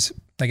 because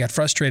they got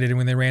frustrated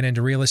when they ran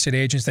into real estate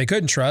agents they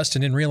couldn't trust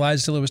and didn't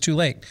realize until it was too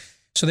late.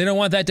 So they don't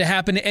want that to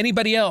happen to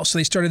anybody else. So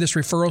they started this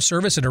referral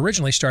service. It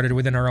originally started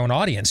within our own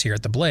audience here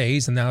at The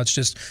Blaze, and now it's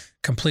just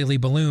completely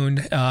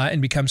ballooned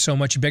and become so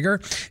much bigger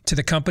to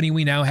the company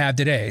we now have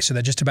today. So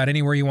that just about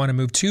anywhere you want to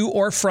move to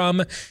or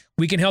from,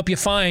 we can help you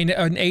find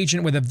an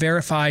agent with a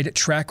verified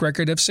track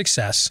record of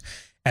success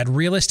at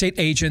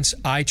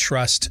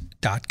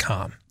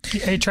realestateagentsitrust.com.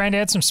 Are you trying to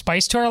add some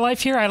spice to our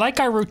life here? I like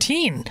our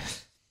routine.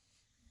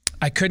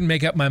 I couldn't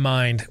make up my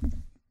mind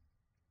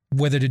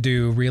whether to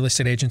do Real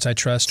Estate Agents I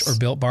Trust or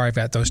Built Bar. I've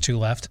got those two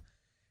left.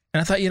 And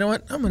I thought, you know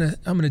what? I'm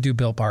gonna do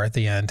Built Bar at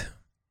the end.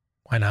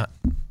 Why not?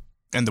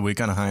 End the week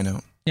on a high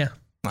note. Yeah.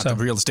 Not the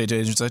Real Estate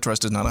Agents I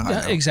Trust is not a high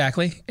note.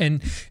 Exactly.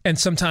 And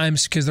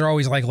sometimes, because they're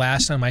always like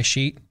last on my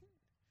sheet,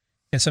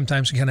 and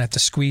sometimes we kind of have to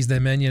squeeze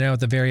them in, at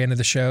the very end of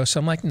the show. So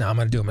I'm like, no, I'm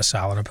going to do them a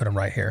solid and put them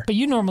right here. But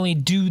you normally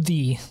do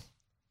the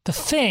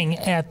thing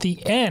at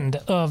the end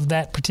of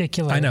that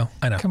particular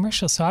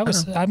commercial. So I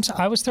was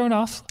thrown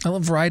off. I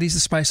love variety's the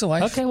spice of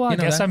life. Okay, well, I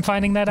guess I'm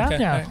finding that out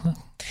now. All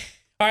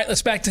right,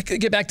 let's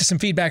get back to some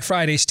Feedback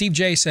Friday. Steve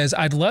J says,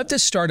 I'd love to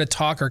start a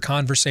talk or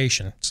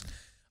conversations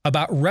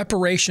about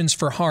reparations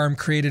for harm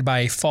created by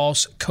a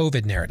false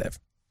COVID narrative,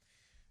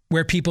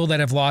 where people that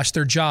have lost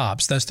their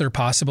jobs, thus their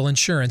possible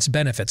insurance,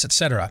 benefits,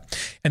 etc.,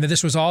 and that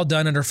this was all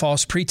done under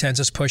false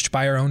pretenses pushed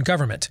by our own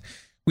government.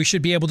 We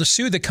should be able to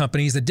sue the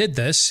companies that did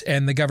this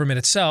and the government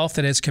itself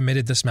that has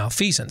committed this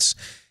malfeasance.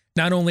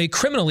 Not only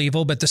criminal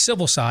evil, but the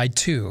civil side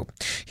too.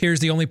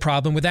 Here's the only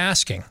problem with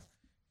asking.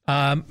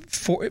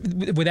 For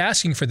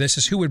this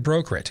is who would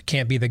broker it.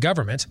 Can't be the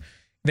government.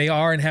 They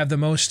are and have the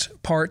most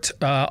part.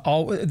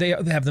 They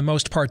have the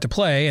most part to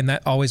play, and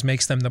that always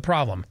makes them the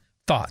problem.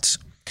 Thoughts?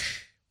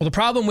 Well, the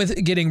problem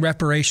with getting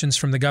reparations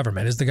from the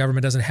government is the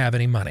government doesn't have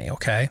any money.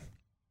 Okay,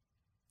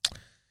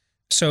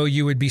 so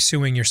you would be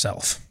suing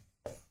yourself.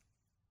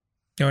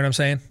 You know what I'm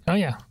saying? Oh,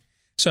 yeah.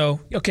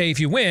 So, okay, if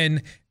you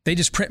win, they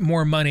just print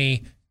more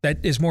money that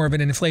is more of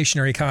an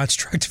inflationary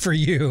construct for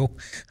you.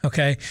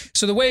 Okay.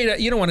 So the way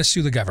that you don't want to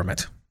sue the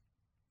government.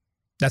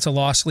 That's a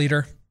loss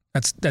leader.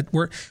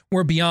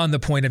 We're beyond the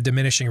point of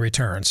diminishing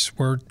returns.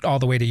 We're all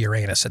the way to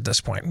Uranus at this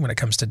point when it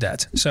comes to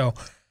debt. So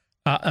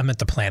I'm at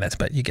the planet,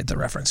 but you get the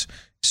reference.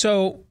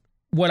 So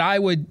what I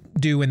would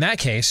do in that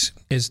case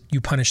is you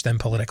punish them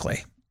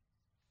politically.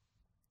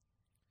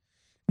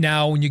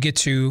 Now, when you get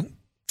to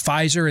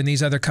Pfizer and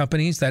these other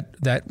companies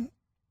that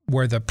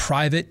were the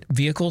private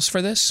vehicles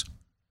for this,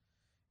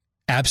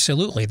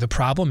 absolutely. The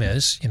problem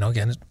is,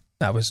 again,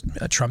 that was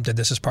Trump did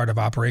this as part of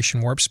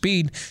Operation Warp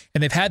Speed,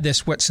 and they've had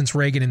this since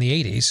Reagan in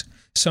the 80s,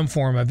 some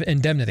form of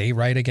indemnity,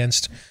 right,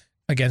 against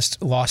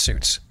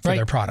lawsuits for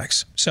their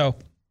products. So,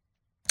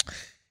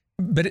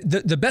 but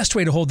the best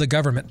way to hold the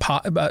government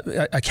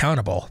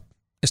accountable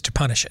is to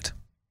punish it.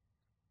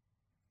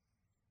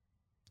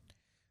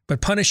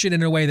 But punish it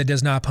in a way that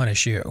does not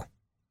punish you,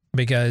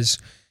 because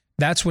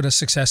that's what a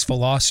successful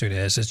lawsuit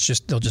is. It's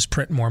just they'll just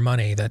print more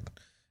money that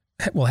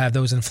will have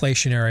those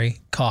inflationary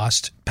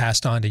costs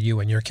passed on to you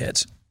and your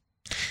kids.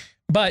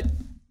 But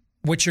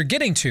what you're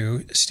getting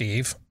to,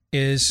 Steve,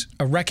 is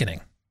a reckoning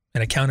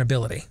and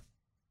accountability.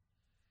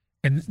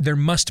 And there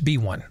must be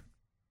one.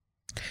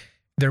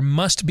 There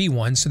must be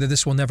one so that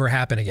this will never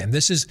happen again.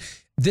 This is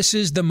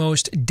the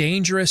most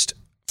dangerous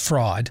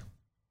fraud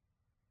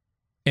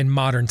in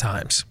modern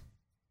times.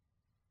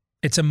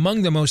 It's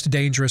among the most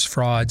dangerous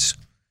frauds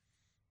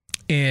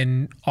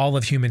in all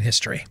of human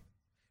history.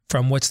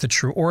 From what's the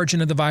true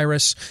origin of the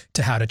virus,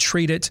 to how to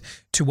treat it,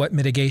 to what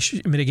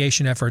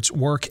mitigation efforts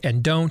work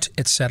and don't,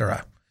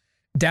 etc.,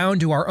 down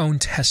to our own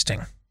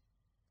testing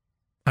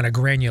on a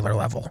granular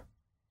level.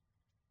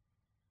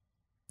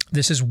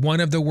 This is one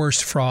of the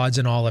worst frauds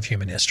in all of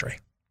human history.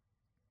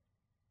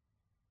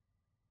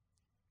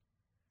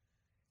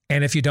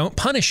 And if you don't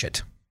punish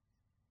it,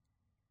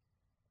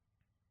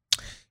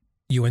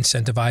 you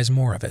incentivize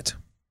more of it.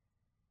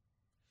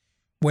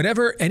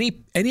 Whatever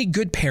any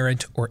good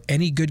parent or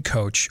any good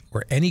coach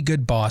or any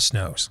good boss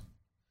knows,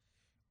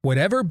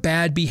 whatever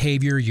bad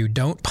behavior you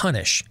don't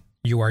punish,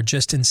 you are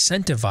just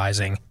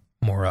incentivizing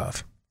more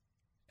of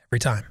every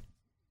time.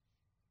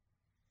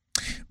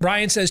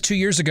 Brian says 2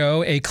 years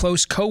ago, a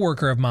close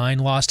coworker of mine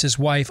lost his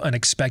wife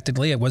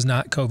unexpectedly. It was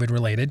not COVID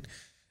related.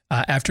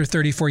 After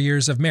 34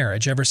 years of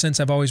marriage. Ever since,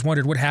 I've always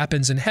wondered what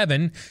happens in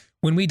heaven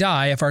when we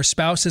die if our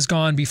spouse has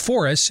gone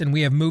before us and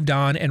we have moved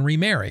on and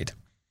remarried.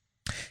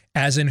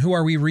 As in, who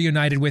are we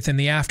reunited with in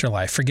the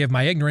afterlife? Forgive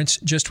my ignorance,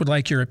 just would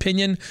like your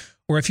opinion,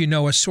 or if you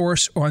know a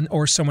source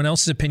or someone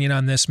else's opinion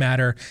on this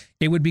matter,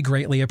 it would be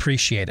greatly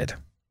appreciated.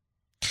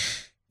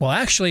 Well,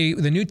 actually,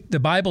 the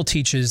Bible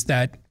teaches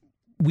that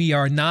we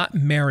are not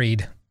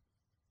married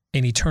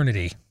in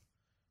eternity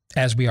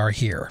as we are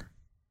here.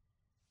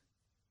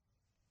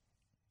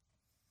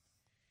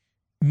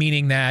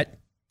 Meaning that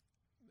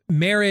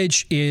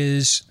marriage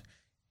is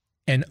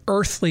an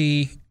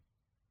earthly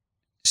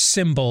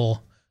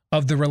symbol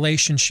of the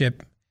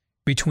relationship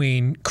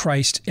between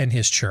Christ and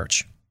his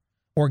church,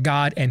 or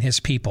God and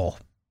his people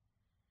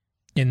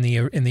in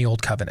the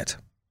old covenant.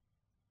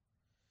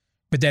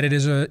 But that it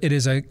is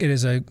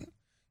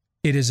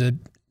a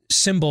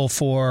symbol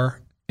for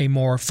a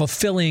more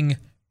fulfilling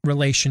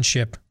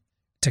relationship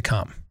to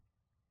come.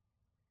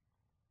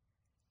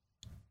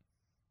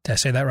 Did I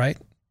say that right?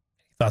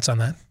 Thoughts on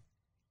that?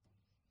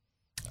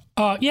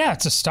 Yeah,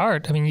 it's a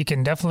start. I mean, you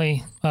can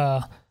definitely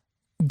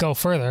go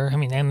further. I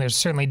mean, and there's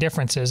certainly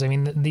differences. I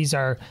mean, in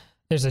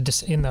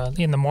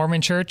the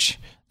Mormon church,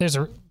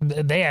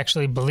 they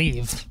actually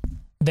believe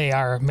they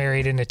are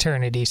married in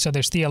eternity. So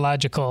there's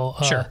theological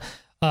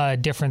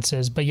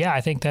differences. But yeah,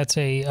 I think that's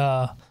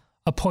a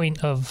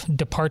point of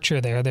departure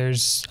there.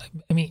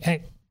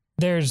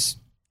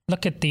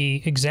 Look at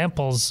the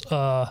examples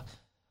of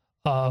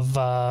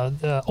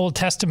the Old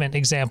Testament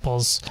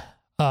examples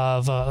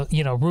of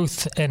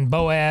Ruth and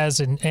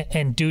Boaz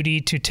and duty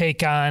to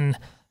take on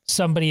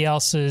somebody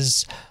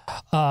else's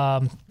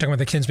talking about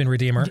the kinsman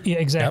redeemer. Yeah,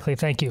 exactly. Yep.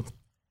 Thank you.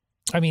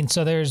 I mean,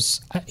 so there's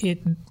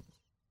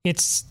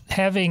it's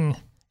having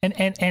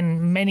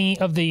and many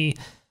of the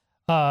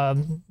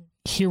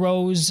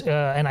heroes,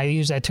 and I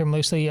use that term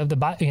loosely, of the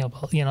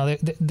Bible.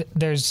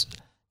 There's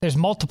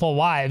multiple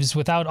wives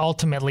without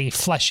ultimately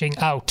fleshing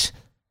out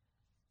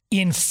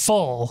in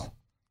full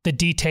the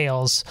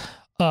details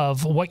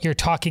of what you're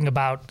talking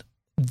about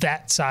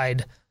that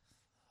side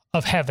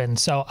of heaven.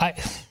 So I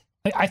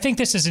think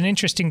this is an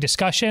interesting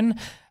discussion,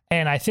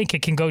 and I think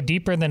it can go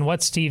deeper than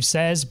what Steve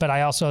says, but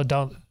I also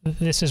don't,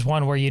 this is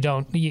one where you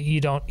don't,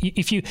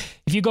 if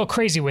you go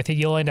crazy with it,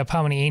 you'll end up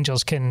how many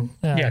angels can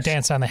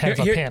dance on the head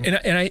of a pin.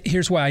 And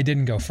here's why I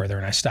didn't go further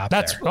and I stopped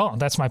there.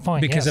 That's my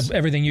point. Because yes. of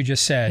everything you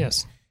just said.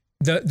 Yes.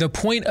 The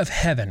point of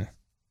heaven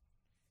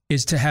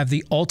is to have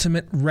the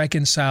ultimate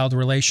reconciled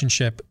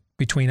relationship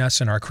between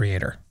us and our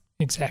Creator.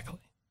 Exactly.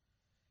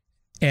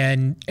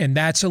 And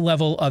that's a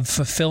level of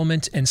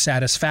fulfillment and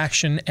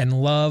satisfaction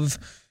and love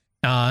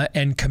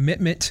and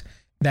commitment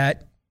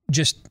that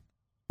just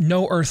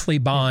no earthly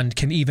bond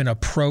can even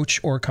approach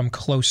or come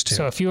close to.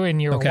 So if you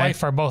and your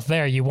wife are both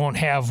there, you won't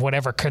have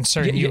whatever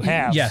concern you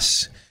have.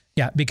 Yes.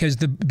 Yeah, because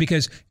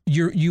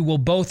you will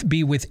both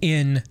be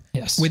within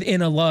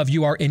a love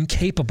you are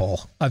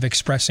incapable of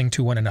expressing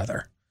to one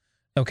another.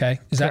 Okay?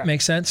 Does that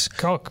make sense?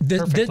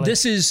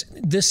 This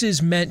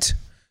is meant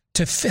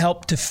to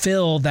help to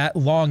fill that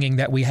longing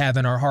that we have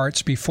in our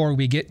hearts before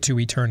we get to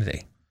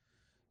eternity.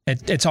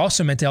 It's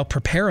also meant to help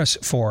prepare us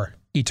for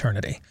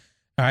eternity.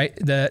 All right,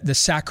 the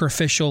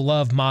sacrificial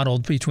love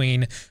modeled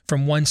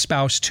from one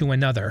spouse to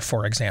another,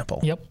 for example.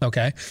 Yep.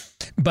 Okay,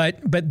 but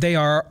they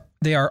are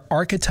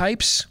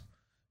archetypes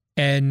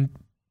and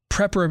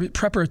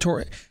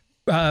preparatory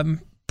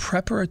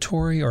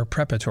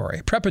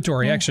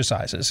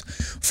exercises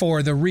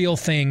for the real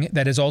thing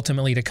that is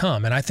ultimately to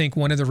come. And I think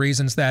one of the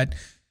reasons that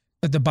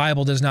the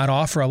Bible does not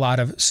offer a lot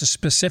of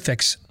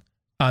specifics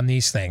on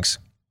these things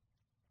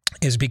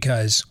is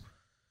because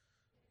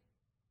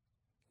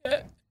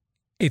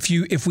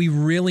if we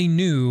really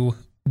knew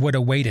what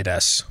awaited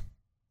us,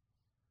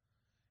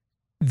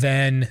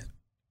 then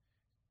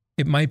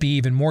it might be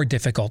even more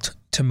difficult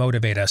to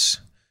motivate us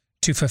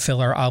to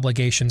fulfill our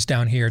obligations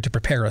down here to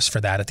prepare us for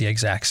that at the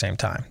exact same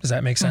time. Does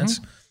that make sense?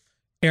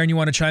 Aaron, you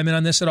want to chime in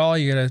on this at all?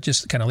 You're going to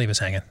just kind of leave us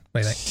hanging.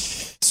 What do you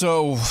think?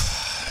 So,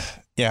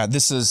 yeah,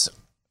 this is,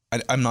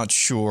 I'm not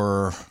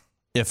sure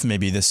if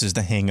maybe this is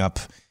the hang up.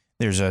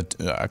 There's a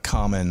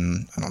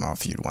common, I don't know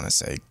if you'd want to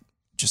say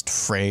just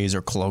phrase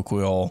or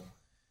colloquial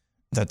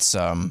that's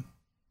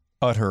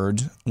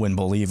uttered when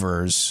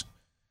believers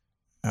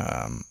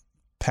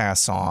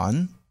pass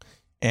on,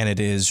 and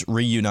it is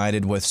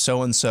reunited with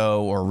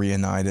so-and-so or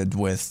reunited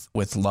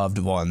with loved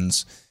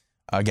ones.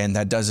 Again,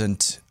 that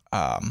doesn't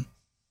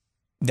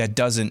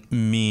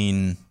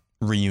mean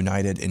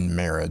reunited in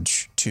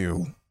marriage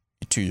to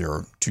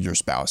your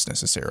spouse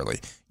necessarily.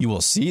 You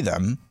will see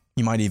them.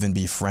 You might even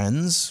be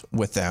friends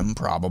with them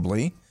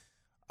probably,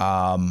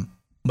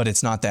 but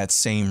it's not that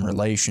same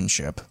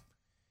relationship.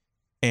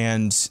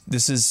 And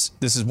this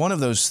is one of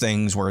those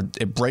things where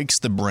it breaks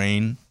the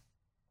brain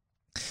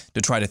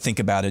to try to think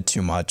about it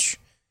too much.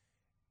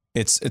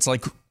 It's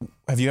like,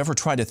 have you ever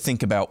tried to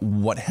think about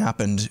what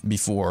happened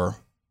before,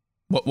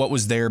 what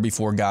was there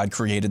before God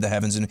created the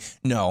heavens? And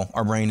no,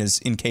 our brain is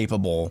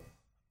incapable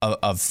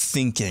of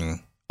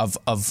thinking,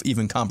 of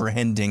even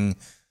comprehending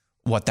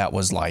what that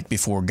was like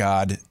before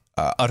God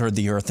uttered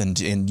the earth and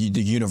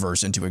the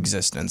universe into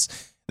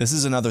existence. This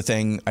is another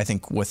thing, I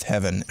think, with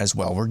heaven as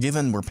well. We're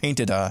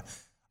painted a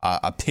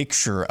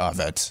picture of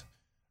it,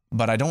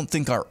 but I don't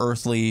think our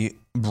earthly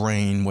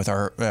brain, with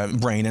our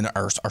brain and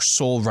our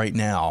soul right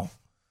now,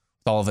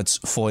 with all of its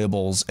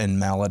foibles and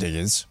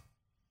maladies,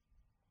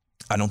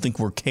 I don't think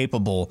we're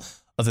capable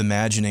of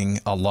imagining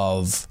a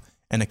love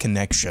and a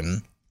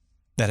connection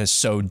that is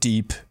so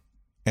deep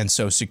and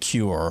so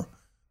secure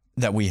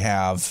that we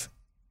have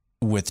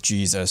with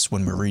Jesus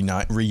when we're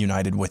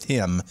reunited with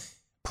him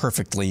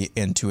perfectly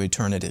into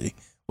eternity,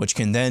 which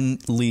can then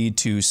lead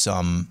to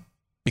some,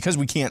 because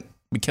we can't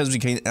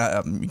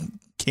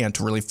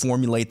really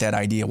formulate that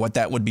idea what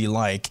that would be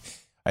like.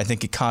 I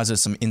think it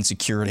causes some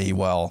insecurity.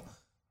 Well,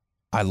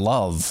 I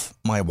love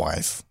my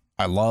wife.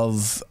 I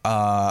love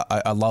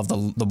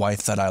the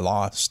wife that I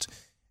lost,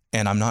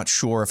 and I'm not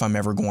sure if I'm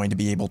ever going to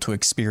be able to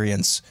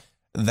experience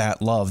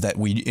that love that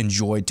we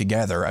enjoyed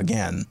together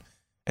again.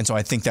 And so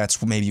I think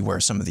that's maybe where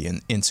some of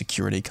the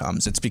insecurity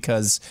comes. It's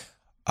because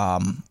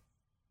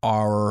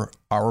our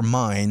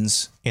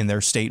minds in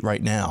their state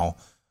right now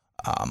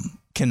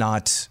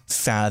cannot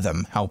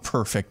fathom how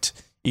perfect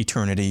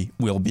eternity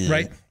will be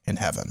in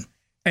heaven.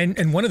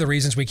 And one of the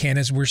reasons we can't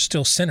is we're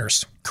still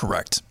sinners.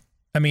 Correct.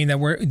 I mean, that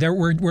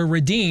we're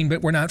redeemed,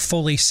 but we're not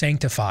fully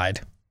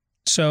sanctified.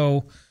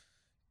 So,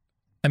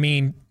 I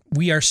mean,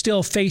 we are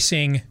still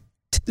facing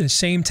the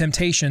same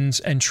temptations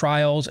and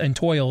trials and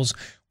toils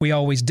we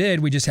always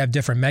did. We just have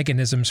different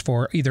mechanisms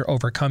for either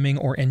overcoming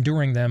or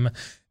enduring them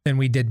than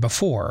we did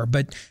before.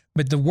 But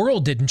the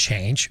world didn't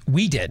change.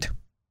 We did.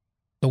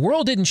 The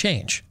world didn't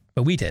change,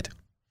 but we did.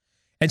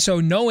 And so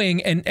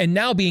knowing and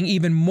now being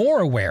even more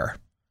aware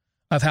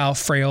of how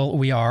frail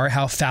we are,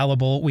 how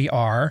fallible we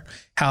are,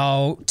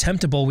 how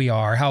temptable we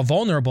are, how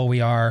vulnerable we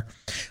are,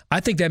 I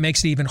think that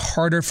makes it even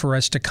harder for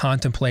us to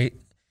contemplate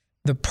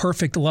the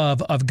perfect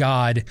love of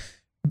God,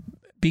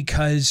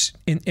 because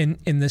in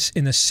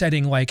a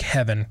setting like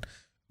heaven,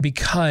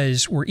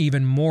 because we're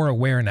even more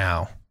aware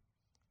now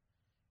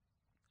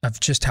of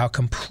just how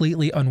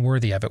completely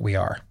unworthy of it we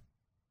are.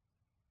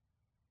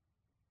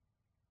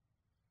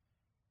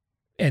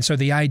 And so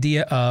the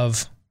idea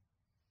of,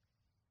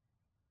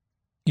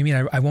 you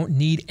mean I won't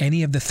need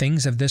any of the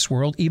things of this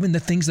world, even the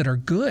things that are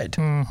good?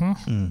 Mm-hmm.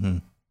 Mm-hmm.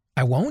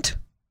 I won't?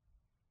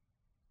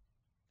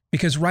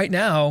 Because right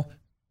now,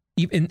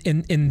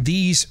 in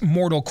these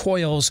mortal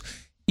coils,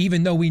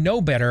 even though we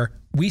know better,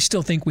 we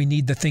still think we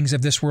need the things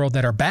of this world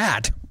that are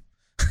bad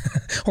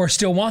or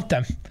still want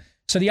them.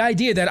 So the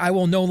idea that I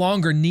will no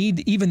longer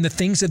need even the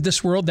things of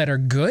this world that are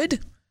good,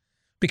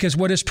 because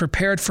what is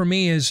prepared for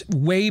me is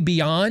way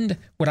beyond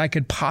what I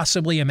could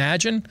possibly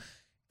imagine,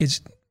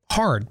 is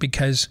hard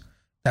because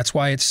that's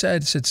why it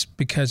says it's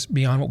because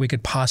beyond what we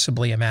could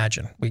possibly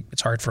imagine.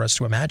 It's hard for us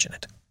to imagine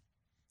it.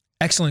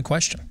 Excellent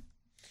question.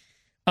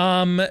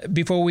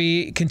 Before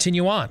we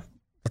continue on,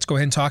 let's go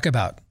ahead and talk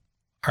about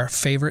our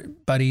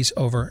favorite buddies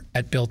over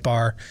at Built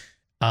Bar.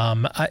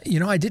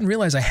 I didn't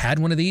realize I had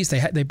one of these.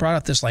 They brought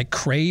out this like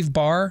Crave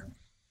bar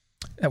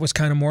that was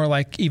kind of more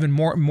like even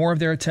more of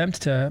their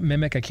attempt to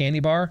mimic a candy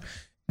bar.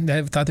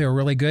 I thought they were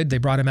really good. They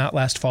brought them out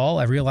last fall.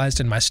 I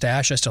realized in my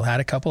stash I still had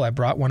a couple. I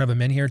brought one of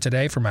them in here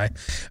today for my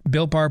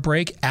Built Bar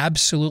break.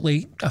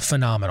 Absolutely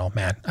phenomenal,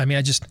 man. I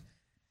mean,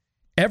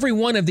 every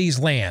one of these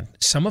land.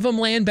 Some of them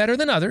land better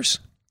than others,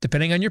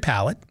 depending on your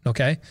palate,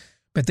 okay?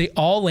 But they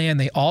all land.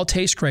 They all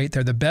taste great.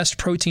 They're the best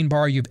protein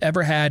bar you've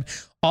ever had.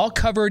 All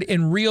covered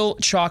in real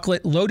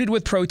chocolate, loaded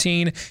with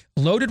protein,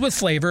 loaded with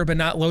flavor, but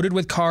not loaded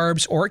with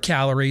carbs or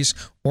calories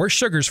or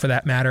sugars for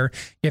that matter.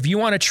 If you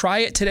want to try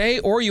it today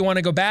or you want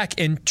to go back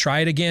and try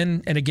it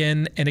again and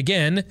again and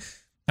again,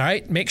 all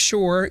right, make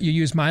sure you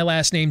use my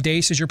last name,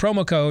 Dace, as your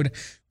promo code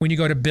when you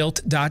go to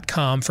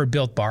Built.com for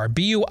Built Bar.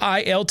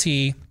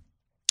 BUILT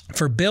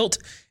for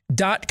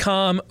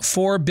Built.com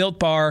for Built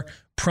Bar,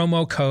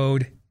 promo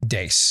code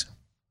DACE.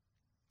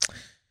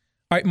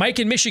 All right, Mike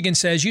in Michigan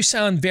says, you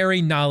sound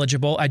very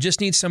knowledgeable. I just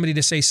need somebody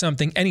to say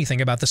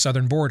anything about the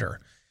southern border.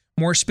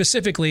 More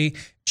specifically,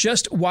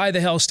 just why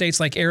the hell states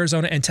like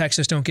Arizona and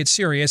Texas don't get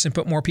serious and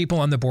put more people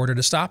on the border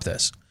to stop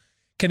this.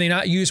 Can they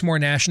not use more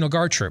National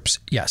Guard troops?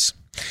 Yes.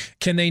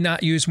 Can they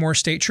not use more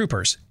state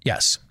troopers?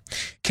 Yes.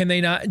 Can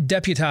they not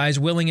deputize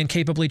willing and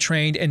capably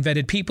trained and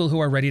vetted people who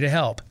are ready to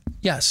help?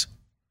 Yes.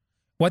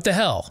 What the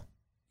hell?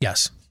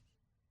 Yes.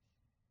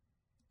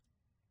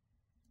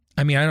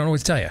 I mean, I don't know what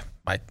to tell you.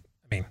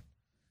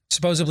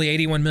 Supposedly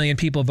 81 million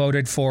people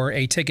voted for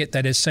a ticket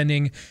that is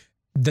sending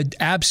the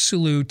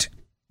absolute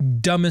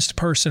dumbest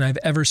person I've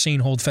ever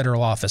seen hold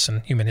federal office in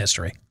human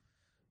history,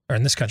 or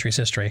in this country's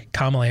history,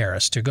 Kamala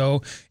Harris, to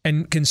go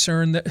and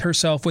concern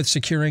herself with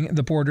securing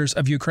the borders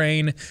of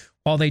Ukraine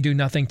while they do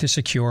nothing to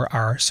secure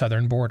our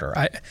southern border.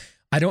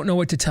 I don't know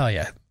what to tell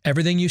you.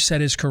 Everything you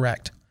said is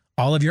correct.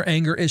 All of your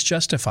anger is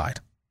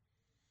justified,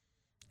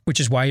 which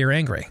is why you're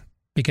angry,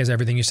 because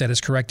everything you said is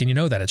correct and you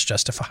know that it's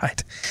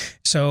justified.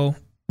 So,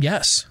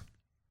 yes.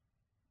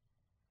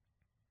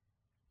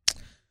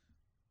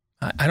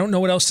 I don't know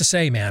what else to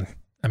say, man.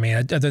 I mean,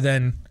 other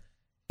than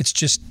it's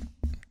just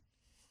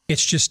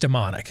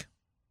demonic.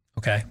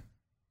 Okay.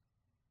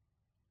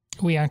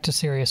 We aren't a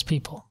serious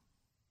people.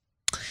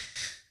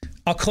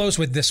 I'll close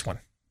with this one.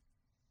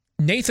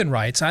 Nathan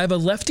writes, I have a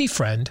lefty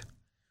friend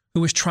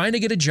who was trying to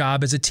get a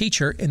job as a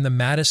teacher in the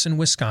Madison,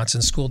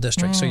 Wisconsin school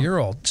district. So your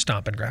old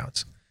stomping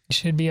grounds.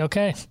 Should be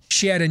okay.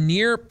 She had a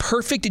near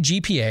perfect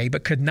GPA,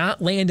 but could not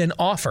land an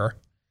offer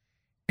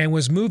and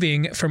was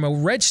moving from a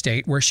red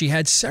state where she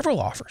had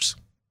several offers.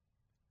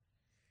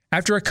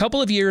 After a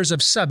couple of years of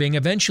subbing,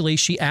 eventually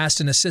she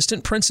asked an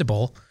assistant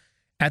principal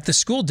at the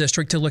school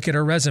district to look at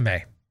her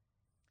resume.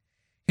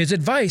 His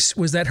advice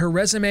was that her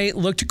resume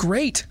looked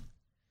great,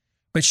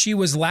 but she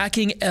was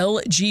lacking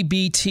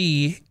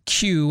LGBTQ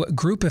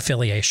group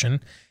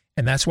affiliation,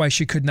 and that's why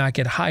she could not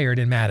get hired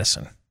in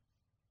Madison.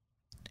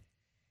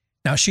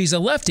 Now, she's a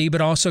lefty, but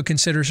also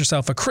considers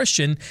herself a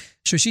Christian,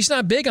 so she's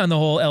not big on the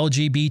whole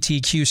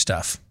LGBTQ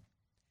stuff.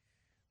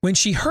 When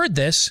she heard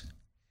this,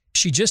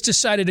 she just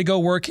decided to go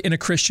work in a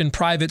Christian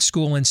private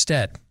school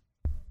instead.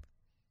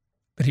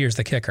 But here's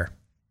the kicker.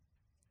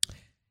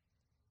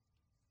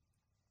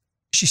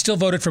 She still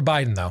voted for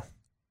Biden, though.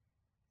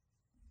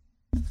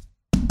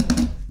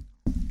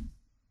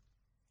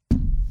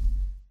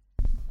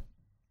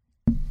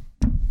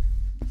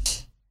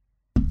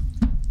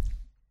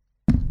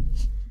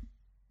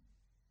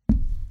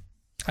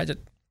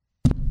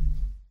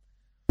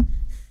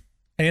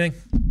 Anything?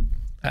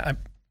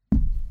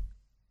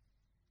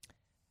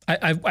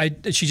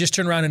 She just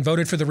turned around and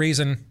voted for the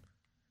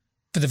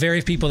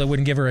very people that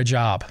wouldn't give her a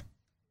job.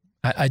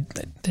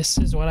 This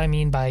is what I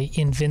mean by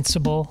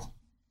invincible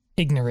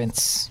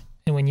ignorance.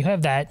 And when you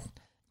have that,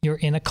 you're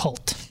in a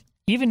cult.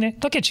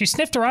 She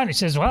sniffed around and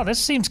says, wow, this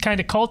seems kind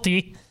of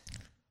culty,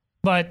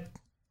 but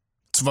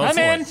let's vote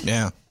for it.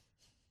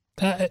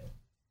 Yeah.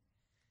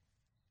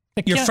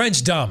 Your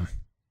friend's dumb.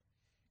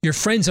 Your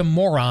friend's a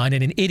moron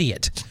and an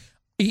idiot.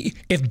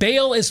 If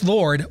Baal is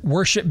Lord,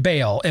 worship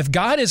Baal. If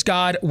God is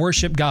God,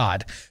 worship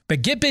God.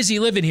 But get busy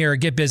living here or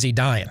get busy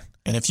dying.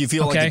 And if you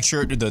feel like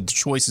the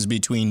choice is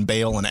between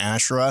Baal and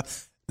Asherah,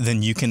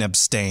 then you can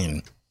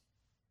abstain.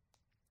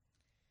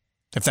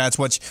 If that's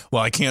what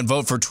I can't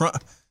vote for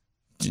Trump.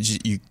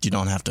 You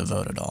don't have to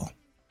vote at all.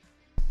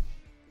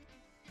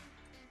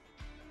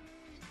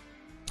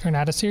 You're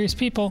not a serious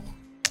people.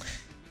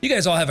 You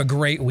guys all have a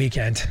great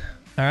weekend.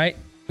 All right?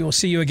 We will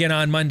see you again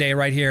on Monday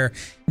right here,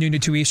 noon to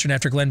 2 Eastern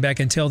after Glenn Beck.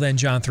 Until then,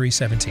 John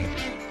 3:17.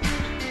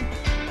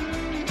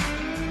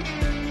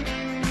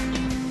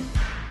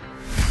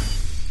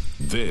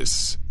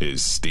 This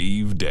is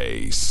Steve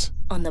Deace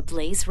on the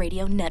Blaze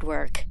Radio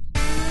Network.